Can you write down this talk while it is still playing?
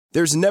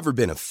There's never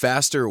been a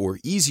faster or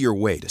easier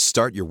way to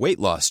start your weight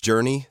loss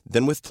journey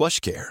than with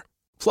PlushCare.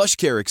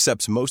 PlushCare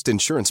accepts most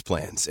insurance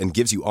plans and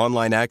gives you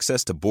online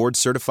access to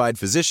board-certified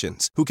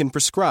physicians who can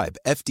prescribe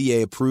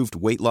FDA-approved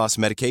weight loss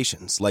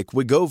medications like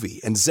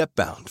Wegovy and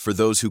Zepbound for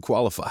those who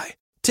qualify.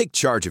 Take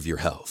charge of your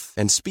health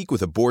and speak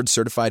with a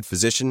board-certified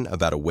physician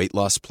about a weight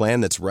loss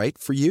plan that's right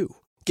for you.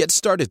 Get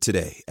started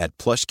today at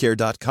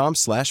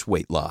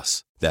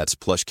plushcare.com/weight-loss. That's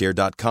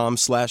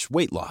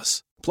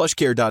plushcare.com/weight-loss.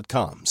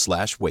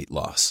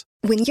 plushcare.com/weight-loss.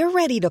 When you're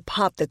ready to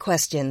pop the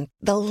question,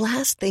 the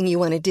last thing you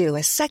want to do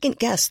is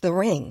second-guess the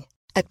ring.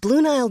 At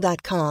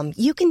BlueNile.com,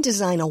 you can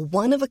design a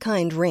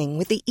one-of-a-kind ring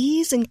with the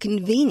ease and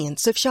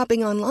convenience of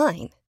shopping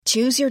online.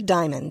 Choose your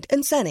diamond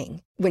and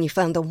setting. When you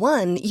find the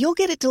one, you'll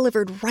get it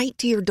delivered right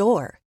to your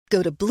door.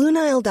 Go to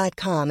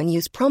BlueNile.com and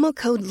use promo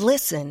code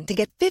LISTEN to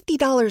get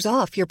 $50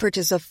 off your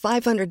purchase of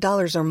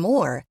 $500 or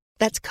more.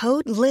 That's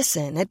code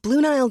LISTEN at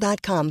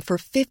BlueNile.com for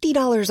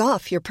 $50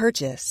 off your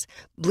purchase.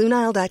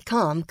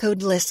 BlueNile.com,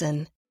 code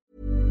LISTEN.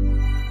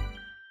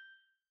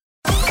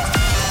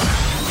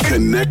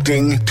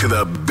 Connecting to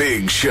the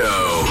big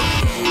show.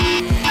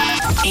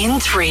 In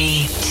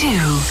 3, 2,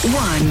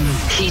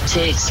 1. He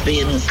takes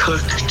being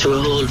Kirk to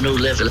a whole new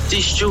level.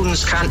 These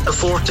students can't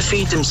afford to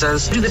feed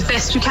themselves. Do the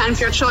best you can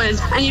for your child,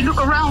 and you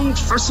look around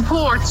for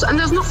support, and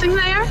there's nothing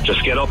there.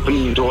 Just get up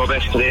and do our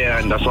best today,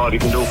 and that's all you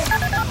can do.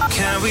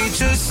 Can we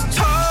just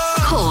talk?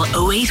 Call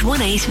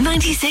 0818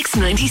 96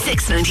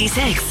 96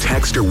 96.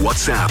 Text or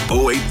WhatsApp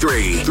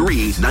 083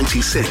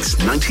 396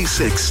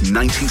 96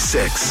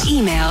 96.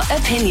 Email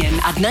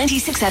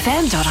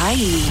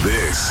opinion@96fm.ie.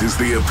 This is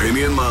the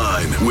Opinion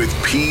Line with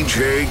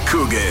PJ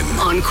Coogan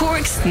On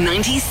Cork's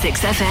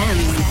 96 FM.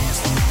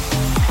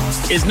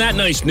 Isn't that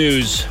nice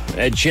news?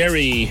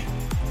 Jerry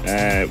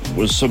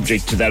was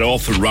subject to that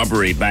awful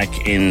robbery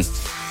back in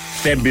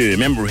February.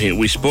 Remember,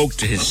 we spoke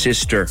to his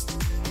sister.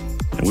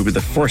 And we were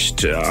the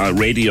first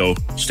radio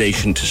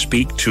station to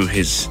speak to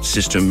his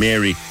sister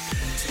Mary.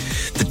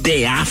 The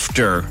day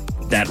after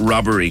that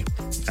robbery,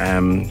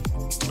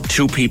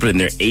 2 people in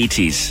their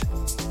 80s,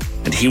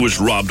 and he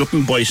was robbed up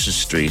in Boyces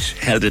Street,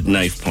 held at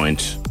knife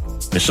point,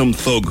 by some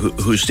thug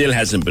who still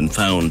hasn't been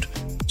found,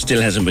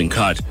 still hasn't been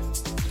caught.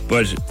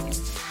 But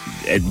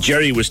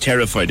Jerry was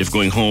terrified of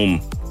going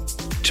home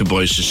to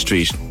Boyces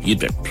Street. You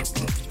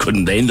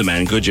couldn't blame the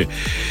man, could you?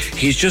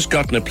 He's just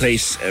gotten a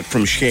place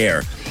from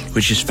Share,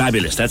 which is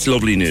fabulous. That's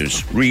lovely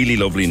news. Really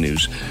lovely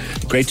news.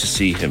 Great to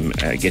see him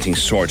getting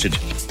sorted.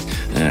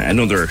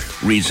 Another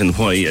reason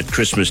why at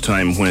Christmas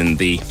time, when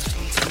the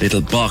little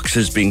box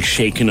is being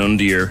shaken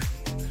under your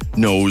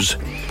nose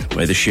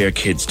by the Share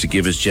kids to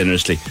give as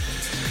generously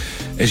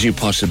as you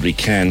possibly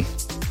can.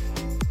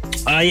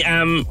 I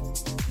am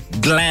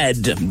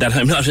glad that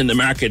I'm not in the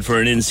market for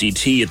an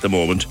NCT at the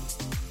moment.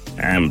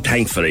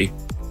 Thankfully.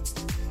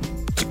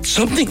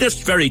 Something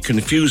that's very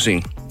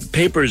confusing. The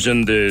papers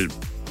and the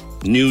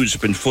news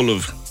have been full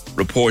of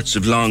reports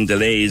of long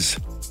delays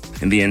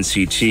in the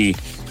NCT.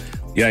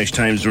 The Irish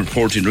Times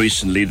reported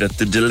recently that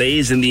the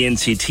delays in the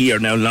NCT are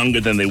now longer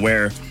than they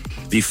were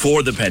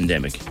before the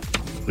pandemic,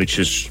 which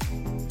is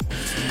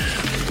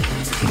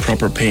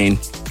proper pain.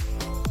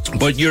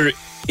 But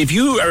if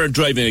you are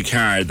driving a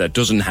car that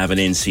doesn't have an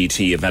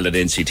NCT, a valid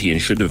NCT, and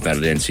should have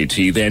valid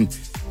NCT, then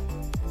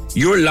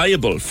you're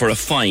liable for a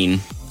fine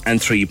and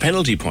 3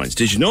 penalty points.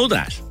 Did you know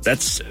that?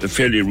 That's a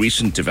fairly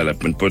recent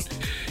development, but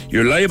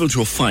you're liable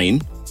to a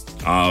fine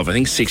of, I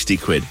think, 60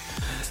 quid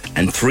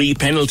and 3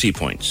 penalty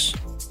points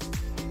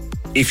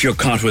if you're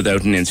caught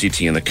without an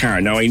NCT in the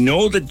car. Now, I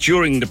know that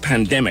during the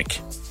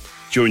pandemic,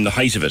 during the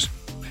height of it,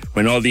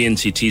 when all the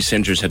NCT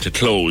centres had to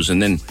close,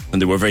 and then when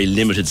there were very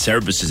limited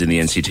services in the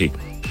NCT,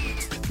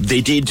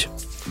 they did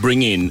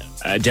bring in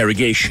a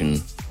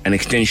derogation, an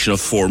extension of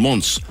 4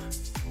 months.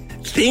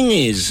 Thing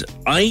is,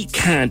 I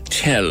can't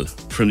tell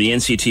from the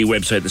NCT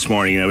website this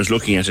morning, and I was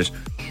looking at it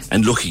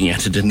and looking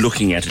at it and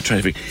looking at it,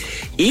 trying to figure,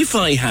 if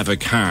I have a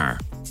car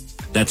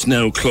that's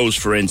now closed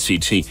for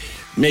NCT,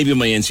 maybe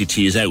my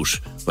NCT is out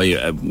by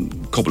a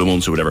couple of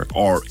months or whatever,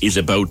 or is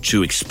about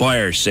to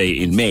expire, say,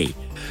 in May.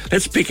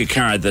 Let's pick a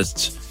car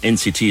that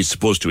NCT is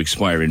supposed to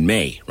expire in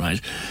May,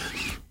 right?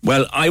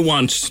 Well, I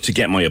want to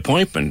get my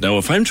appointment. Now,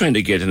 if I'm trying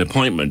to get an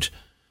appointment,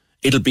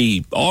 it'll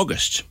be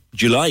August,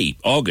 July,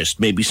 August,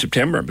 maybe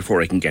September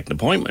before I can get an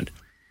appointment.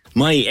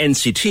 My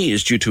NCT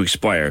is due to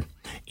expire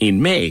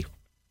in May.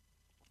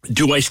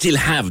 Do I still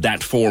have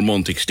that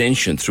 4-month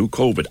extension through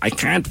COVID? I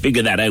can't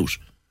figure that out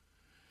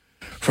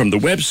from the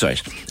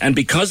website. And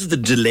because of the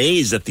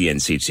delays at the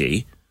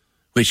NCT,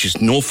 which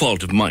is no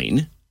fault of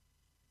mine,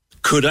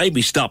 could I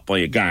be stopped by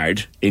a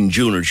guard in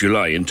June or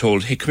July and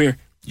told, hey, come here,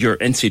 your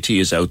NCT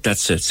is out,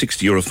 that's a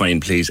 €60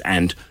 fine, please,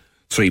 and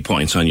 3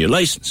 points on your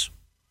licence?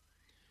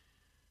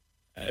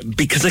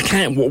 Because I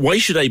can't. Why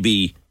should I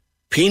be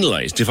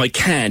penalised if I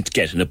can't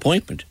get an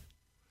appointment?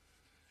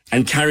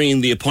 And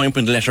carrying the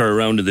appointment letter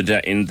around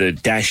in the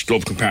dash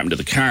glove compartment of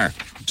the car,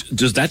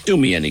 does that do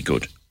me any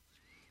good?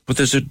 But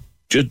there's a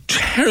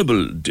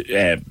terrible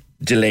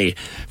delay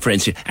for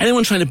NCT.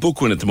 Anyone trying to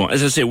book one at the moment?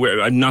 As I say,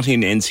 I'm not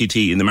in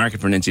NCT, in the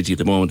market for an NCT at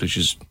the moment, which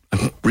is,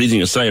 I'm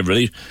breathing a sigh of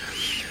relief.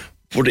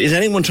 But is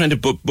anyone trying to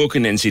book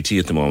an NCT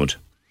at the moment?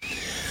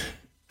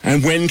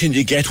 And when can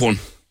you get one?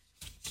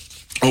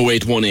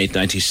 0818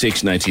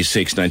 96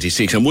 96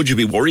 96. And would you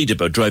be worried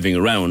about driving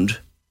around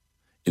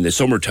in the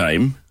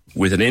summertime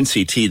with an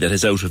NCT that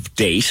is out of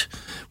date,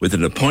 with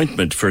an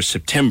appointment for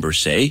September,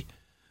 say,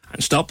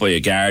 and stopped by a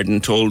guard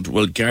and told,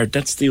 well, guard,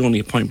 that's the only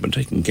appointment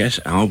I can get.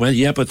 Oh, well,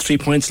 yeah, but 3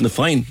 points in the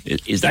fine.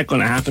 Is that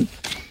going to happen?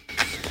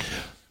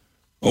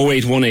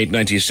 0818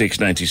 96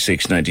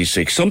 96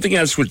 96. Something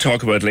else we'll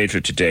talk about later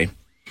today.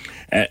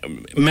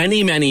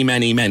 Many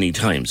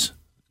times,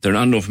 there are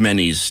not enough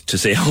manys to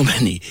say how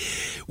many,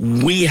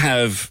 we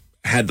have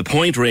had the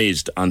point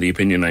raised on the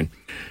opinion line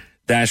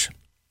that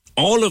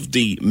all of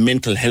the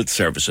mental health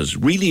services,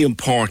 really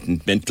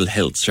important mental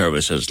health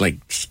services like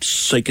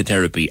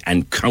psychotherapy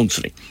and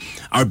counselling,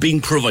 are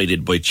being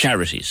provided by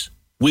charities.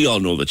 We all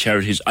know the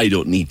charities. I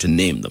don't need to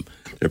name them.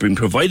 They're being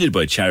provided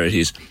by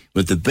charities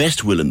with the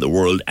best will in the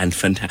world, and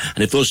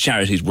if those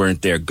charities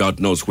weren't there, God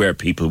knows where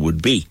people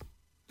would be.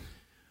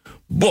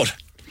 But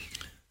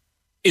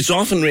it's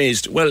often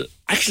raised, well,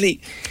 actually,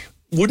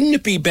 wouldn't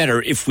it be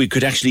better if we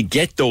could actually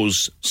get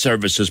those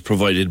services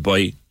provided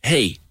by,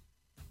 the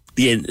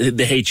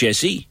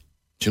HSE?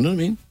 Do you know what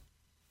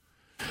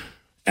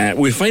I mean?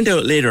 We'll find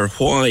out later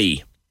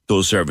why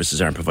those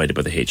services aren't provided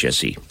by the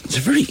HSE. It's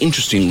a very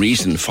interesting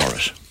reason for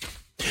it.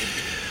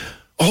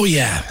 Oh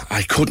yeah,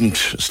 I couldn't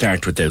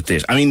start without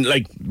this. I mean,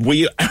 like, were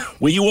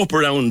you up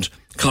around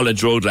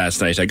College Road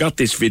last night? I got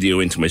this video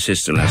into my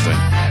system last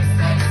night.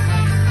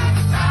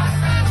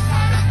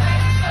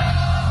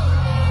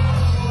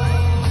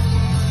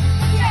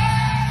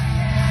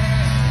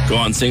 Go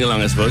on, sing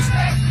along, I suppose.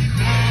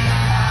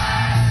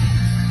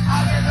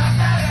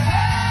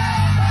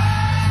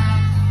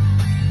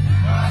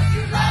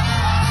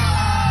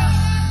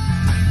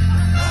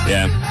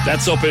 Yeah,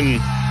 that's up in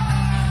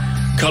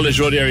College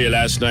Road area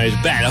last night.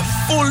 A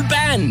full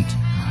band.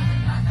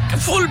 A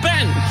full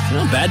band.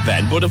 Not a bad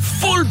band, but a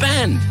full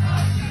band.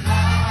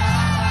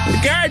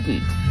 The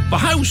garden. The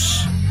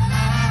house.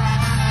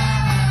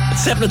 At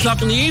 7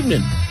 o'clock in the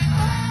evening.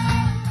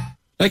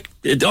 Like,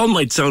 it all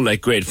might sound like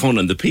great fun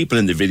and the people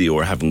in the video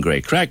are having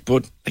great crack,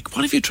 but, like,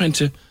 what if you're trying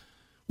to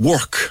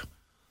work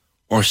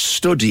or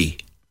study?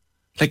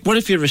 Like, what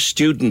if you're a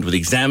student with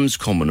exams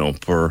coming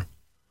up, or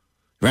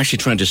you're actually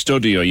trying to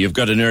study, or you've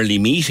got an early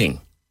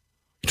meeting,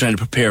 you're trying to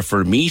prepare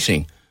for a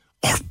meeting,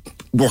 or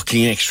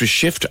working an extra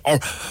shift, or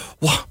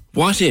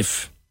what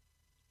if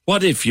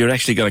you're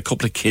actually got a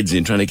couple of kids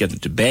in trying to get them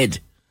to bed?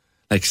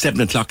 Like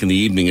 7 o'clock in the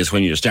evening is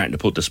when you're starting to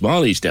put the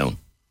smallies down.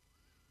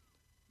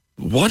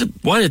 What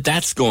if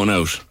that's going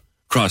out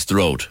across the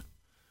road?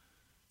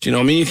 Do you know,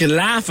 I mean, you can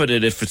laugh at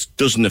it if it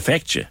doesn't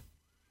affect you.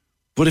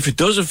 But if it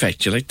does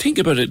affect you, like, think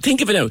about it.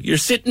 Think of it out. You're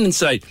sitting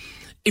inside.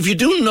 If you're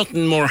doing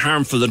nothing more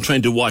harmful than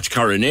trying to watch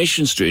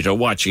Coronation Street or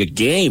watch a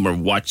game or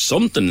watch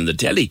something in the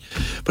telly.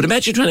 But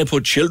imagine trying to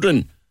put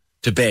children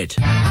to bed.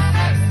 And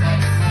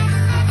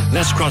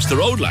that's across the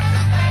road, like.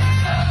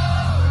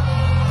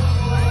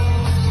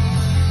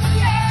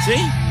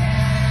 See?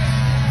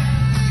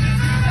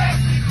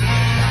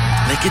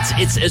 Like,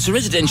 it's a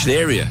residential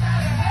area.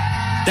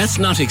 That's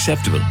not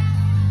acceptable.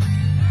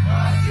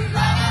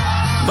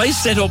 If I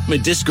set up my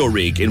disco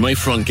rig in my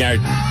front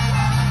garden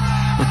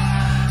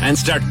and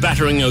start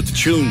battering out the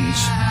tunes,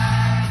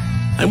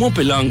 I won't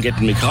be long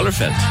getting my collar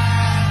felt.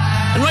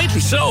 And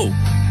rightly so.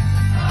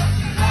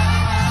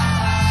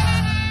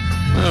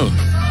 Oh.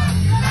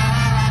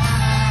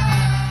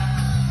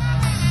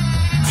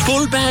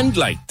 Full band,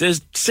 like. They're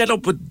set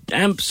up with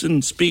amps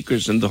and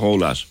speakers and the whole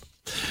lot.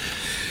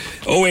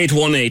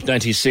 0818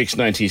 96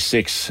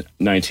 96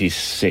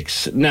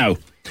 96. Now,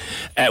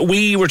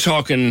 we were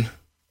talking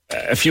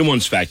a few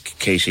months back,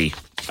 Katie,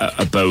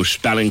 about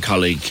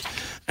Ballincollig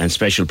and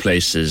special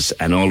places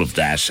and all of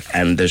that,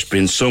 and there's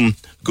been some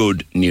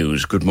good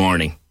news. Good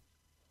morning.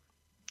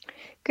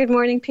 Good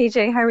morning,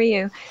 PJ. How are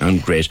you? I'm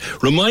great.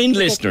 Remind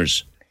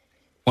listeners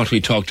what we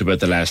talked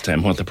about the last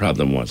time, what the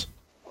problem was.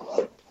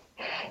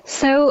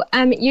 So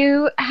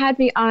you had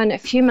me on a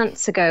few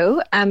months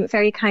ago,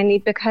 very kindly,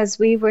 because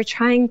we were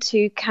trying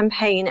to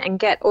campaign and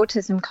get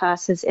autism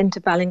classes into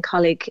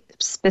Ballincollig,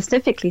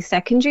 specifically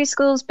secondary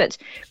schools, but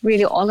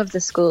really all of the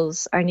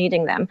schools are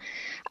needing them.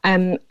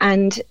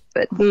 And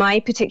my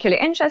particular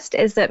interest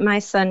is that my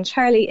son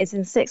Charlie is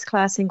in 6th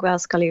class in Guelph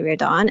Scully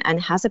Reardon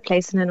and has a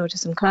place in an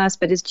autism class,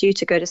 but is due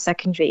to go to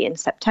secondary in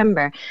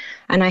September.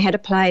 And I had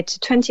applied to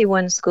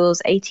 21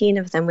 schools, 18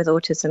 of them with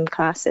autism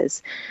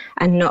classes,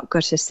 and not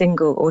got a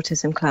single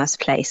autism class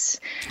place.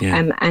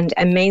 Yeah. And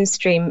a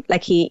mainstream,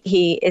 like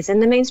he is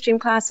in the mainstream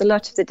class a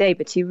lot of the day,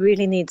 but he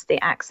really needs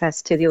the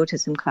access to the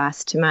autism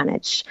class to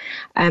manage.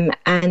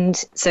 And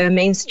so a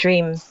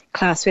mainstream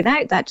class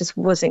without that just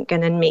wasn't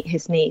going to meet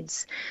his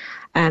needs.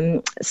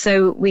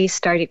 So we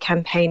started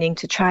campaigning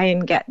to try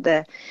and get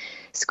the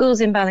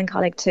schools in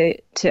Ballincollig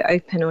to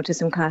open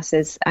autism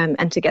classes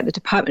and to get the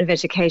Department of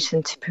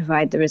Education to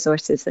provide the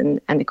resources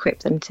and equip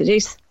them to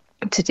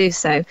to do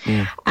so.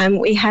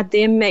 We had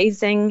the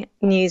amazing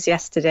news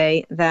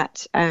yesterday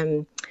that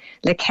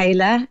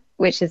Lekela,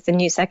 which is the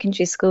new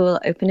secondary school,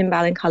 opened in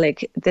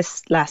Ballincollig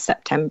this last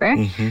September.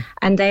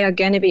 And they are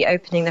going to be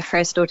opening the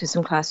first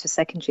autism class for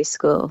secondary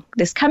school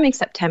this coming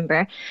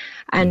September.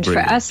 And for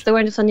us, the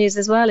wonderful news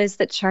as well is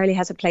that Charlie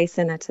has a place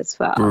in it as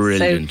well.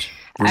 Brilliant.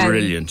 So,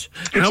 brilliant.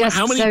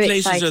 How many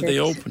places are they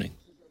opening?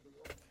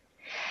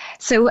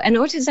 So an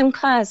autism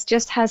class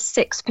just has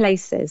 6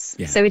 places.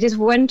 Yeah. So it is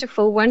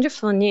wonderful,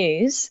 wonderful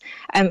news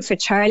for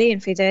Charlie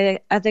and for the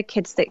other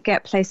kids that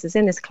get places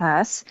in this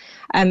class.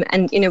 And,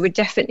 we're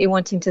definitely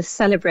wanting to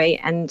celebrate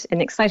and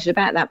excited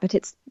about that, but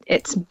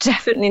it's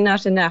definitely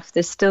not enough.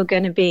 There's still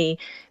going to be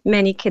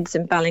many kids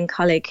in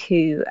Ballincollig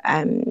who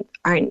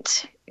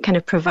aren't kind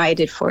of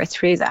provided for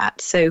through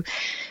that. So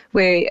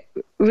we're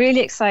really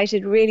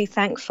excited, really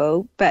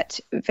thankful, but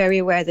very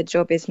aware the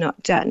job is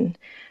not done.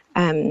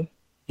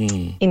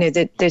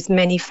 That there's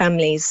many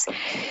families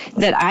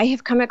that I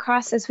have come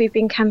across as we've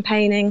been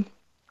campaigning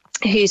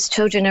whose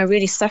children are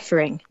really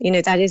suffering.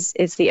 That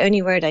is the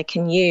only word I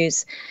can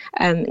use.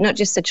 Not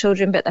just the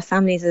children, but the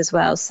families as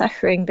well,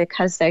 suffering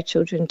because their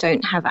children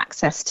don't have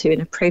access to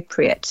an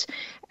appropriate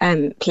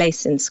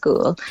place in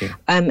school. Yeah.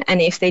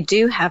 And if they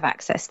do have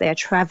access, they are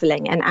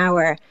travelling an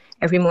hour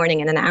every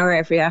morning and an hour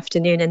every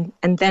afternoon.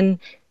 And then,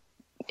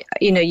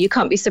 you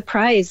can't be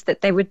surprised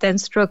that they would then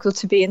struggle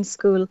to be in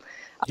school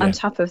on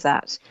top of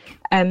that.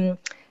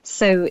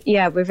 So,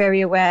 we're very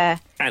aware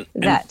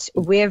that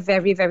we're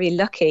very, very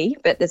lucky,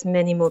 but there's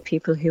many more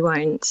people who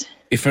aren't.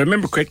 If I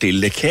remember correctly,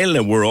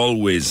 Lekela were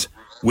always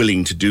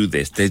willing to do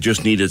this. They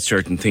just needed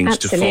certain things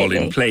to fall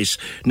in place.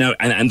 Now,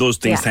 and those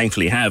things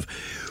thankfully have.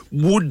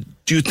 Do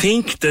you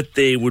think that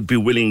they would be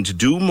willing to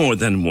do more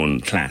than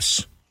one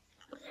class?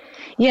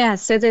 Yeah,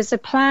 so there's a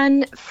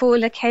plan for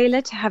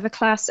Lekela to have a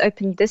class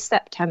open this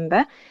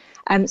September.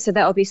 So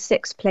that'll be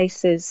 6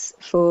 places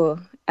for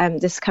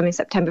this coming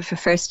September for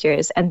first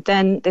years. And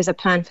then there's a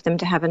plan for them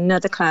to have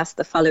another class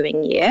the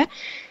following year,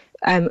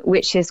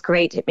 which is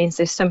great. It means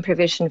there's some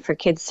provision for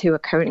kids who are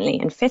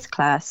currently in 5th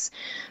class.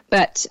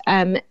 But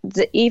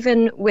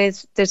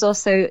there's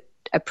also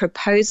a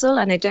proposal,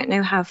 and I don't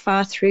know how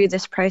far through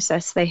this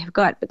process they have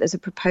got, but there's a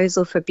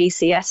proposal for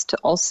BCS to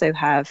also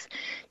have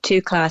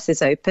 2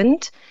 classes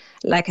opened.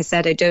 Like I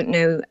said, I don't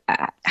know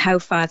how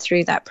far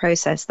through that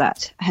process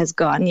that has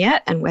gone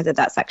yet and whether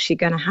that's actually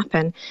going to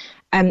happen.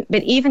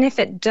 But even if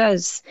it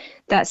does,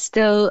 that's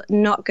still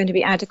not going to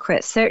be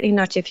adequate, certainly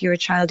not if you're a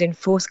child in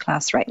 4th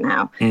class right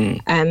now,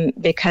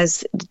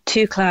 because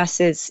 2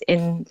 classes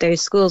in those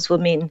schools will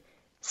mean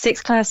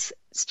 6th class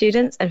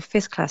students and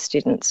 5th class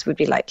students would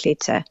be likely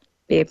to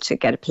be able to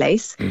get a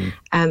place.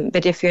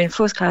 But if you're in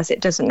 4th class, it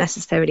doesn't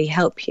necessarily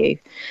help you.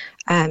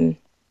 And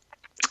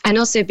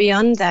also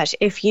beyond that,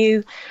 if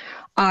you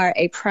are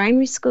a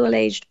primary school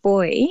aged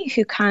boy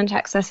who can't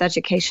access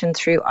education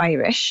through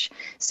Irish,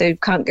 so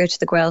can't go to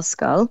the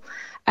Gaelscoil,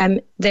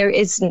 there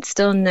is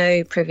still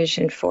no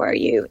provision for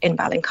you in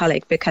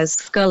Ballincollig because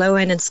Scoil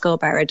Owen and Scoil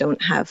Barra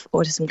don't have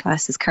autism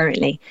classes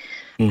currently.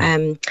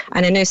 And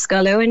I know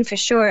Scoil Owen for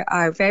sure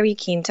are very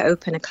keen to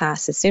open a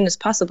class as soon as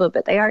possible,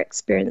 but they are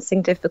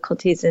experiencing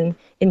difficulties in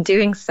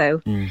doing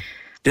so.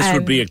 This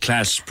would be a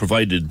class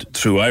provided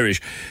through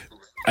Irish.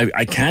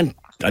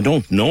 I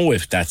don't know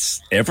if that's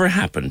ever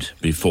happened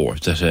before,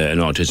 that an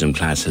autism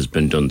class has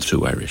been done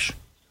through Irish.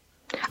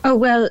 Oh,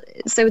 well,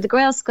 so the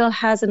Gaelscoil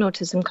has an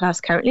autism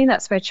class currently.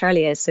 That's where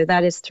Charlie is. So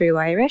that is through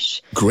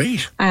Irish.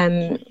 Great.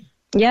 But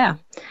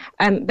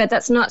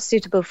that's not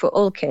suitable for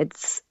all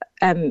kids,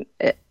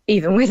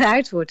 even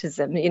without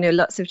autism.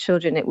 Lots of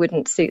children, it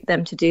wouldn't suit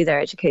them to do their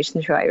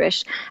education through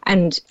Irish.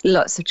 And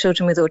lots of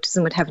children with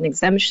autism would have an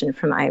exemption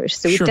from Irish.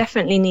 So we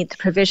definitely need the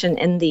provision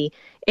in the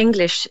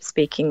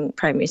English-speaking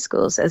primary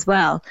schools as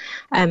well.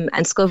 And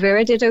Scoil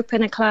Mhuire did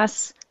open a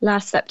class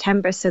last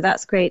September, so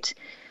that's great.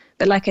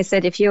 But like I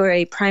said, if you're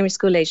a primary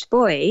school-aged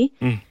boy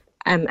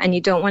and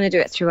you don't want to do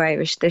it through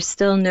Irish, there's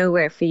still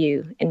nowhere for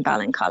you in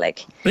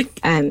Ballincollig.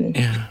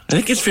 I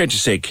think it's fair to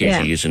say,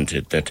 Katie, isn't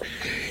it, that,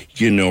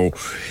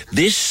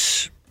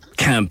 this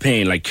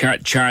campaign, like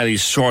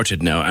Charlie's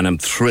sorted now, and I'm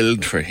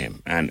thrilled for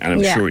him. And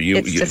I'm sure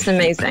it's just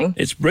amazing.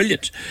 It's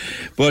brilliant.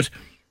 But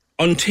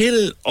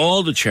until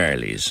all the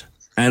Charlies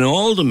and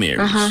all the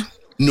Marys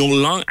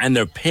and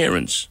their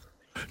parents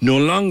no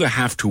longer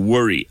have to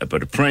worry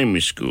about a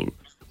primary school,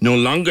 no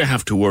longer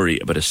have to worry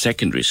about a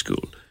secondary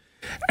school,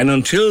 and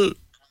until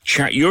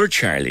your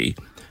Charlie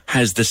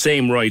has the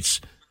same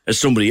rights as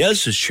somebody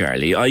else's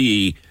Charlie,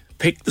 i.e.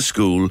 pick the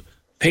school,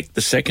 pick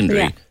the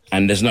secondary,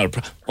 and there's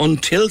not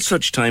until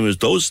such time as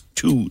those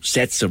 2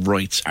 sets of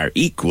rights are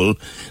equal,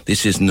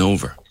 this isn't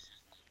over.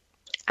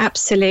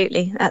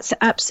 Absolutely. That's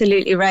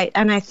absolutely right.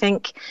 And I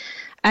think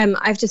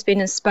I've just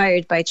been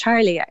inspired by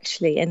Charlie,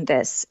 actually, in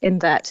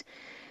that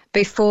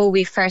before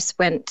we first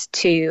went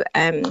to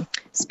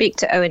speak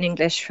to Owen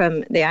English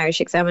from the Irish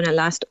Examiner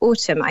last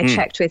autumn, I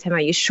checked with him, are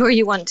you sure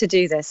you want to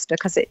do this?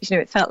 Because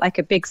it felt like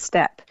a big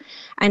step.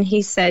 And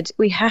he said,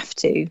 we have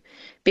to,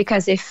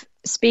 because if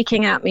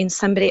speaking out means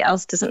somebody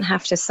else doesn't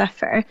have to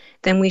suffer,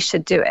 then we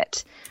should do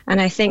it. And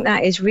I think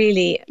that is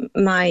really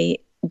my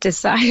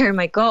desire,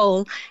 my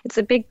goal. It's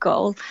a big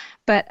goal,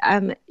 but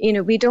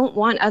we don't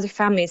want other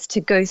families to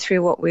go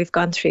through what we've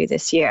gone through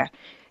this year.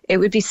 It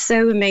would be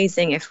so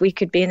amazing if we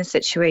could be in a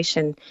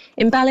situation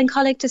in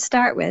Ballincollig to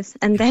start with,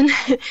 and then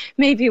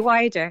maybe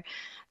wider,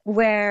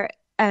 where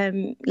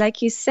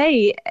like you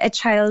say, a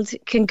child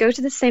can go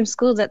to the same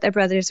school that their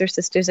brothers or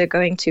sisters are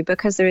going to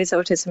because there is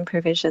autism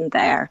provision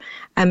there,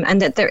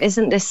 and that there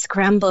isn't this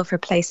scramble for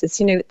places.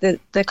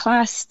 The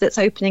class that's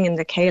opening in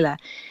the Kayla,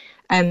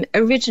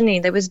 originally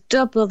there was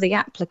double the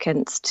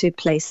applicants to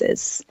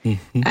places.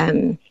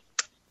 Mm-hmm.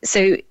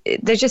 So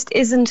there just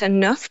isn't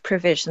enough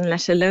provision,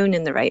 let alone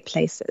in the right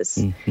places.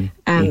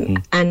 Mm-hmm.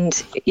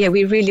 And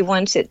we really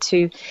want it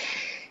to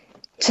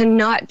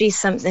not be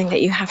something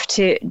that you have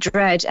to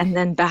dread and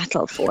then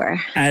battle for.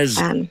 As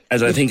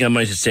I think I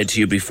might have said to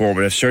you before,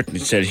 but I've certainly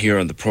said here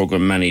on the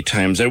programme many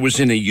times, I was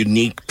in a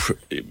unique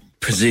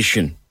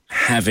position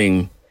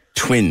having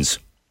twins,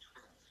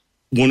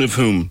 one of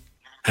whom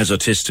has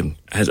autism,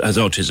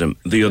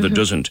 the other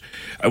doesn't.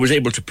 I was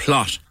able to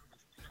plot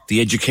the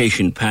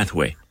education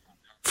pathway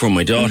for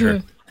my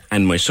daughter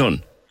and my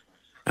son.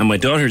 And my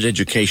daughter's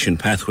education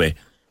pathway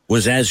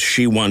was as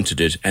she wanted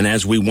it and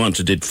as we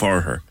wanted it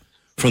for her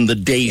from the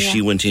day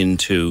she went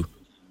into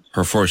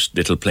her first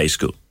little play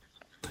school.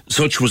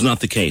 Such was not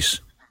the case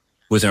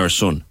with our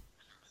son.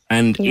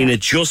 And in a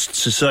just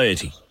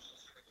society,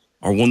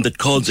 or one that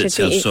calls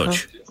itself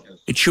such,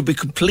 it should be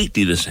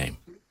completely the same.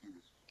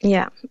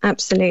 Yeah,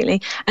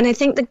 absolutely. And I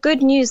think the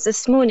good news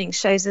this morning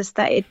shows us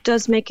that it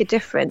does make a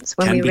difference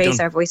when we raise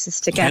our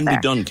voices together. Can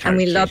be done, and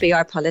we lobby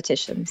our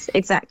politicians.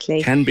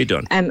 Exactly. Can be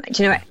done.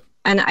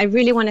 And I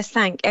really want to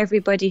thank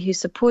everybody who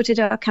supported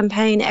our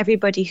campaign,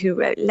 everybody who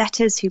wrote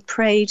letters, who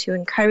prayed, who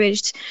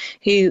encouraged,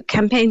 who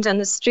campaigned on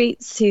the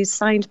streets, who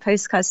signed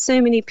postcards.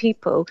 So many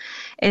people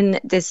in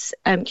this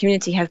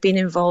community have been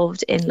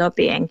involved in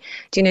lobbying.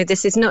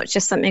 This is not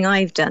just something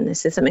I've done.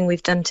 This is something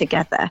we've done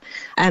together.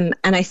 And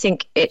I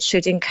think it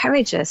should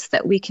encourage us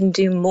that we can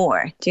do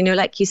more.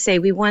 Like you say,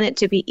 we want it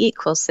to be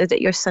equal so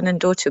that your son and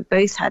daughter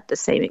both had the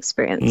same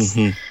experience.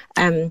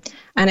 Mm-hmm.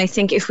 And I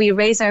think if we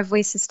raise our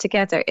voices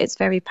together, it's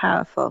very powerful.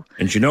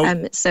 And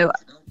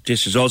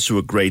this is also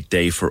a great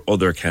day for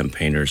other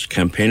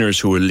campaigners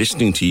who are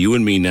listening to you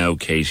and me now,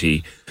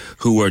 Katie,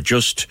 who are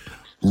just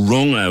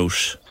wrung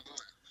out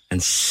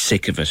and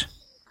sick of it.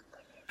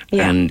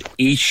 Yeah. And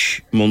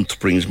each month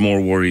brings more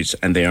worries,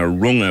 and they are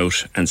wrung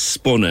out and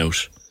spun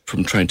out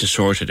from trying to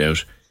sort it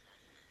out.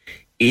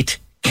 It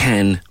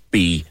can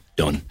be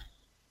done.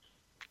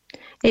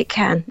 It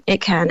can.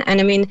 And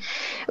I mean,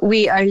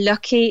 we are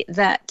lucky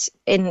that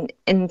in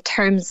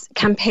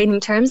campaigning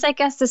terms, I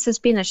guess this has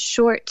been a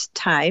short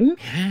time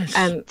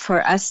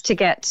for us to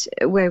get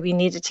where we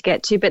needed to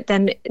get to. But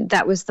then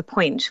that was the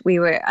point. We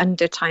were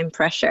under time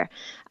pressure.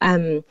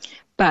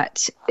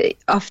 But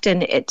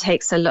often it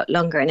takes a lot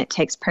longer and it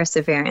takes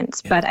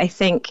perseverance. Yeah. But I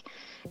think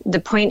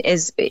the point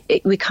is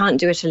we can't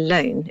do it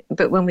alone,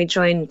 but when we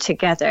join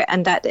together,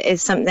 and that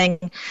is something,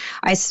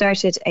 I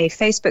started a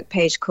Facebook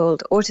page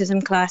called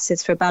Autism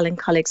Classes for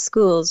Ballincollig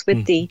Schools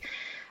with the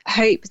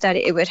hope that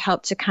it would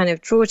help to kind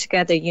of draw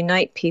together,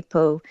 unite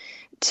people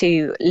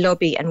to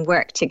lobby and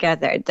work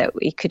together, that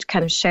we could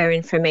kind of share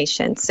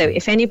information. So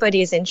if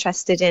anybody is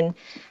interested in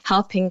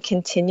helping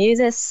continue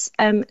this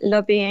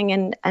lobbying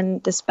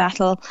and this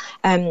battle,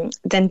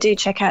 then do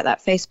check out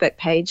that Facebook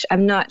page.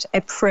 I'm not a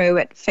pro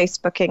at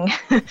Facebooking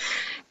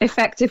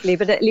effectively,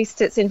 but at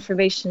least it's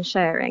information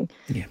sharing.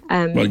 Yeah.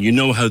 Well, you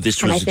know how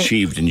this was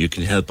achieved, and you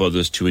can help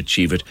others to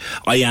achieve it.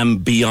 I am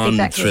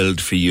beyond thrilled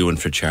for you and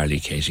for Charlie,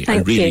 Katie. I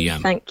really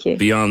am. Thank you.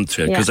 Beyond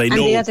thrilled, because I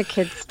know, and the other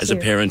kids as a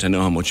parent, I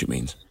know how much it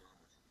means.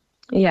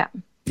 Yeah,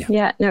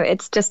 no,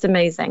 it's just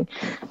amazing.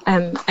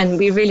 And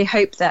we really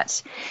hope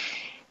that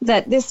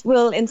this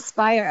will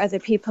inspire other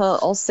people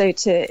also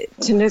to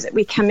know that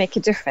we can make a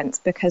difference,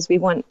 because we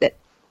want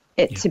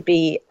it to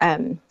be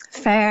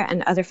fair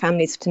and other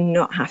families to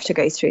not have to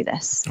go through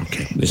this.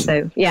 Okay,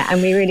 listen. So,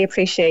 and we really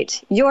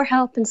appreciate your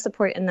help and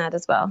support in that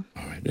as well.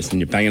 All right, listen,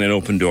 you're banging an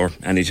open door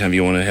anytime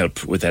you want to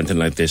help with anything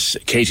like this.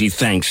 Katie,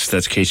 thanks.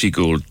 That's Katie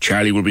Gould.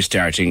 Charlie will be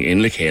starting in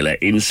Lakela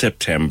in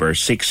September.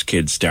 6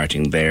 kids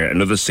starting there,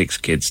 another 6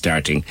 kids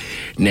starting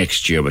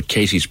next year. But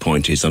Katie's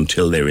point is,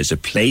 until there is a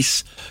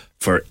place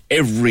for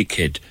every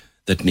kid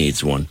that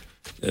needs one,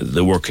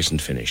 the work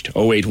isn't finished.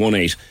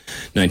 0818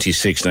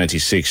 96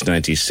 96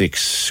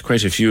 96.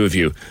 Quite a few of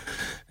you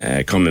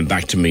coming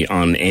back to me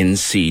on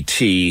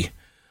NCT.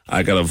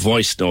 I got a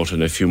voice note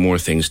and a few more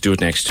things. Do it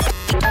next.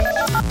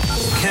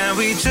 Can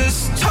we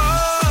just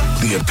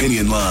talk? The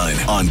Opinion Line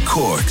on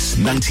Cork's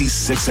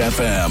 96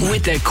 FM.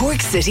 With the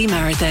Cork City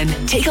Marathon.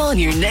 Take on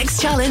your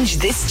next challenge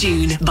this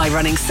June by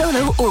running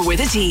solo or with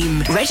a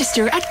team.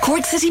 Register at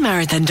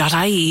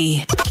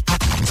corkcitymarathon.ie.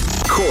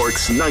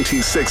 Cork's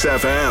 96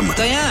 FM.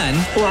 Diane?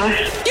 What?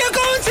 You're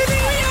going to New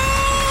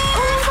York!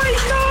 Oh my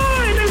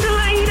God, I'm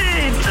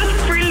delighted.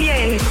 That's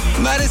brilliant.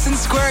 Madison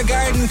Madison Square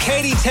Garden,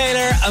 Katie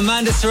Taylor,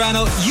 Amanda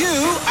Serrano,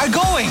 you are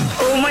going.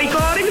 Oh my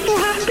God, I'm so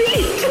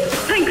happy.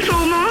 Thanks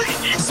so much.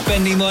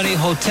 Spending money,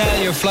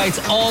 hotel, your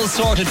flights, all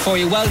sorted for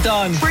you. Well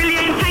done.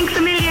 Brilliant. Thanks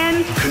a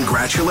million.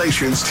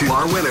 Congratulations to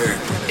our winner.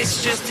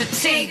 It's just a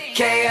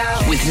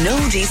TKO. With No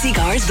DC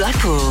Cars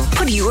Blackpool.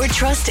 Put your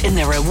trust in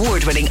their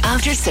award-winning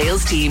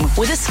after-sales team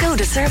with a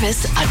Skoda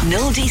service at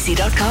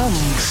nodc.com.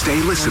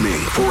 Stay listening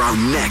for our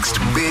next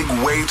big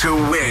way to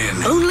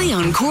win. Only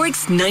on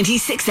Cork's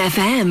 96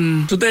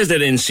 FM. So there's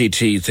that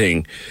NCT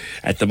thing.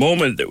 At the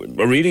moment,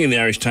 we're reading in the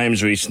Irish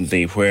Times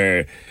recently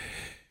where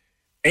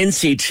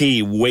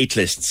NCT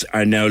waitlists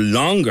are now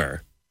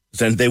longer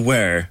than they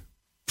were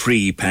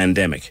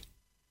pre-pandemic.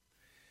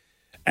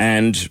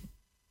 And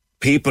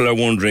people are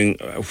wondering,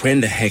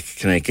 when the heck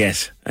can I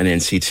get an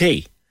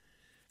NCT?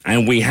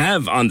 And we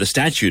have on the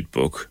statute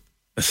book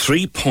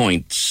 3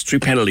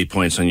 penalty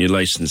points on your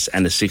licence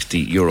and a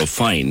 €60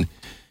 fine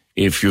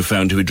if you're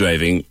found to be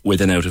driving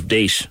with an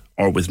out-of-date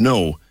or with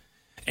no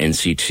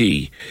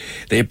NCT.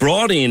 They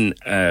brought in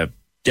a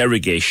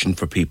derogation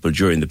for people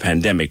during the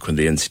pandemic when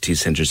the NCT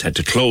centres had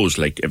to close,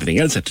 like everything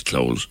else had to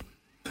close.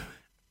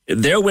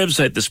 Their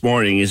website this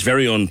morning is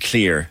very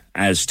unclear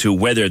as to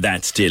whether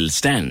that still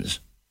stands.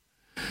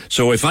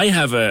 So if I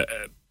have an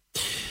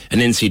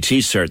NCT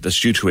cert that's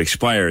due to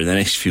expire in the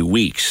next few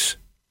weeks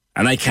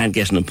and I can't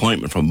get an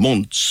appointment for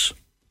months,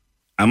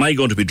 am I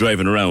going to be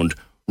driving around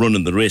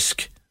running the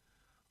risk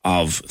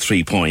of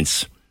 3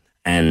 points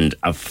and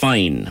a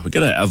fine? We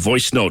got a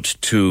voice note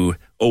to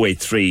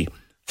 083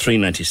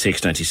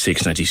 396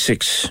 96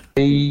 96.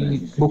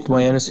 I booked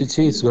my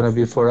NCT. It's going to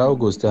be for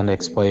August and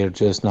expire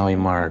just now in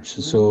March.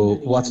 So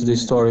what's the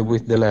story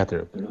with the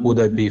letter? Would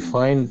I be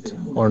fined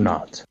or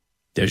not?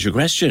 There's your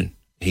question.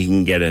 He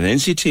can get an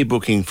NCT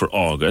booking for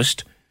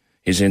August.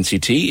 His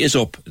NCT is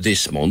up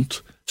this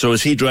month. So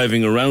is he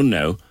driving around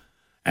now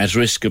at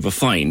risk of a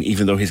fine,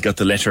 even though he's got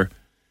the letter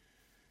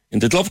in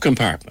the glove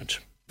compartment?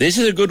 This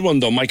is a good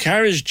one, though. My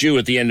car is due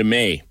at the end of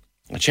May.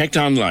 I checked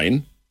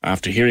online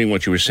after hearing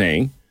what you were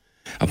saying.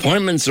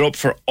 Appointments are up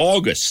for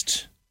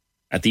August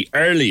at the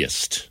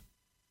earliest.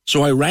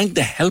 So I rang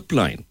the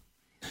helpline.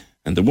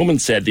 And the woman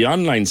said the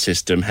online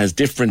system has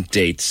different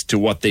dates to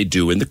what they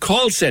do in the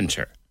call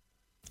centre.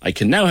 I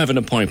can now have an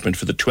appointment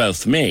for the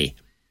 12th May.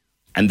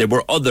 And there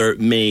were other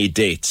May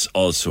dates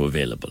also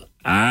available.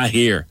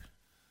 Here.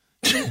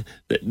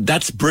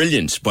 That's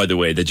brilliant, by the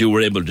way, that you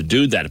were able to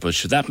do that. But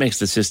that makes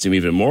the system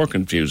even more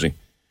confusing.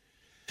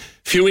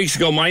 A few weeks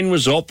ago, mine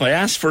was up. I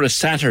asked for a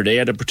Saturday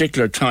at a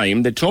particular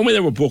time. They told me they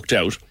were booked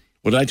out.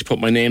 Would I like to put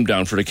my name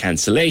down for a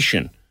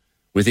cancellation?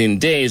 Within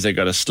days, I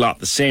got a slot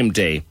the same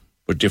day,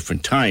 but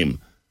different time.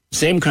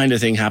 Same kind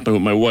of thing happened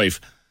with my wife.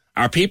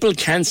 Are people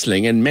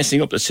cancelling and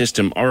messing up the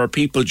system, or are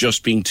people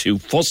just being too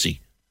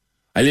fussy?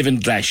 I live in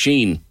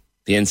Glasheen.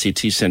 The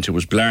NCT centre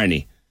was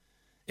Blarney,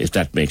 if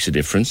that makes a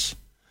difference.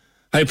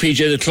 Hi,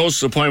 PJ. The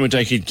closest appointment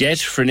I could get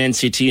for an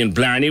NCT in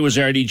Blarney was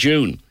early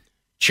June.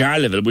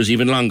 Charleville was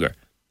even longer.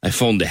 I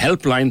phoned the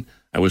helpline,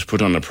 I was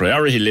put on a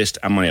priority list,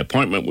 and my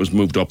appointment was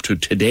moved up to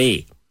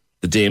today,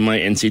 the day my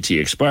NCT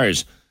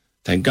expires.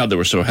 Thank God they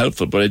were so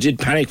helpful, but I did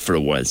panic for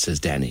a while, says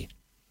Danny.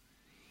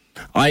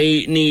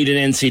 I need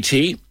an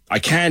NCT. I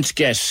can't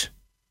get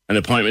an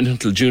appointment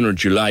until June or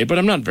July, but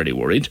I'm not very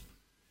worried.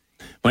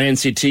 My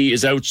NCT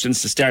is out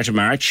since the start of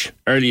March.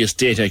 Earliest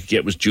date I could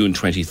get was June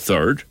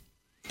 23rd.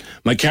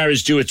 My car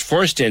is due its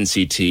first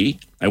NCT.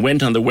 I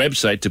went on the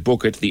website to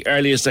book it. The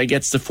earliest I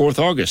get's the 4th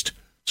August.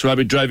 So I'll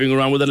be driving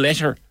around with a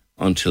letter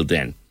until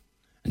then.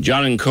 And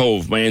John and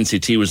Cove, my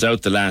NCT was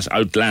out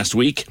last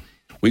week.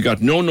 We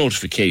got no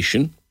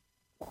notification.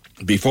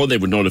 Before they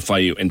would notify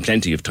you in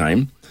plenty of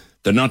time.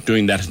 They're not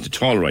doing that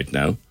at all right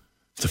now.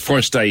 It's the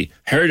first I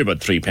heard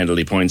about 3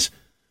 penalty points,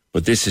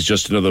 but this is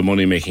just another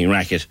money-making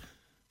racket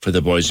for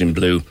the boys in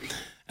blue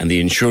and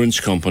the insurance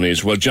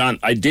companies. Well, John,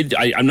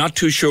 I'm not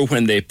too sure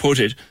when they put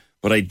it,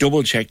 but I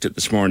double-checked it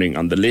this morning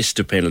on the list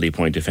of penalty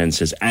point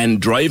offences, and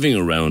driving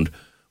around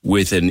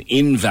with an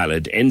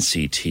invalid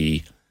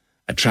NCT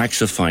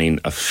attracts a fine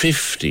of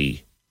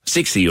 €60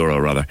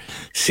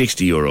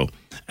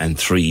 and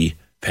 3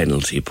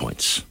 penalty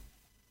points.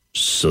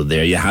 So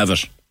there you have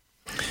it.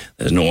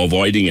 There's no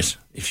avoiding it.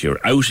 If your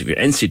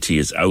NCT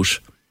is out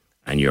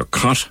and you're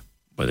caught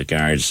by the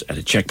guards at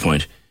a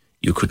checkpoint,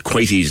 you could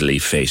quite easily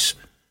face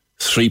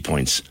 3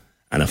 points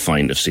and a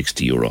fine of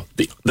 €60.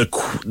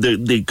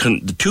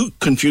 The two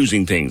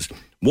confusing things.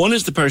 One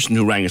is the person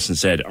who rang us and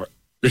said,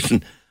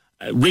 listen,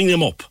 ring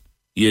them up.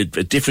 You had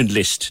a different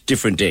list,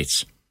 different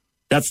dates.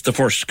 That's the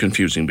first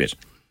confusing bit.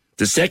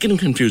 The second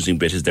confusing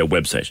bit is their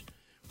website,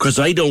 because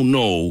I don't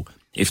know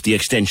if the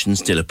extension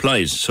still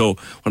applies. So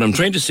what I'm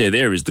trying to say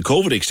there is the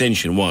COVID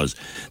extension was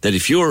that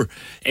if your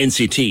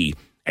NCT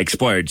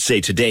expired, say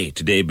today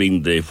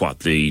being the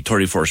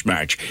 31st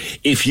March,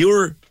 if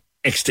your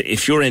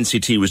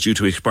NCT was due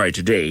to expire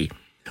today,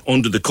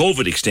 under the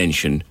COVID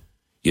extension,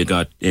 you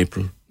got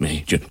April,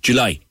 May,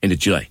 July, end of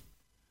July.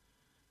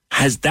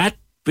 Has that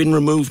been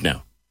removed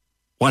now?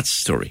 What's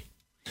the story?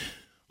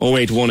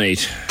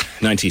 0818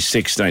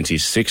 96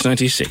 96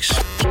 96.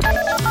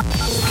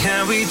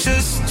 Can we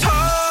just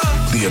talk?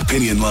 The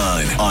Opinion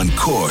Line on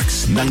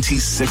Cork's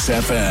 96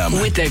 FM.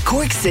 With the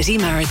Cork City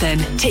Marathon.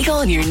 Take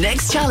on your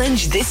next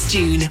challenge this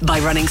June by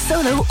running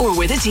solo or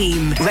with a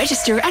team.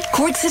 Register at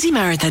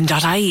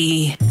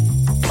corkcitymarathon.ie.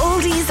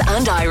 Oldies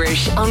and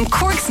Irish on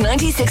Cork's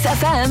 96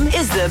 FM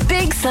is the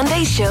Big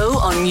Sunday Show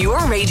on your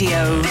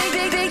radio.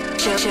 Big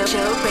show,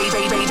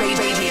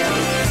 radio.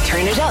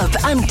 Turn it up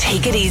and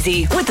take it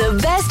easy with the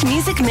best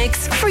music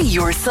mix for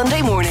your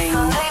Sunday morning.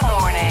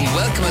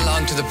 Welcome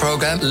along to the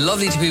programme.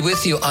 Lovely to be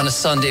with you on a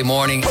Sunday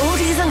morning.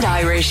 Oldies and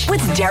Irish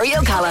with Derry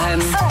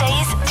O'Callaghan.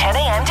 Sundays, 10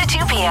 a.m. to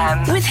 2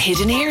 p.m. With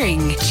Hidden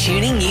Hearing,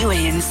 tuning you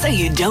in so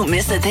you don't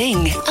miss a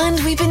thing.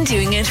 And we've been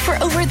doing it for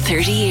over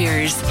 30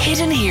 years.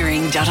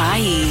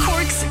 Hiddenhearing.ie.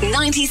 Cork's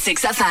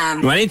 96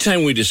 FM. Well,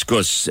 anytime we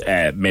discuss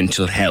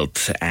mental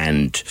health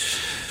and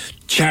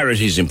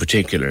charities in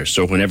particular,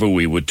 so whenever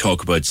we would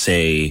talk about,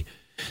 say,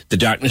 the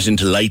Darkness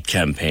into Light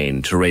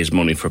campaign to raise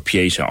money for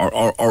Pieta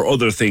or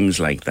other things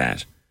like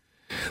that,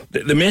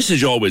 the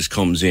message always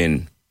comes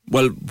in,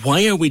 well,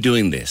 why are we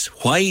doing this?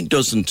 Why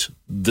doesn't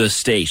the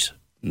state,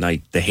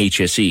 like the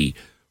HSE,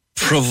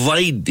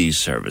 provide these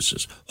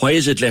services? Why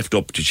is it left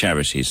up to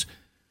charities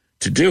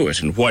to do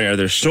it? And why are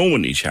there so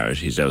many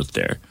charities out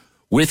there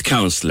with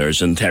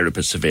counsellors and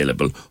therapists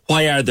available?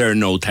 Why are there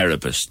no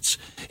therapists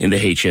in the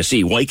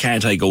HSE? Why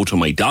can't I go to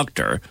my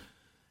doctor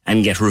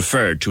and get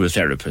referred to a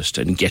therapist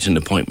and get an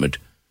appointment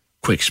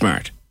quick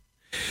smart?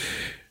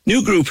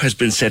 New group has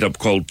been set up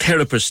called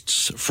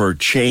Therapists for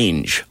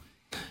Change.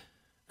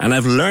 And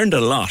I've learned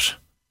a lot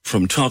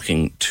from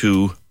talking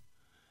to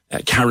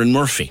Karen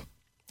Murphy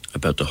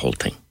about the whole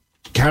thing.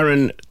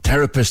 Karen,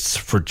 Therapists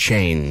for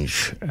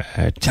Change.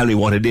 Tell me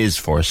what it is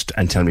first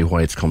and tell me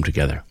why it's come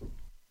together.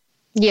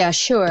 Yeah,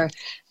 sure.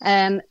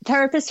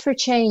 Therapists for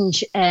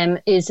Change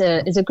is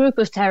a group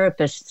of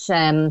therapists.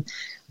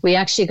 We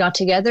actually got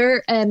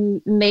together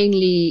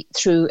mainly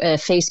through a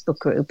Facebook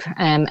group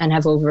and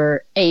have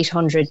over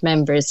 800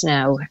 members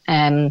now.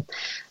 And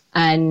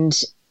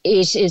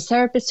it is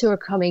therapists who are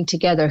coming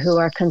together who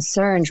are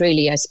concerned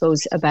really, I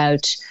suppose,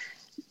 about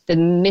the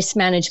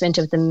mismanagement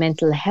of the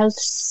mental health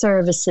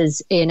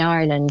services in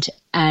Ireland,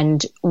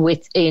 and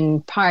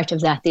within part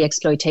of that, the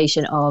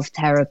exploitation of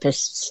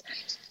therapists.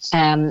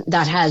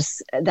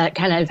 That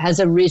kind of has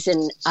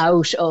arisen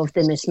out of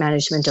the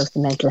mismanagement of the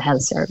mental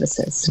health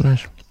services.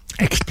 Right.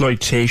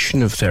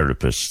 Exploitation of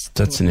therapists.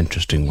 That's an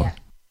interesting one.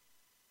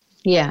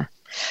 Yeah.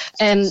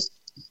 To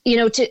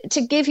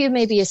give you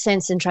maybe a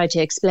sense and try to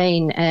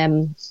explain,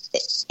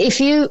 if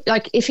you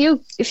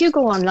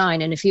go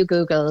online and if you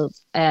Google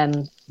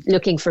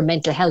looking for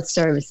mental health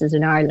services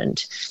in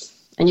Ireland,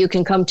 and you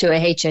can come to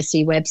a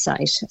HSE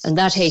website, and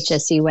that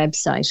HSE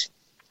website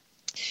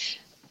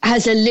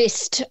has a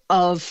list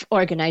of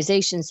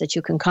organisations that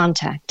you can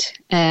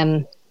contact.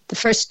 The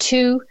first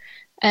two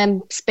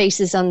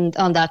spaces on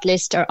that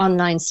list are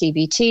online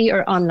CBT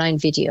or online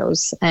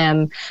videos,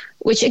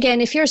 which again,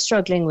 if you're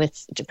struggling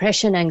with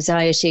depression,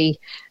 anxiety,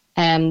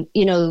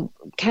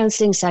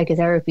 counselling,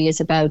 psychotherapy is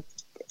about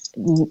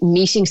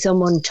meeting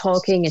someone,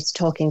 talking, it's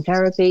talking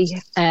therapy.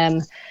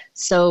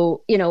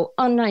 So,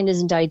 online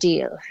isn't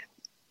ideal.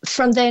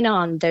 From then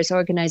on, there's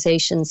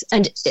organisations,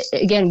 and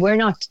again, we're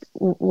not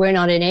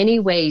in any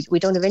way, we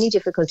don't have any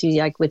difficulty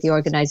with the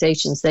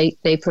organisations.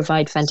 They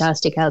provide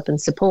fantastic help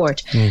and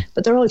support,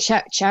 but they're all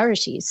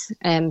charities.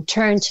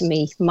 Turn to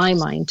Me, My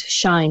Mind,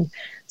 Shine,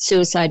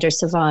 Suicide or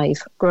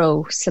Survive,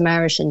 Grow,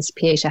 Samaritans,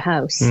 Pieta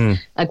House.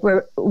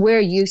 We're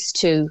used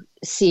to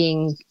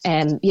seeing,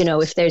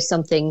 if there's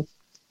something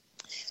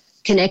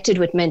connected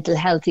with mental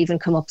health even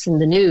come up in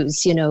the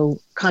news,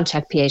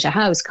 contact Pieta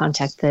House,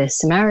 contact the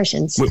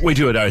Samaritans. We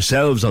do it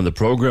ourselves on the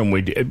programme.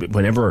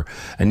 Whenever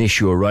an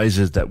issue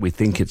arises that we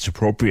think it's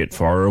appropriate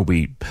for, or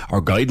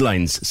our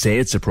guidelines say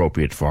it's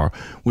appropriate for,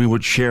 we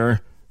would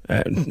share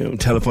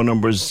telephone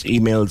numbers,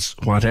 emails,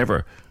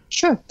 whatever.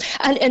 Sure.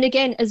 And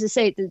again, as I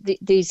say,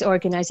 these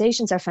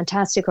organisations are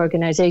fantastic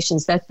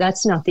organisations.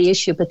 That's not the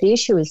issue. But the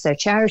issue is they're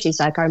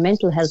charities. Like our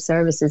mental health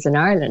services in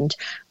Ireland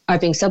are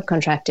being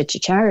subcontracted to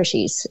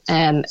charities.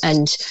 And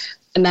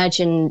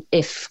imagine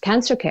if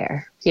cancer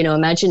care,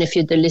 imagine if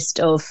you had the list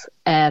of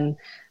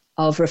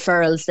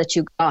referrals that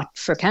you got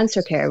for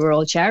cancer care were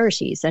all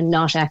charities and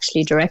not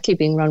actually directly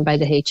being run by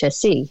the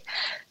HSE.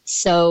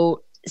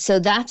 So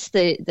that's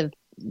the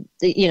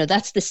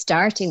that's the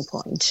starting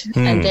point.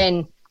 And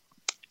then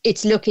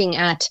it's looking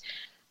at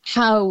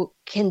how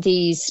can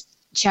these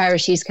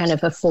charities kind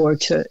of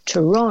afford to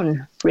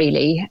run,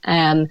 really.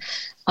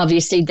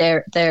 Obviously,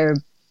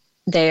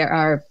 they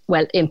are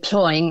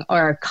employing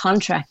or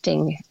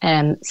contracting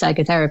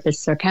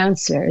psychotherapists or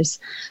counsellors,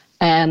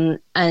 and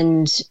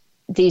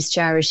these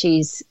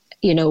charities,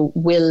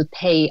 will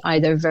pay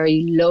either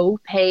very low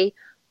pay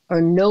or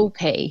no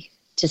pay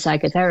to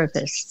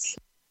psychotherapists.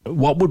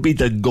 What would be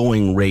the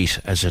going rate,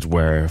 as it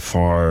were,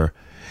 for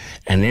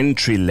an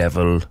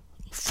entry-level,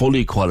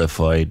 fully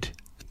qualified,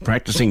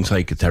 practicing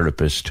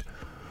psychotherapist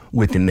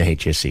within the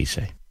HSE,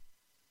 say?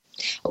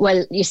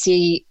 Well, you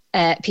see,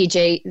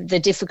 PJ, the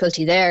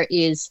difficulty there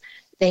is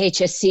the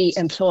HSC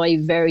employ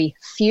very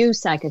few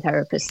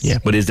psychotherapists. Yeah,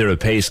 but is there a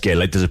pay scale?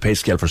 Like there's a pay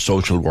scale for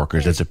social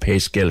workers, there's a pay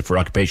scale for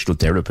occupational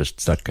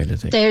therapists, that kind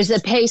of thing. There's a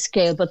pay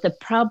scale, but the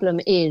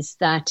problem is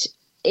that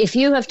if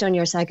you have done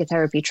your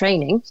psychotherapy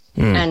training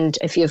and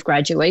if you've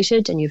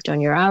graduated and you've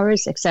done your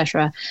hours,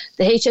 etc.,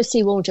 the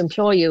HSC won't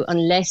employ you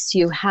unless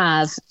you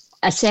have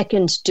a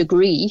second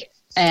degree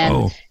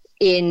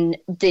in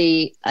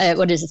the,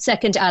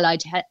 second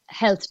allied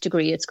health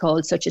degree, it's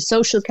called, such as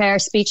social care,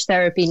 speech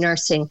therapy,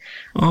 nursing.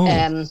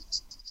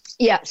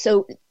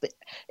 So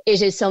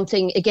it is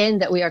something, again,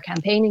 that we are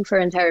campaigning for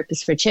in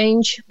Therapists for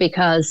Change,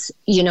 because,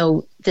 you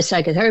know, the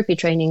psychotherapy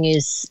training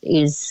is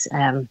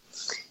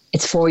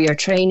it's 4-year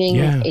training,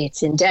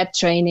 it's in-depth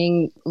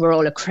training, we're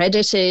all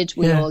accredited,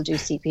 we all do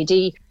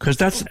CPD. Because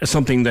that's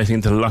something that I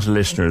think that a lot of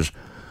listeners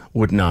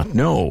would not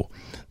know,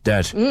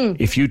 that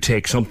if you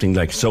take something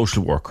like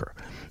social worker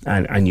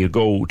and you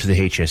go to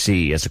the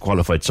HSE as a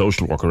qualified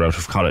social worker out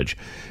of college,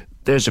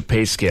 there's a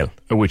pay scale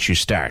at which you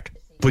start.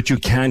 But you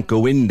can't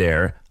go in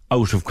there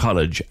out of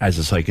college as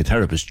a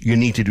psychotherapist. You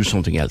need to do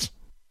something else.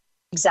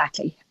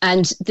 Exactly.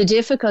 And the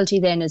difficulty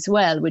then as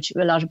well, which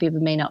a lot of people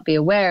may not be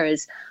aware,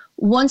 is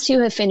once you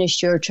have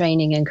finished your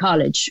training in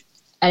college,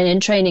 and in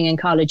training in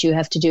college you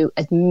have to do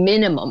at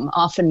minimum,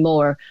 often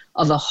more,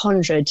 of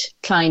 100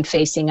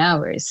 client-facing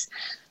hours.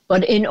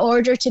 But in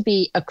order to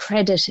be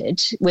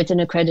accredited with an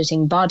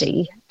accrediting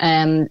body,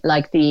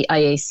 like the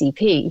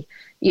IACP,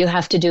 you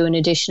have to do an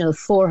additional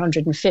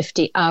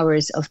 450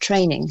 hours of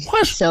training.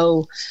 What?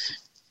 So,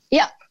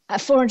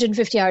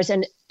 450 hours,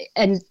 and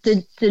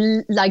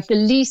the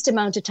least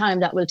amount of time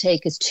that will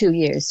take is 2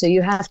 years. So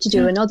you have to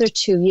do another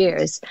 2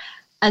 years.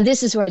 And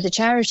this is where the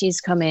charities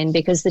come in,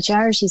 because the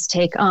charities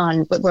take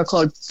on what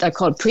they're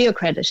called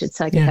pre-accredited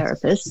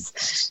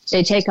psychotherapists.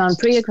 They take on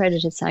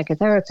pre-accredited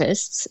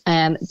psychotherapists.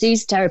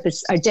 These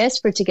therapists are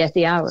desperate to get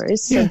the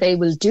hours, so they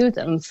will do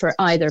them for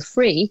either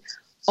free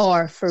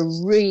or for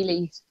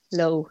really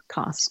low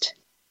cost.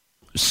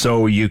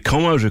 So you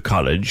come out of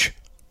college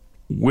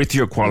with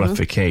your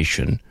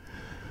qualification.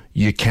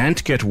 You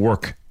can't get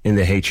work in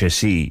the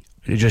HSE.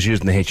 Just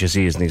using the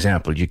HSE as an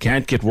example, you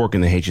can't get work in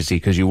the HSE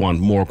because you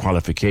want more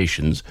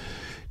qualifications.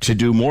 To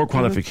do more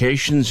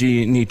qualifications,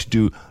 you need to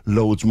do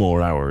loads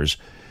more hours.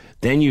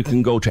 Then you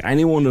can go to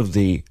any one of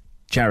the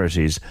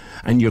charities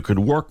and you could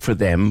work for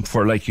them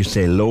for, like you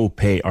say, low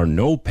pay or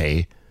no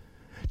pay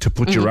to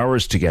put your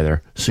hours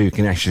together so you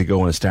can actually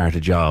go and start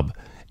a job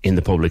in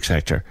the public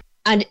sector.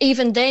 And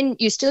even then,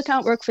 you still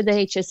can't work for the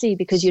HSE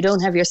because you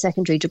don't have your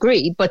secondary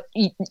degree. But,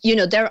 you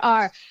know,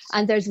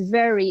 there's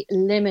very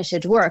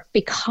limited work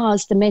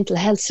because the mental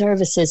health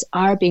services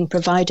are being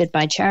provided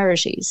by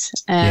charities.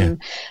 And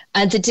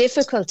the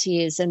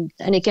difficulty is, and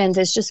again,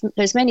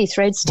 there's many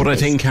threads to But this.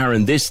 I think,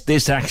 Karen,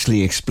 this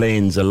actually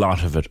explains a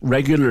lot of it.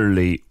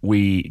 Regularly,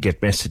 we get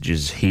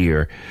messages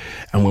here,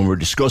 and when we're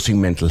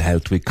discussing mental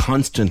health, we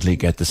constantly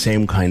get the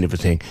same kind of a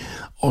thing.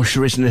 Oh,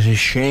 sure, isn't it a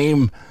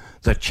shame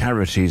that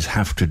charities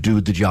have to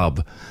do the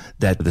job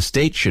that the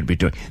state should be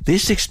doing?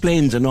 This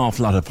explains an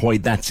awful lot of why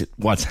that's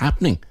what's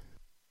happening.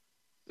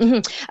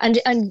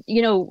 And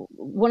you know,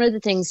 one of the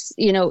things,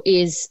 you know,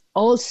 is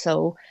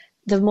also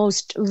the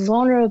most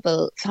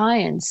vulnerable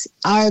clients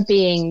are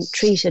being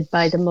treated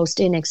by the most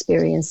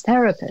inexperienced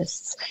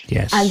therapists.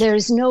 Yes. And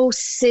there's no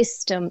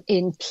system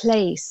in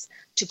place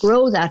to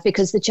grow that,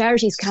 because the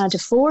charities can't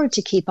afford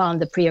to keep on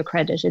the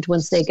pre-accredited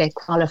once they get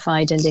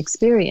qualified and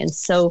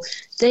experienced. So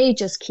they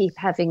just keep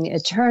having a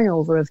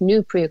turnover of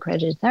new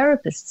pre-accredited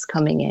therapists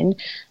coming in.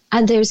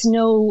 And there's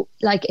no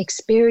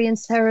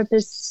experienced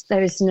therapists.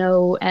 There's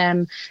no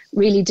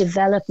really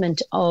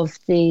development of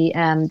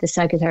the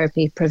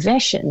psychotherapy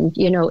profession,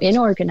 you know, in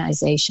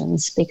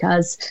organisations,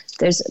 because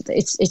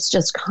it's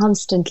just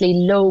constantly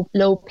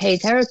low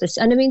paid therapists.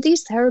 And I mean,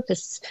 these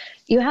therapists,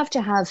 you have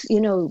to have,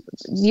 you know,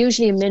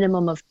 usually a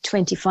minimum of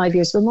 25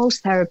 years, but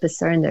most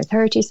therapists are in their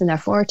 30s and their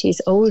 40s,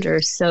 older.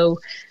 So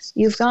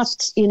you've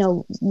got, you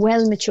know,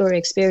 well mature,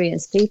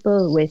 experienced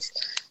people with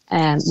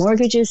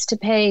mortgages to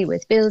pay,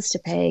 with bills to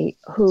pay,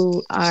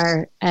 who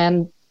are,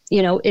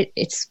 you know,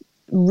 it's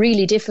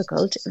really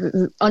difficult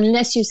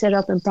unless you set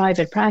up in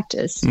private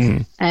practice,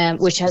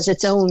 which has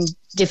its own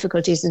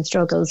difficulties and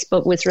struggles.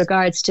 But with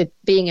regards to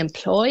being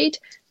employed,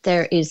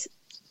 there is,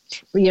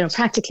 you know,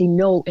 practically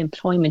no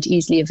employment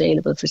easily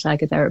available for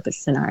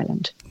psychotherapists in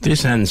Ireland.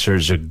 This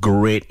answers a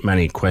great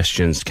many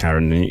questions,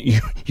 Karen.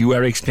 You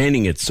are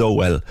explaining it so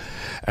well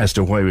as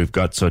to why we've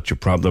got such a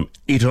problem.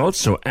 It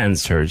also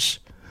answers,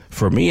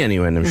 for me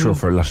anyway, and I'm sure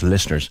for a lot of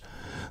listeners,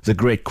 the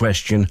great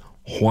question,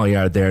 why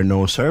are there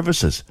no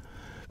services?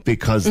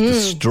 Because the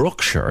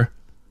structure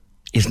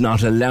is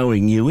not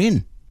allowing you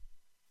in.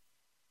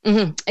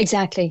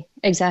 Exactly.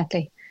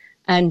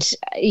 And,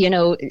 you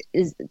know,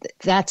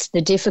 that's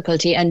the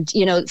difficulty. And,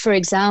 you know, for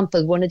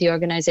example, one of the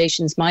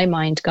organisations, My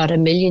Mind, got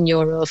 €1 million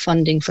of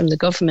funding from the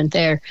government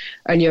there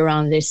earlier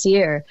on this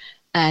year.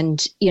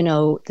 And, you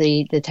know,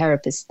 the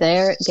therapists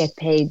there get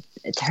paid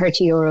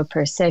 €30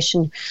 per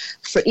session.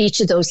 For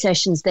each of those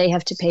sessions, they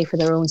have to pay for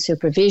their own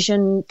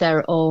supervision,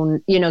 their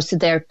own, so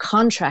they're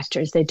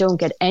contractors. They don't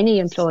get any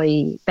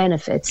employee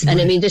benefits. Right.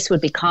 And I mean, this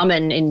would be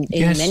common in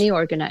many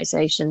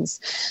organisations.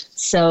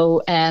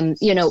 So,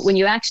 when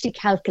you actually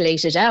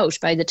calculate it out,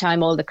 by the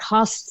time all the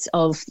costs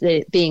of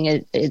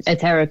being a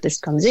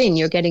therapist comes in,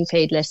 you're getting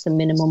paid less than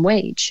minimum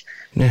wage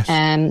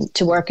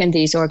to work in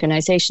these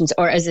organisations.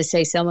 Or as I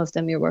say, some of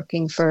them you're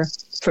working for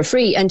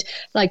free. And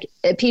like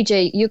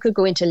PJ, you could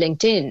go into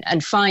LinkedIn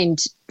and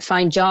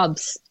find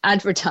jobs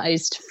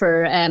advertised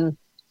for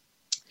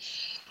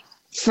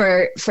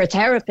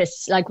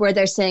therapists, like where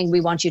they're saying,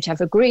 we want you to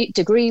have a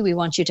degree, we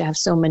want you to have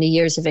so many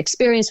years of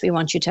experience, we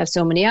want you to have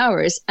so many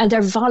hours, and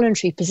they're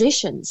voluntary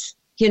positions,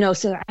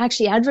 so they're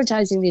actually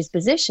advertising these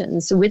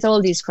positions with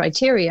all these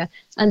criteria,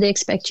 and they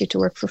expect you to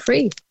work for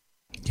free.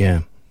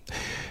 Yeah.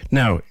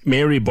 Now,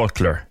 Mary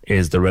Butler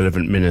is the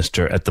relevant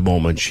minister at the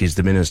moment. She's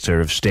the Minister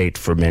of State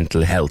for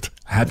Mental Health.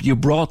 Have you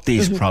brought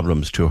these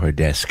problems to her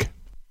desk?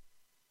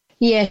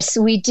 Yes,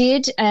 we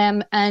did,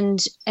 and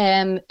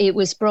it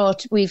was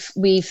brought. We've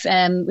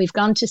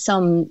gone to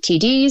some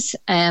TDs,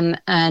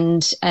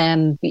 and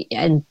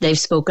they've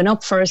spoken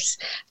up for us.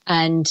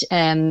 And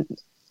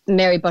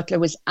Mary Butler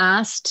was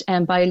asked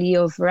by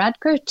Leo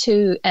Varadkar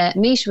to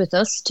meet with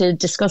us to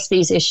discuss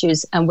these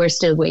issues, and we're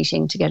still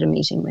waiting to get a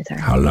meeting with her.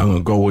 How long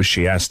ago was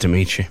she asked to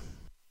meet you?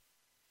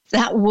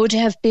 That would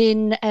have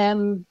been.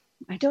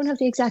 I don't have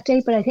the exact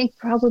date, but I think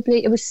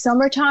probably it was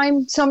summer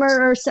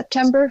or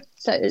September.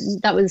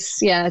 That was,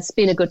 it's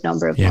been a good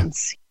number of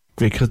months.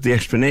 Because the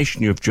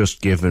explanation you've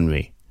just given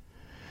me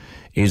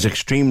is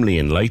extremely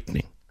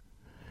enlightening.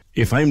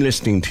 If I'm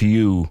listening to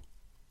you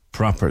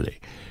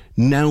properly,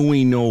 now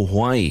we know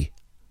why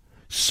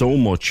so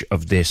much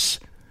of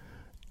this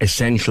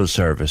essential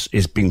service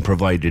is being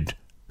provided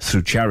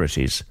through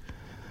charities.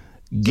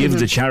 Give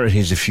the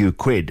charities a few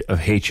quid of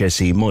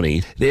HSE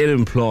money. They'll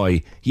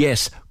employ,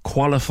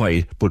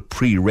 qualified but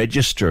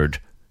pre-registered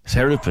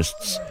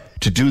therapists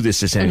to do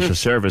this essential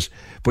service.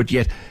 But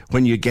yet,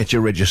 when you get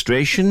your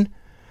registration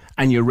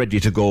and you're ready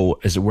to go,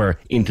 as it were,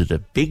 into the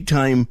big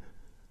time,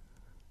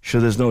 sure,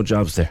 there's no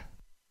jobs there.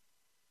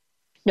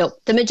 No,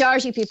 the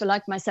majority of people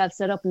like myself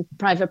set up in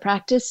private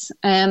practice,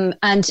 and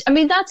I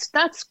mean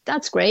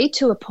that's great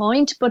to a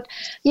point. But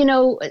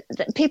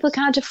people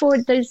can't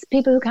afford. There's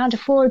people who can't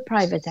afford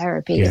private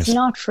therapy. Yes. It's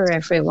not for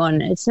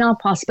everyone. It's not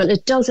possible.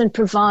 It doesn't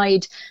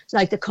provide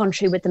like the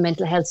country with the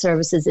mental health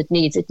services it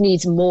needs. It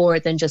needs more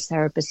than just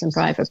therapists in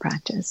private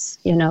practice.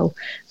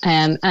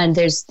 And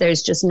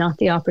there's just not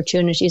the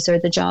opportunities or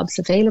the jobs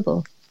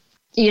available.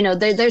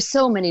 There's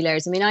so many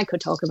layers. I mean, I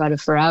could talk about it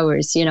for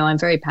hours. I'm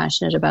very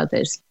passionate about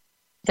this.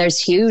 There's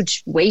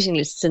huge waiting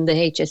lists in the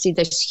HSE.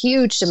 There's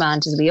huge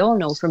demand, as we all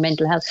know, for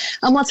mental health.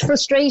 And what's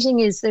frustrating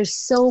is there's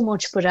so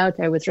much put out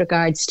there with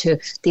regards to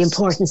the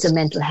importance of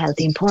mental health,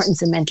 the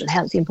importance of mental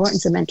health, the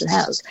importance of mental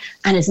health.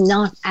 And it's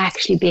not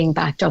actually being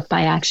backed up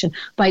by action,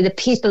 by the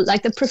people,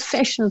 like the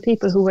professional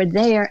people who are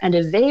there and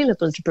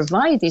available to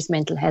provide these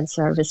mental health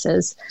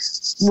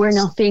services. We're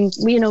not being,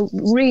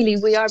 really,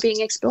 we are being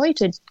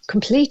exploited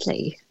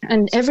completely.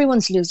 And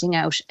everyone's losing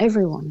out,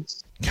 everyone.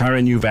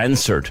 Karen, you've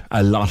answered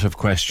a lot of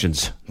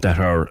questions that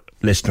our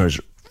listeners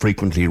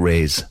frequently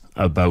raise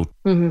about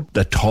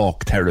the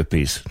talk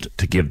therapies,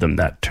 to give them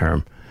that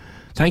term.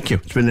 Thank you.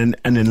 It's been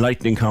an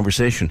enlightening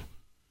conversation.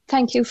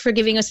 Thank you for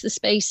giving us the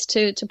space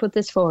to put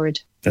this forward.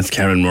 That's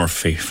Karen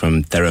Murphy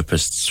from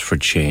Therapists for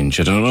Change.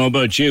 I don't know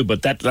about you,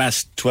 but that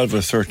last 12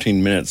 or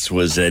 13 minutes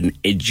was an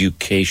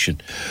education.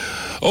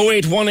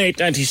 0818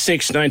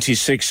 96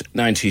 96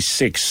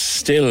 96,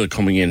 still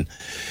coming in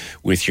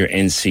with your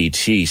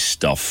NCT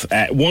stuff.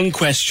 One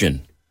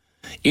question.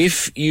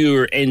 If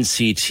your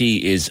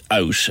NCT is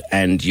out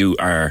and you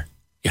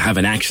have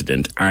an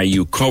accident, are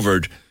you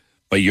covered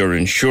by your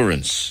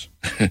insurance?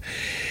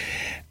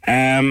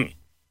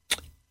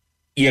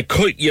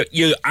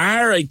 You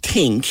are, I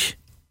think,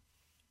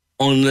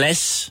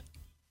 unless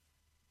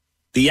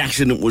the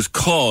accident was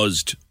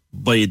caused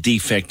by a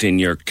defect in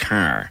your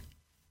car.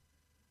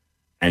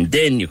 And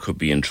then you could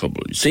be in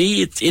trouble.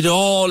 See, it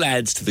all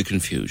adds to the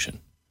confusion.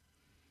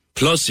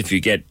 Plus, if you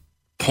get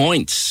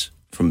points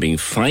from being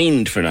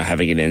fined for not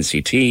having an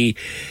NCT,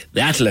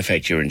 that'll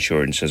affect your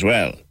insurance as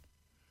well.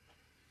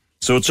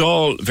 So it's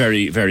all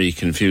very, very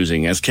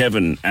confusing. As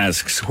Kevin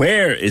asks,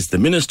 where is the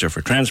Minister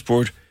for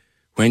Transport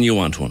when you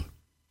want one?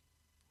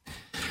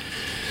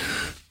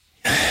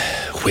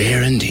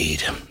 Where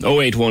indeed?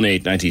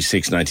 0818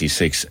 96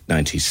 96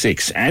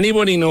 96.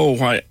 Anybody know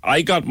why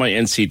I got my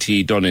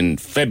NCT done in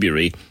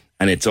February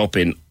and it's up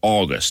in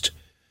August?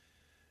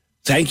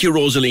 Thank you,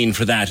 Rosaline,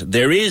 for that.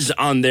 There is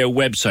on their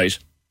website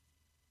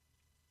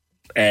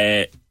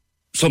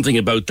something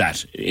about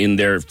that in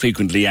their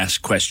frequently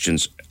asked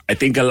questions. I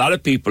think a lot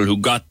of people who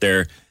got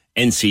their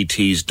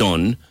NCTs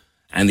done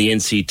and the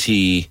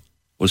NCT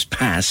was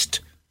passed,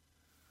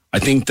 I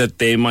think that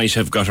they might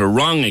have got a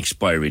wrong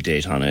expiry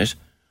date on it.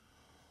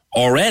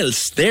 Or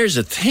else there's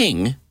a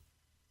thing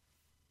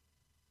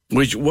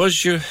Which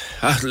was your...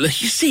 you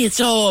see, it's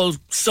all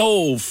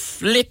so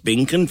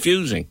flipping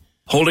confusing.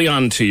 Holding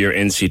on to your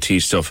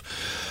NCT stuff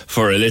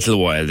for a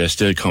little while. They're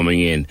still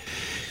coming in.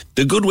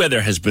 The good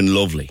weather has been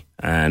lovely.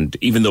 And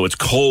even though it's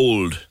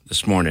cold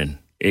this morning,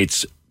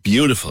 it's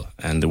beautiful.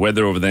 And the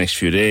weather over the next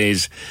few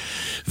days,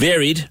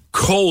 varied,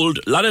 cold,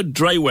 a lot of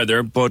dry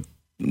weather, but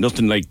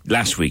nothing like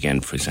last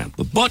weekend, for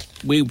example. But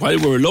while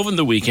we were loving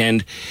the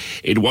weekend,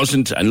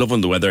 and loving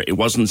the weather, it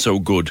wasn't so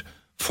good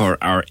for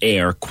our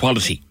air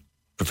quality.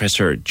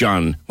 Professor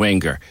John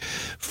Wenger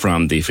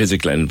from the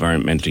Physical and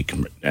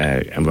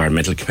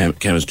Environmental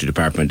Chemistry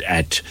Department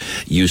at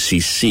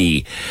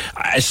UCC.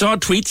 I saw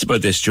tweets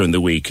about this during the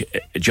week,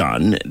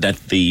 John, that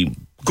the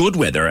good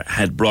weather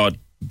had brought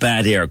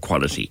bad air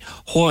quality.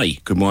 Why?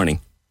 Good morning.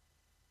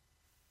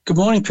 Good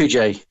morning,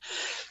 PJ.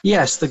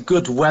 Yes, the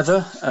good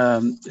weather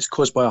is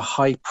caused by a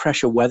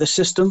high-pressure weather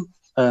system,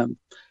 and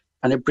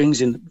it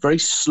brings in very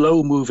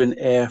slow-moving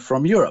air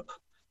from Europe.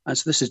 And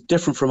so this is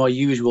different from our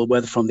usual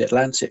weather from the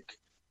Atlantic.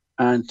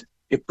 And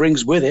it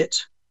brings with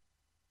it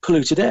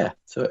polluted air.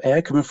 So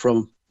air coming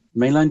from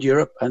mainland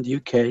Europe and the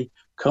UK,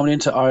 coming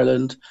into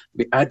Ireland.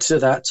 We add to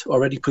that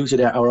already polluted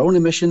air, our own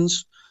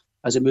emissions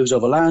as it moves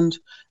over land,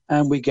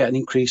 and we get an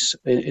increase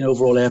in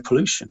overall air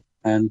pollution.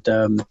 And,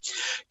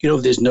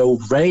 there's no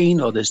rain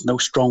or there's no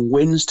strong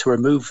winds to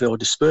remove or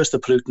disperse the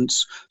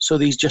pollutants. So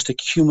these just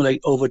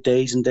accumulate over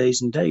days and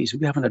days and days.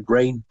 We haven't had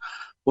rain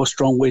or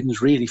strong winds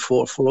really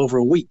for over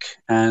a week.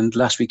 And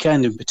last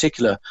weekend in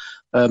particular,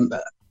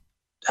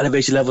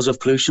 elevated levels of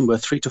pollution were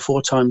 3 to 4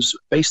 times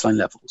baseline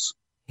levels.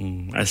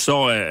 I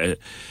saw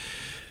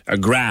a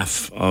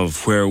graph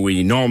of where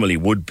we normally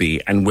would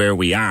be and where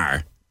we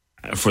are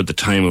for the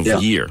time of the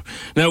year.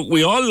 Now,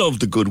 we all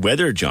love the good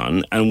weather,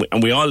 John, and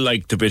we all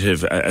liked a bit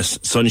of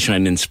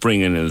sunshine in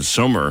spring and in the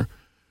summer.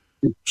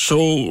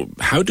 So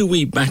how do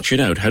we match it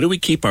out? How do we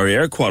keep our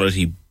air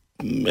quality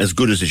as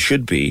good as it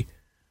should be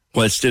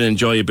while still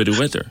enjoy a bit of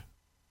weather?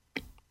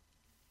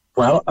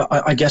 Well,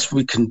 I guess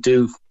we can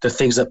do the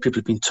things that people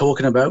have been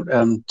talking about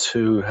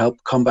to help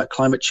combat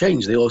climate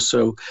change. They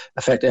also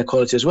affect air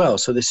quality as well.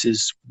 So this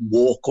is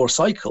walk or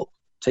cycle.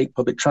 Take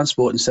public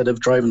transport instead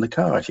of driving the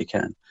car if you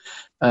can.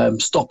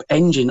 Stop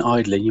engine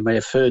idling. You may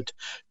have heard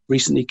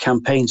recently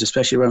campaigns,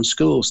 especially around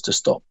schools, to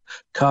stop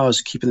cars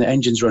keeping their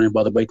engines running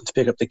while they're waiting to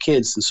pick up the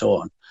kids and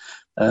so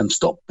on.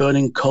 Stop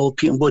burning coal,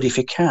 peat and wood if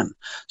you can.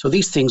 So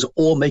these things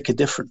all make a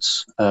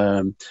difference.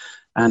 And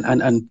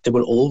they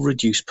will all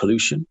reduce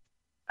pollution.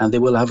 And they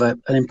will have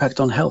an impact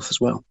on health as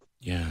well.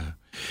 Yeah.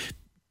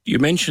 You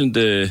mentioned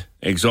the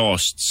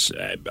exhausts.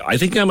 I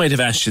think I might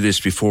have asked you this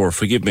before.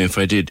 Forgive me if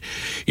I did.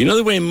 You know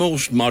the way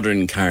most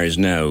modern cars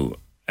now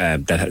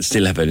that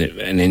still have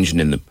an engine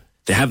in them,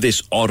 they have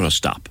this auto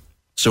stop.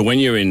 So when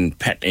you're in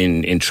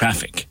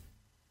traffic,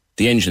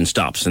 the engine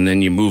stops and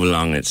then you move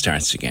along and it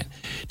starts again.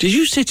 Did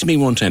you say to me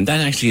one time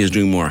that actually is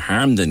doing more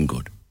harm than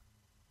good?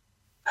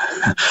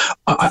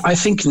 I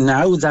think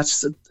now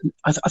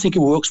I think it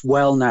works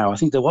well now. I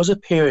think there was a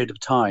period of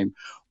time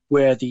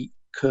where the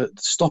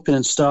stopping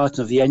and starting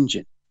of the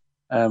engine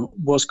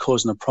was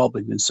causing a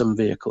problem in some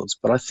vehicles,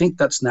 but I think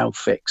that's now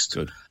fixed.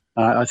 Good.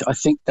 I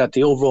think that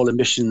the overall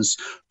emissions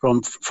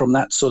from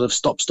that sort of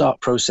stop-start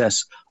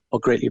process are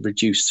greatly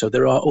reduced. So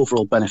there are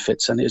overall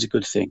benefits, and it is a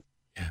good thing.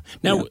 Yeah.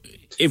 Now,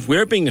 if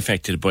we're being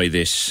affected by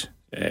this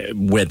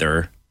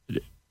weather,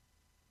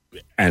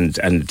 and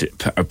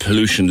our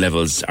pollution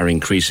levels are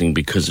increasing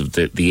because of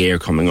the air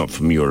coming up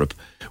from Europe,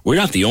 we're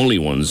not the only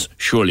ones,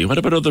 surely. What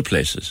about other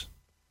places?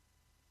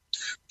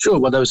 Sure.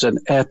 Well, there was an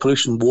air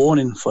pollution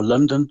warning for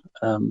London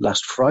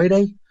last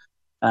Friday,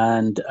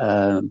 and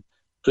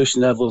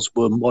pollution levels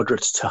were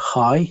moderate to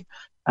high.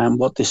 And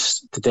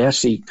they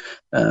actually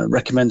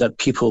recommend that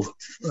people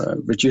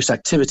reduce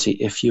activity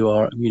if you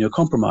are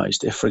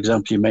immunocompromised. If, for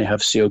example, you may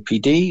have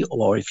COPD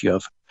or if you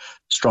have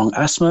strong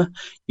asthma,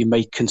 you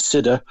may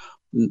consider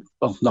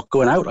not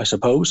going out, I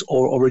suppose,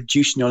 or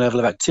reducing your level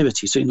of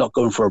activity. So you're not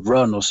going for a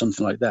run or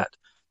something like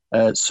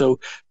that. So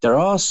there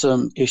are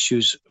some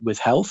issues with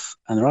health,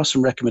 and there are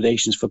some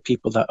recommendations for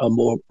people that are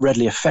more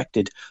readily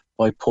affected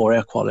by poor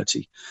air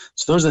quality.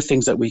 So those are the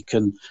things that we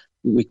can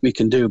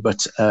do.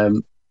 But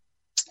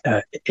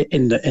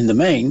in the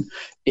main,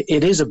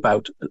 it is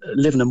about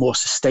living a more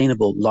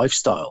sustainable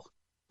lifestyle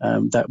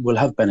that will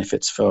have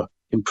benefits for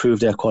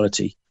improved air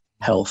quality,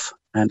 health,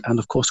 and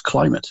of course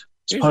climate.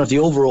 It's part of the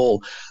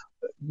overall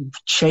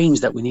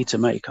change that we need to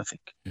make, I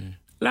think.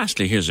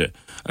 Lastly, here's a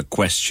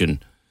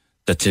question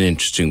that's an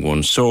interesting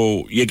one.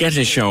 So you get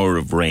a shower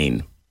of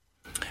rain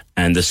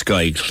and the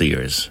sky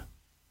clears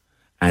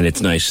and it's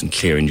nice and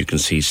clear and you can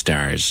see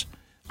stars.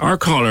 Our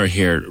caller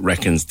here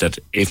reckons that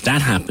if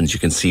that happens,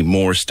 you can see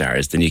more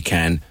stars than you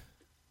can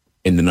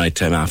in the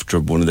nighttime after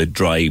one of the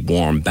dry,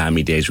 warm,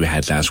 balmy days we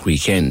had last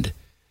weekend.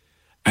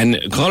 And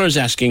the caller's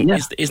asking,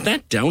 is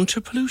that down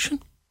to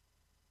pollution?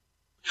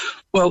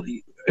 Well,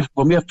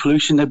 when we have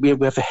pollution, we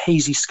have a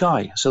hazy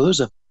sky. So those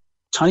are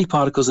tiny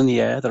particles in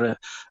the air that are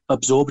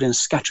absorbing and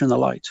scattering the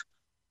light.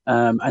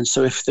 And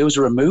so if those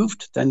are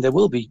removed, then there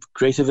will be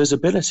greater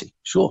visibility.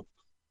 Sure.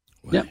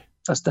 Well,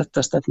 that's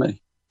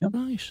definitely. Yep.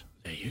 Right.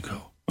 There you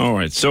go. All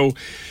right. So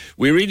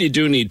we really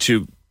do need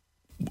to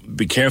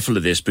be careful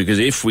of this, because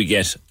if we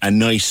get a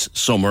nice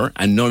summer,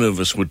 and none of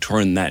us would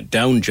turn that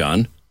down,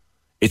 John,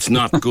 it's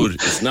not good.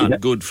 It's not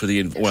good for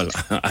the... Well,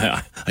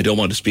 I don't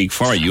want to speak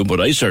for you,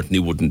 but I certainly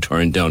wouldn't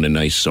turn down a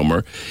nice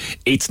summer.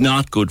 It's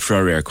not good for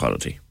our air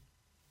quality.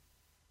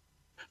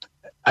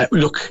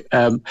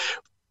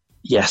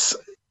 Yes.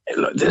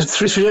 There's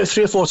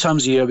three or four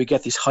times a year we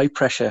get these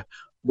high-pressure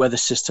weather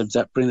systems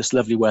that bring this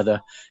lovely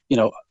weather.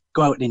 Go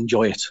out and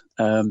enjoy it.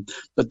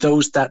 But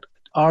those that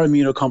are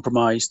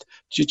immunocompromised,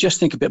 you just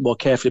think a bit more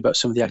carefully about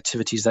some of the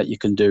activities that you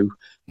can do.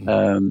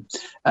 In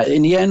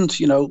the end,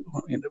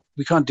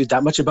 we can't do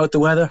that much about the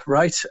weather,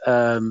 right?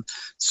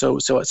 So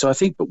I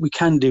think, but we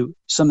can do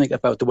something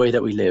about the way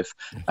that we live,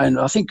 and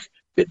I think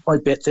bit by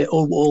bit they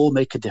all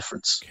make a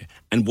difference. Okay.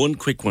 And one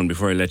quick one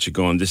before I let you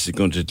go on. This is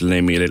going to delay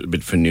me a little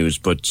bit for news,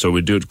 but so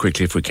we'll do it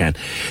quickly if we can.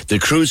 The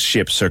cruise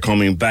ships are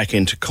coming back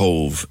into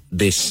Cove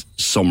this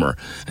summer,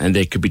 and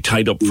they could be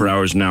tied up for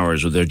hours and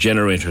hours with their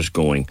generators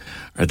going.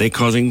 Are they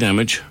causing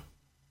damage?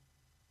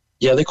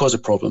 Yeah, they cause a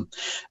problem.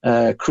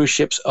 Cruise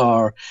ships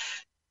are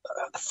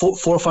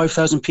 4,000 or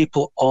 5,000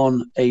 people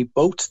on a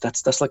boat.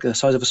 That's like the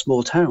size of a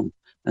small town.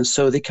 And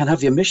so they can have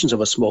the emissions of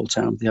a small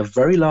town. They have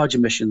very large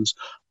emissions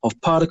of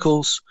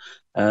particles,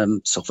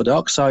 sulfur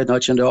dioxide,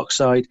 nitrogen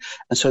dioxide,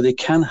 and so they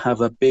can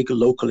have a big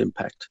local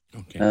impact.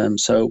 Okay.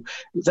 So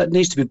that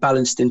needs to be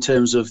balanced in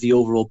terms of the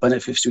overall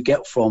benefits we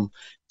get from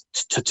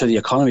to the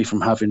economy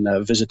from having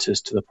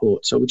visitors to the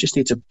port. So we just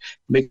need to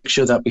make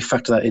sure that we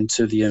factor that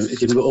into the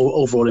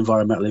overall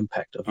environmental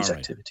impact of these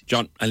activities.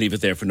 John, I'll leave it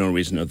there for no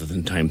reason other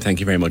than time. Thank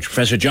you very much.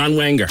 Professor John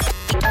Wenger.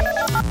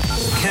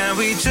 Can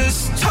we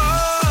just talk?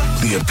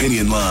 The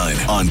Opinion Line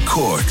on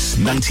Cork's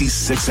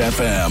 96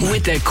 FM.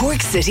 With the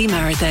Cork City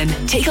Marathon.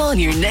 Take on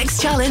your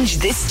next challenge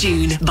this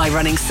June by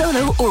running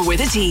solo or with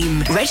a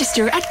team.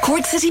 Register at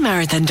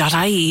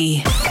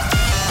corkcitymarathon.ie.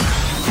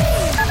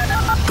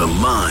 The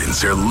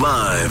lines are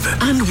live.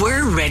 And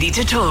we're ready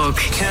to talk.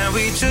 Can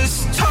we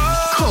just talk?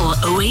 Call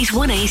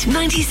 0818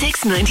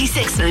 96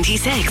 96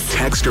 96.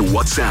 Text or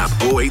WhatsApp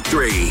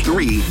 083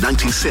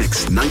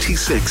 396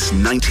 96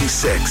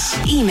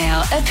 96.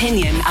 Email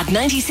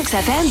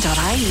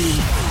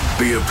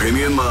opinion@96fm.ie. The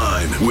Opinion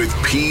Line with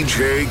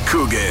PJ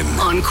Coogan.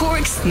 On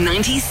Cork's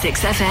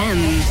 96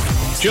 FM.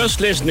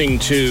 Just listening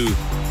to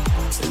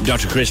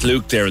Dr. Chris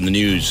Luke there in the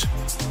news,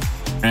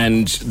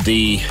 and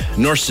the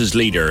nurses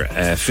leader,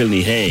 Phil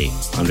Hay,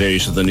 on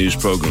various of the news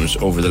programmes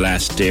over the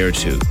last day or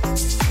two.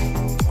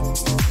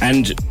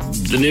 And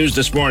the news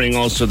this morning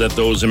also that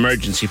those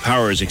emergency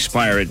powers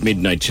expire at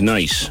midnight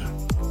tonight,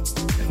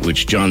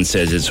 which John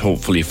says is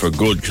hopefully for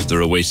good because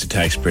they're a waste of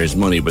taxpayers'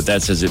 money, but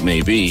that's as it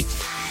may be.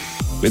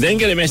 We then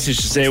get a message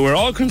to say we're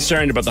all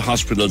concerned about the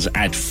hospitals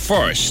at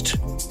first,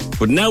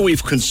 but now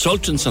we've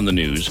consultants on the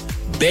news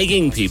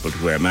begging people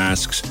to wear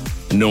masks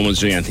and no one's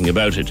doing anything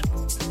about it.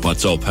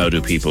 What's up? How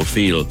do people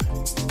feel?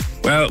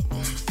 Well,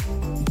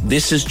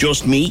 this is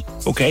just me,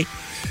 okay?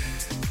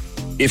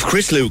 If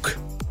Chris Luke,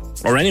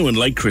 or anyone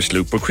like Chris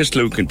Luke, but Chris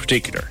Luke in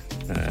particular,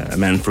 a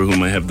man for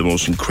whom I have the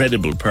most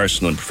incredible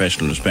personal and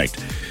professional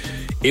respect,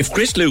 if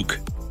Chris Luke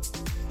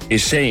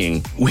is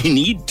saying we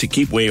need to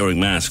keep wearing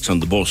masks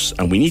on the bus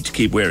and we need to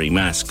keep wearing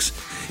masks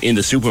in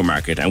the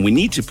supermarket and we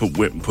need to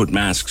put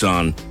masks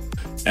on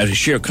out of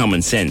sheer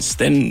common sense,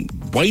 then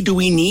why do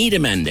we need a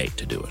mandate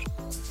to do it?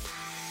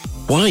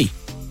 Why?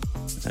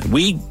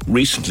 We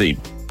recently,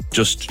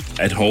 just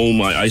at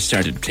home, I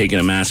started taking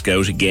a mask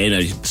out again.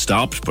 I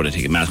stopped, but I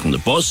take a mask on the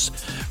bus,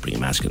 bring a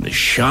mask in the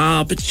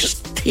shop. It's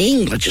just a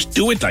thing. Like, just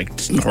do it. Like, it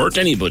doesn't hurt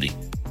anybody.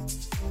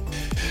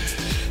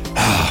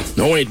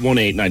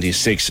 0818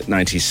 96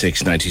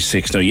 96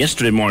 96. Now,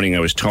 yesterday morning I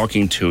was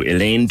talking to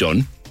Elaine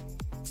Dunn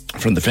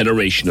from the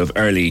Federation of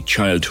Early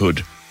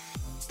Childhood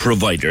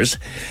Providers,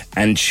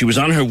 and she was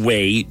on her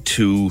way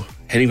to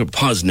heading for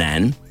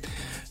Poznan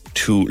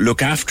to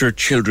look after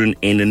children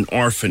in an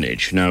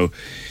orphanage. Now,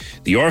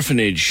 the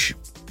orphanage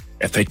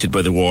affected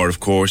by the war, of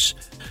course,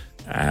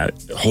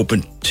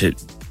 hoping to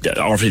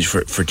orphanage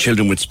for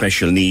children with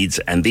special needs,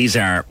 and these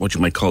are what you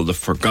might call the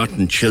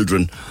forgotten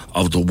children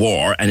of the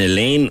war. And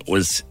Elaine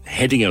was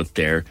heading out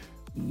there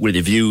with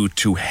a view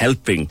to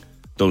helping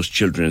those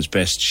children as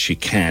best she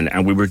can.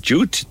 And we were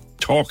due to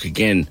talk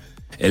again,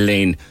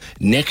 Elaine,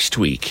 next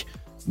week,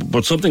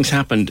 but something's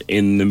happened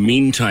in the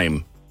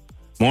meantime.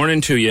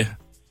 Morning to you.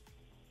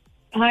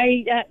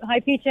 Hi,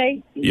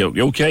 PJ. You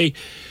okay?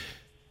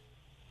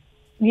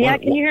 Yeah,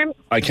 can you hear me?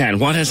 I can.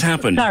 What has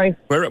happened? Sorry.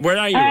 Where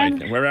are you right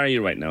now? Where are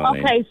you right now,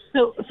 Elaine? Okay,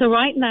 so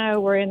right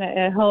now we're in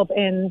a hub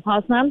in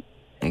Poznan.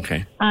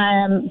 Okay.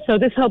 So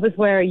this hub is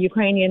where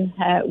Ukrainian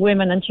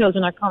women and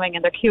children are coming,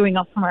 and they're queuing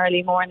up from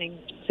early morning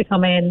to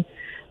come in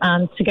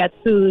and to get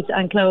food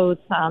and clothes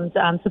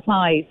and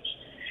supplies.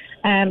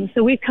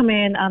 So we've come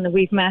in and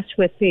we've met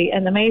with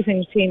an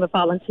amazing team of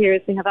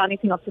volunteers. They have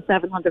anything up to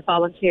 700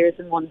 volunteers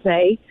in one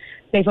day.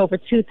 They've over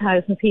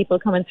 2,000 people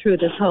coming through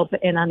this hub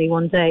in any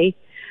one day.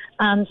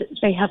 And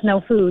they have no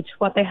food.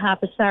 What they have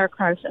is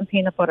sauerkraut and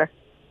peanut butter.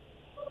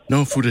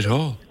 No food at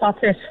all? That's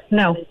it.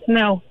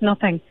 No,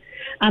 nothing.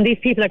 And these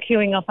people are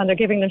queuing up and they're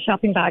giving them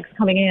shopping bags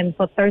coming in,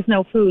 but there's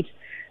no food.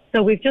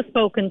 So we've just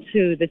spoken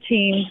to the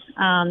team,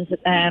 and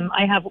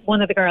I have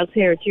one of the girls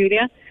here,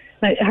 Julia.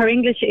 Now, her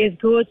English is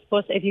good,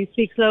 but if you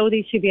speak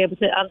slowly, she'll be able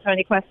to answer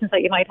any questions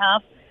that you might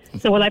have.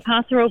 So will I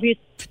pass her over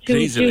to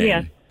Please, Julia?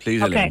 Elaine.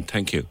 Please, okay. Elaine.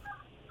 Thank you.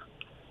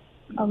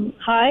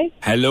 Hi.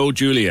 Hello,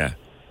 Julia.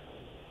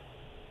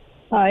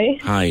 Hi.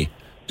 Hi.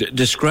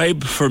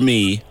 Describe for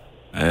me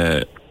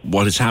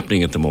what is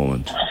happening at the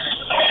moment.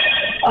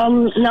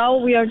 Now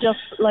we are just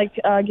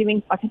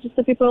giving packages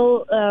to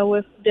people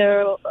with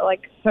their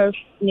first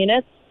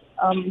needs,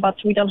 but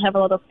we don't have a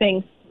lot of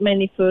things,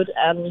 mainly food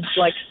and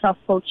stuff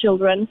for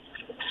children.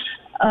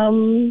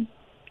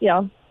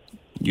 Yeah.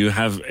 You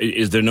have?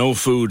 Is there no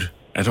food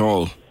at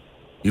all?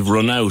 You've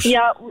run out.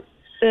 Yeah,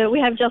 we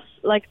have just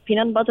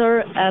peanut butter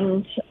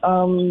and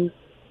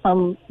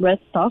some red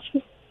stuff.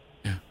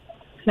 Yeah.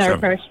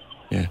 America.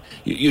 Yeah.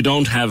 You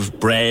don't have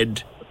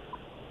bread?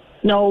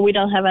 No, we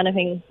don't have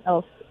anything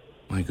else.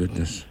 My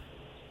goodness.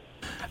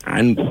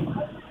 And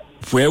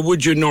where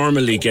would you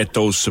normally get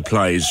those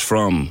supplies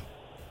from?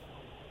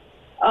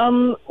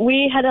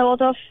 We had a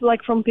lot of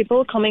from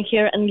people coming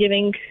here and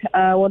giving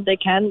what they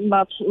can,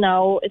 but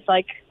now it's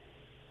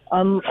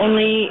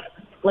only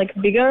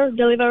bigger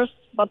delivers,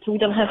 but we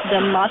don't have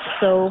them much,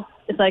 so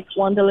it's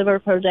one deliver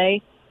per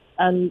day,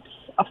 and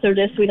after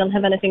this we don't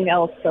have anything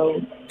else.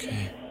 So.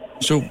 Okay.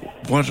 So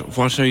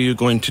what are you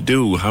going to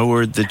do? How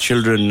are the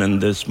children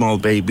and the small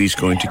babies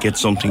going to get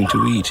something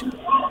to eat?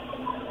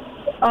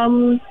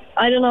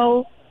 I don't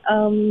know.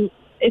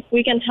 If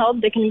we can help,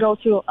 they can go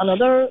to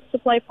another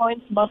supply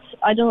point, but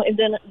I don't know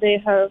if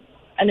they have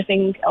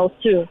anything else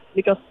too,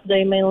 because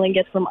they mainly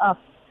get from us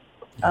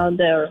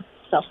their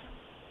stuff.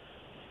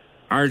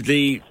 Are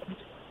the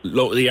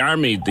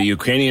army, the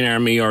Ukrainian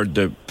army or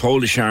the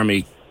Polish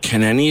army,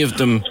 can any of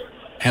them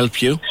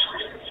help you?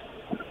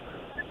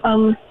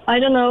 I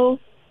don't know.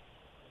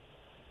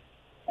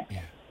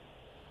 Yeah.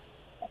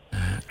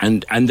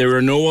 And there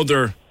are no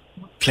other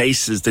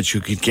places that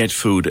you could get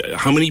food.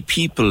 How many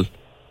people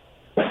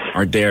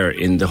are there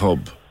in the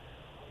hub?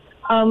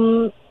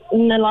 In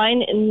the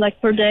line,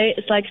 per day,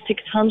 it's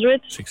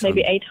 600,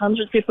 maybe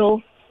 800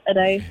 people a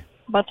day. Okay.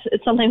 But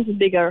it's sometimes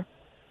bigger.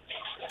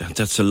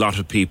 That's a lot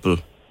of people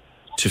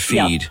to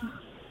feed. Yeah.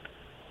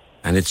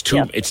 And it's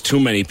too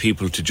many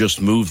people to just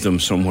move them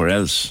somewhere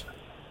else.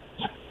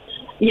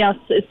 Yes,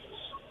 it's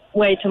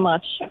way too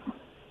much.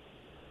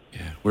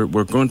 Yeah,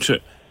 we're going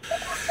to...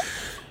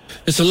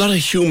 There's a lot of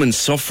human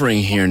suffering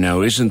here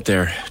now, isn't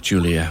there,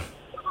 Julia?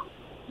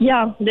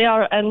 Yeah, they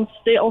are, and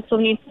they also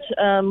need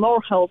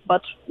more help,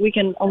 but we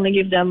can only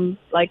give them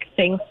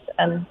things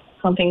and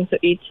something to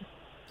eat,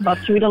 but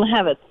we don't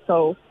have it,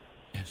 so...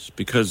 Yes,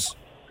 because...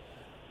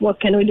 What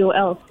can we do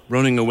else?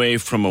 Running away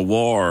from a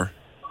war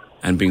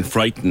and being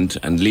frightened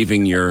and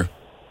leaving your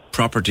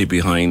property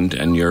behind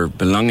and your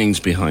belongings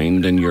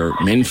behind and your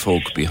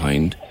menfolk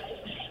behind,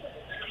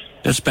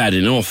 that's bad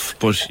enough,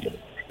 but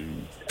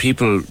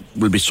people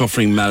will be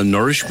suffering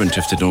malnourishment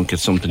if they don't get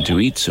something to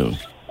eat soon.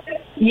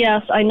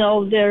 Yes, I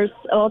know. There's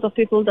a lot of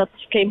people that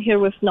came here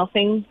with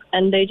nothing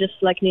and they just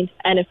need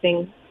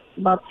anything,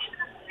 but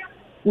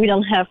we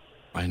don't have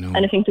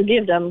anything to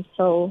give them,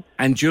 so...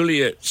 And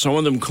Julia, some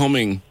of them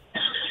coming,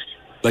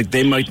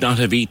 they might not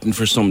have eaten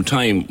for some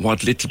time.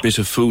 What little bit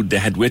of food they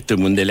had with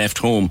them when they left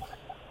home,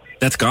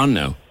 that's gone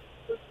now.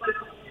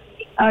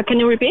 Can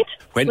you repeat,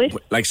 please?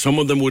 Some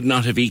of them would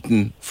not have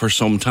eaten for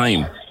some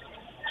time.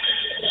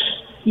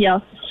 Yeah,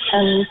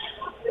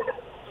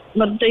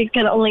 but they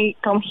can only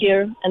come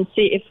here and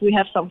see if we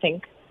have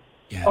something,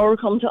 or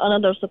come to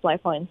another supply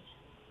point.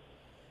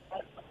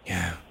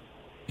 Yeah,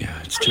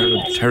 it's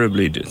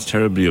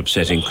terribly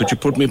upsetting. Could you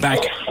put me back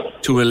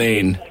to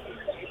Elaine,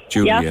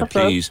 Julia,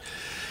 please?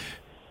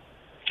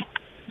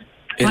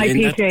 Hi,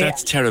 PJ.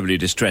 That's terribly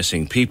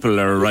distressing. People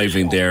are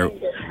arriving there.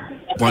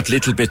 What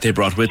little bit they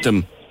brought with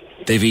them,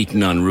 they've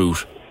eaten en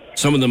route.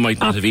 Some of them might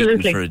not have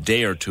eaten for a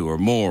day or two or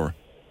more.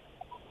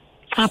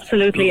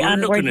 Absolutely,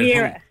 and we're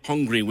here. At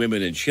hungry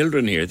women and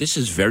children here. This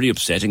is very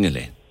upsetting,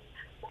 Elaine.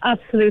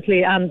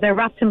 Absolutely, and they're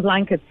wrapped in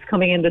blankets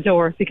coming in the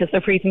door because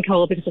they're freezing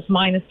cold, because it's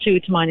 -2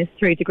 to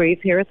 -3 degrees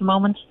here at the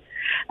moment.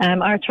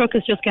 Our truck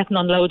is just getting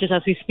unloaded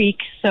as we speak,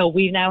 so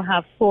we now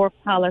have 4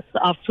 pallets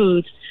of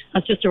food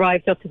that's just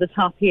arrived up to the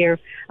top here,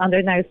 and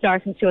they're now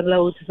starting to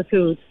unload the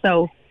food.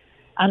 So,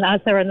 and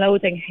as they're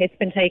unloading, it's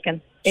been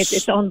taken.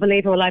 It's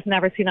unbelievable. I've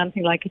never seen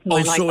anything like it in my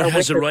life. So it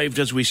has arrived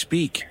as we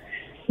speak?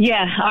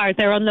 Yeah,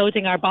 they're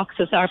unloading our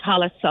boxes, our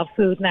pallets of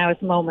food now at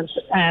the moment.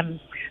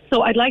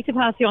 So I'd like to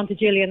pass you on to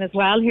Gillian as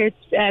well, here,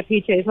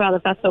 PJ, as well,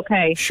 if that's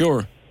okay.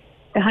 Sure.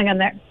 Hang on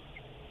there.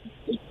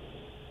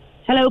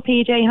 Hello,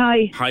 PJ,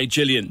 hi. Hi,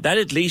 Gillian. That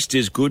at least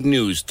is good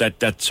news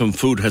that some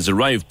food has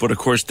arrived, but of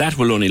course that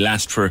will only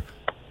last for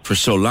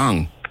so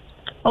long.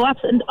 Oh,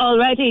 absolutely.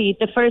 Already,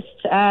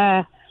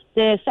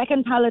 the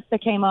second pallet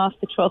that came off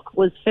the truck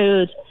was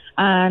food,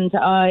 and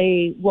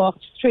I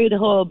walked through the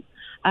hub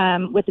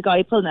with the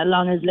guy pulling it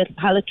along his little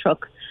pallet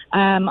truck,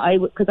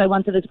 because I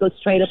wanted it to go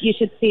straight up. You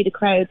should see the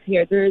crowds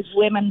here. There's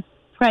women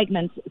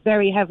pregnant,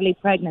 very heavily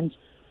pregnant,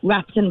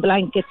 wrapped in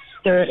blankets.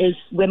 There is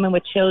women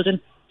with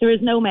children. There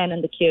is no men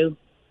in the queue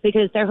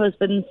because their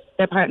husbands,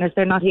 their partners,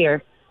 they're not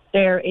here.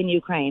 They're in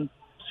Ukraine.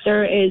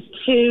 There is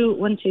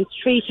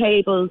 3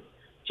 tables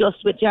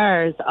just with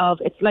jars of,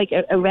 it's like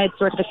a red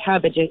sort of a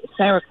cabbage, a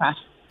sauerkraut.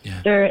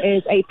 Yeah. There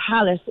is a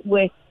pallet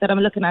that I'm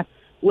looking at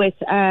with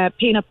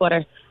peanut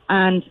butter.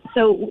 And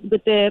so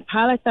with the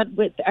pallet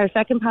with our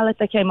second pallet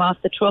that came off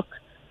the truck,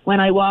 when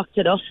I walked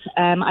it up,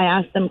 I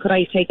asked them, could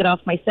I take it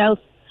off myself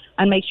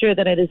and make sure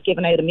that it is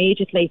given out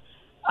immediately?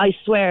 I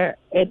swear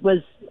it was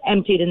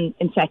emptied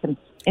in seconds.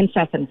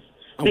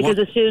 Because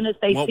as soon as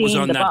they seen the box. What was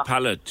on that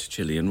pallet,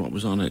 Gillian? What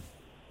was on it?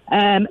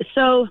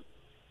 So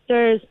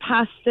there's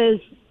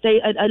pastas.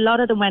 A lot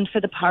of them went for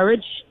the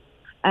porridge.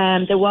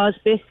 There was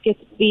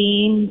biscuits,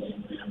 beans,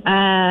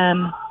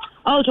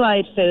 all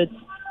dried foods,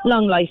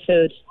 long life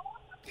food.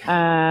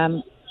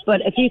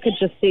 But if you could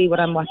just see what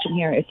I'm watching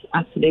here, it's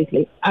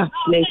absolutely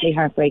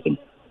heartbreaking.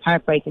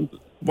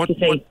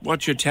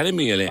 What you're telling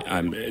me,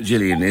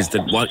 Gillian, is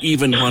that what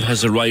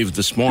has arrived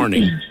this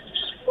morning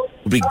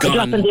will be gone. A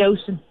drop in the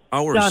ocean.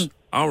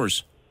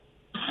 Hours.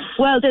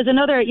 Well, there's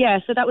another,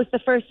 so that was the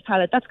first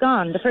pallet. That's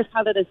gone. The first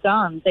pallet is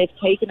gone. They've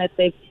taken it.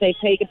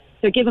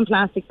 They're given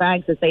plastic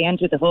bags as they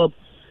enter the hub.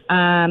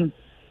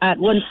 At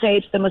one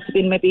stage, there must have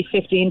been maybe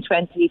 15,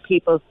 20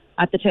 people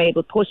at the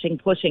table pushing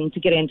to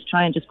get in to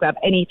try and just grab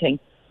anything.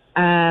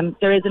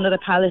 There is another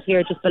pallet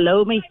here just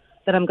below me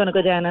that I'm going to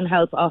go down and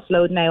help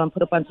offload now and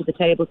put up onto the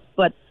table.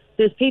 But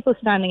there's people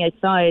standing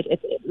outside.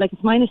 It's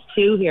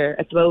 -2 here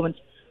at the moment.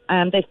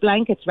 They've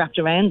blankets wrapped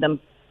around them.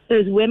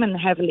 There's women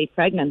heavily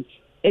pregnant.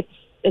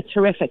 It's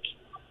horrific.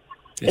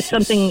 It's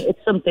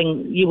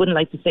something you wouldn't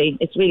like to see.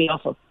 It's really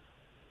awful.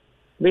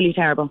 Really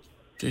terrible.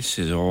 This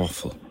is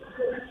awful.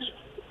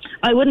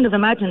 I would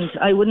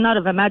not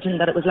have imagined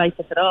that it was like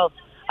this at all.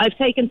 I've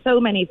taken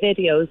so many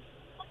videos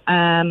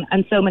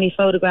and so many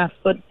photographs,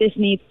 but this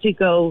needs to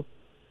go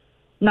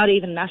not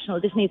even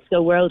national. This needs to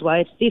go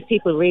worldwide. These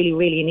people really,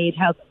 really need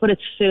help. But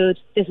it's food.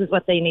 This is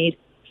what they need.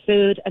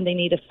 Food, and they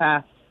need it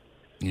fast.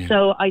 Yeah.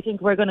 So I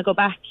think we're going to go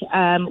back.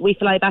 We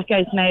fly back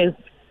out now.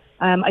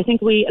 I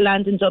think we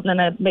land in Dublin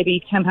at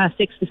maybe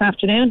 6:10 this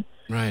afternoon.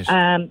 Right.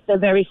 The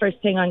very first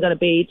thing I'm going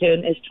to be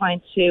doing is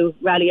trying to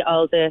rally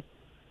all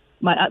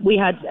we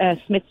had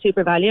Smith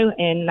Super Value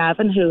in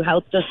Navan who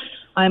helped us.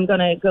 I'm going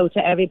to go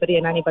to everybody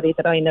and anybody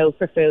that I know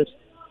for food,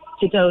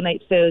 to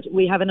donate food.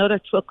 We have another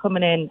truck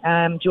coming in,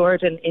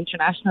 Jordan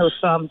International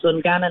from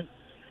Dungannon.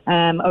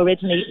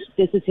 Originally,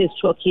 this is his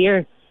truck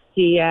here.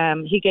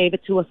 He gave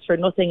it to us for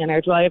nothing, and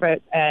our driver,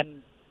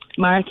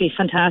 Marky,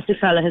 fantastic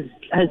fella,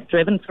 has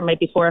driven for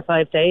maybe 4 or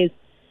 5 days.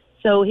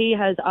 So he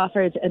has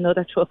offered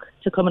another truck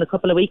to come in a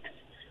couple of weeks.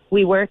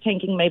 We were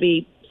thinking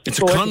maybe... It's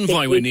a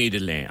convoy we need,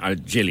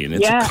 Gillian.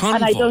 It's a convoy.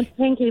 And I don't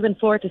think even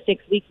 4 to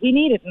 6 weeks. We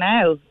need it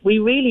now. We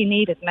really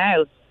need it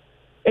now.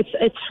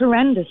 It's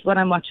horrendous what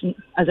I'm watching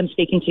as I'm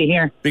speaking to you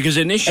here. Because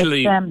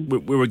initially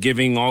we were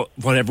giving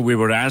whatever we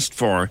were asked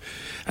for,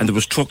 and there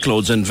was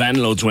truckloads and van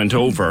loads went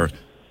over.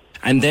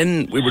 And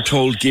then we were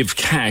told give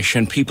cash,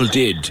 and people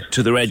did,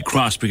 to the Red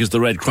Cross, because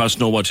the Red Cross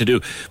know what to do.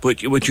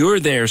 But you're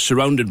there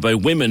surrounded by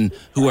women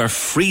who are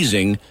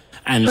freezing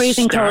and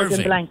freezing starving. Cold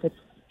in blankets.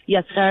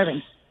 Yes,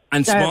 starving.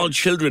 And small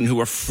children who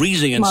are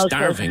freezing and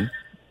starving.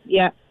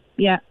 Children.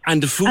 Yeah.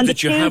 And the food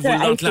that you have will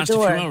not last a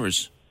few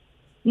hours.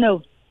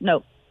 No.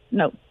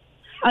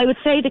 I would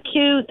say the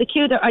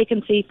queue that I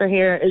can see for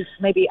here is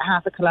maybe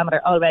half a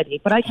kilometre already,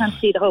 but I can't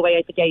see the whole way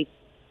out the gate.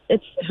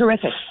 It's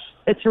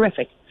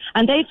horrific.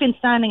 And they've been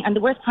standing, and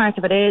the worst part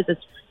of it is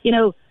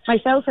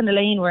myself and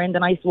Elaine were in the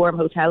nice warm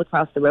hotel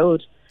across the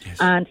road. Yes.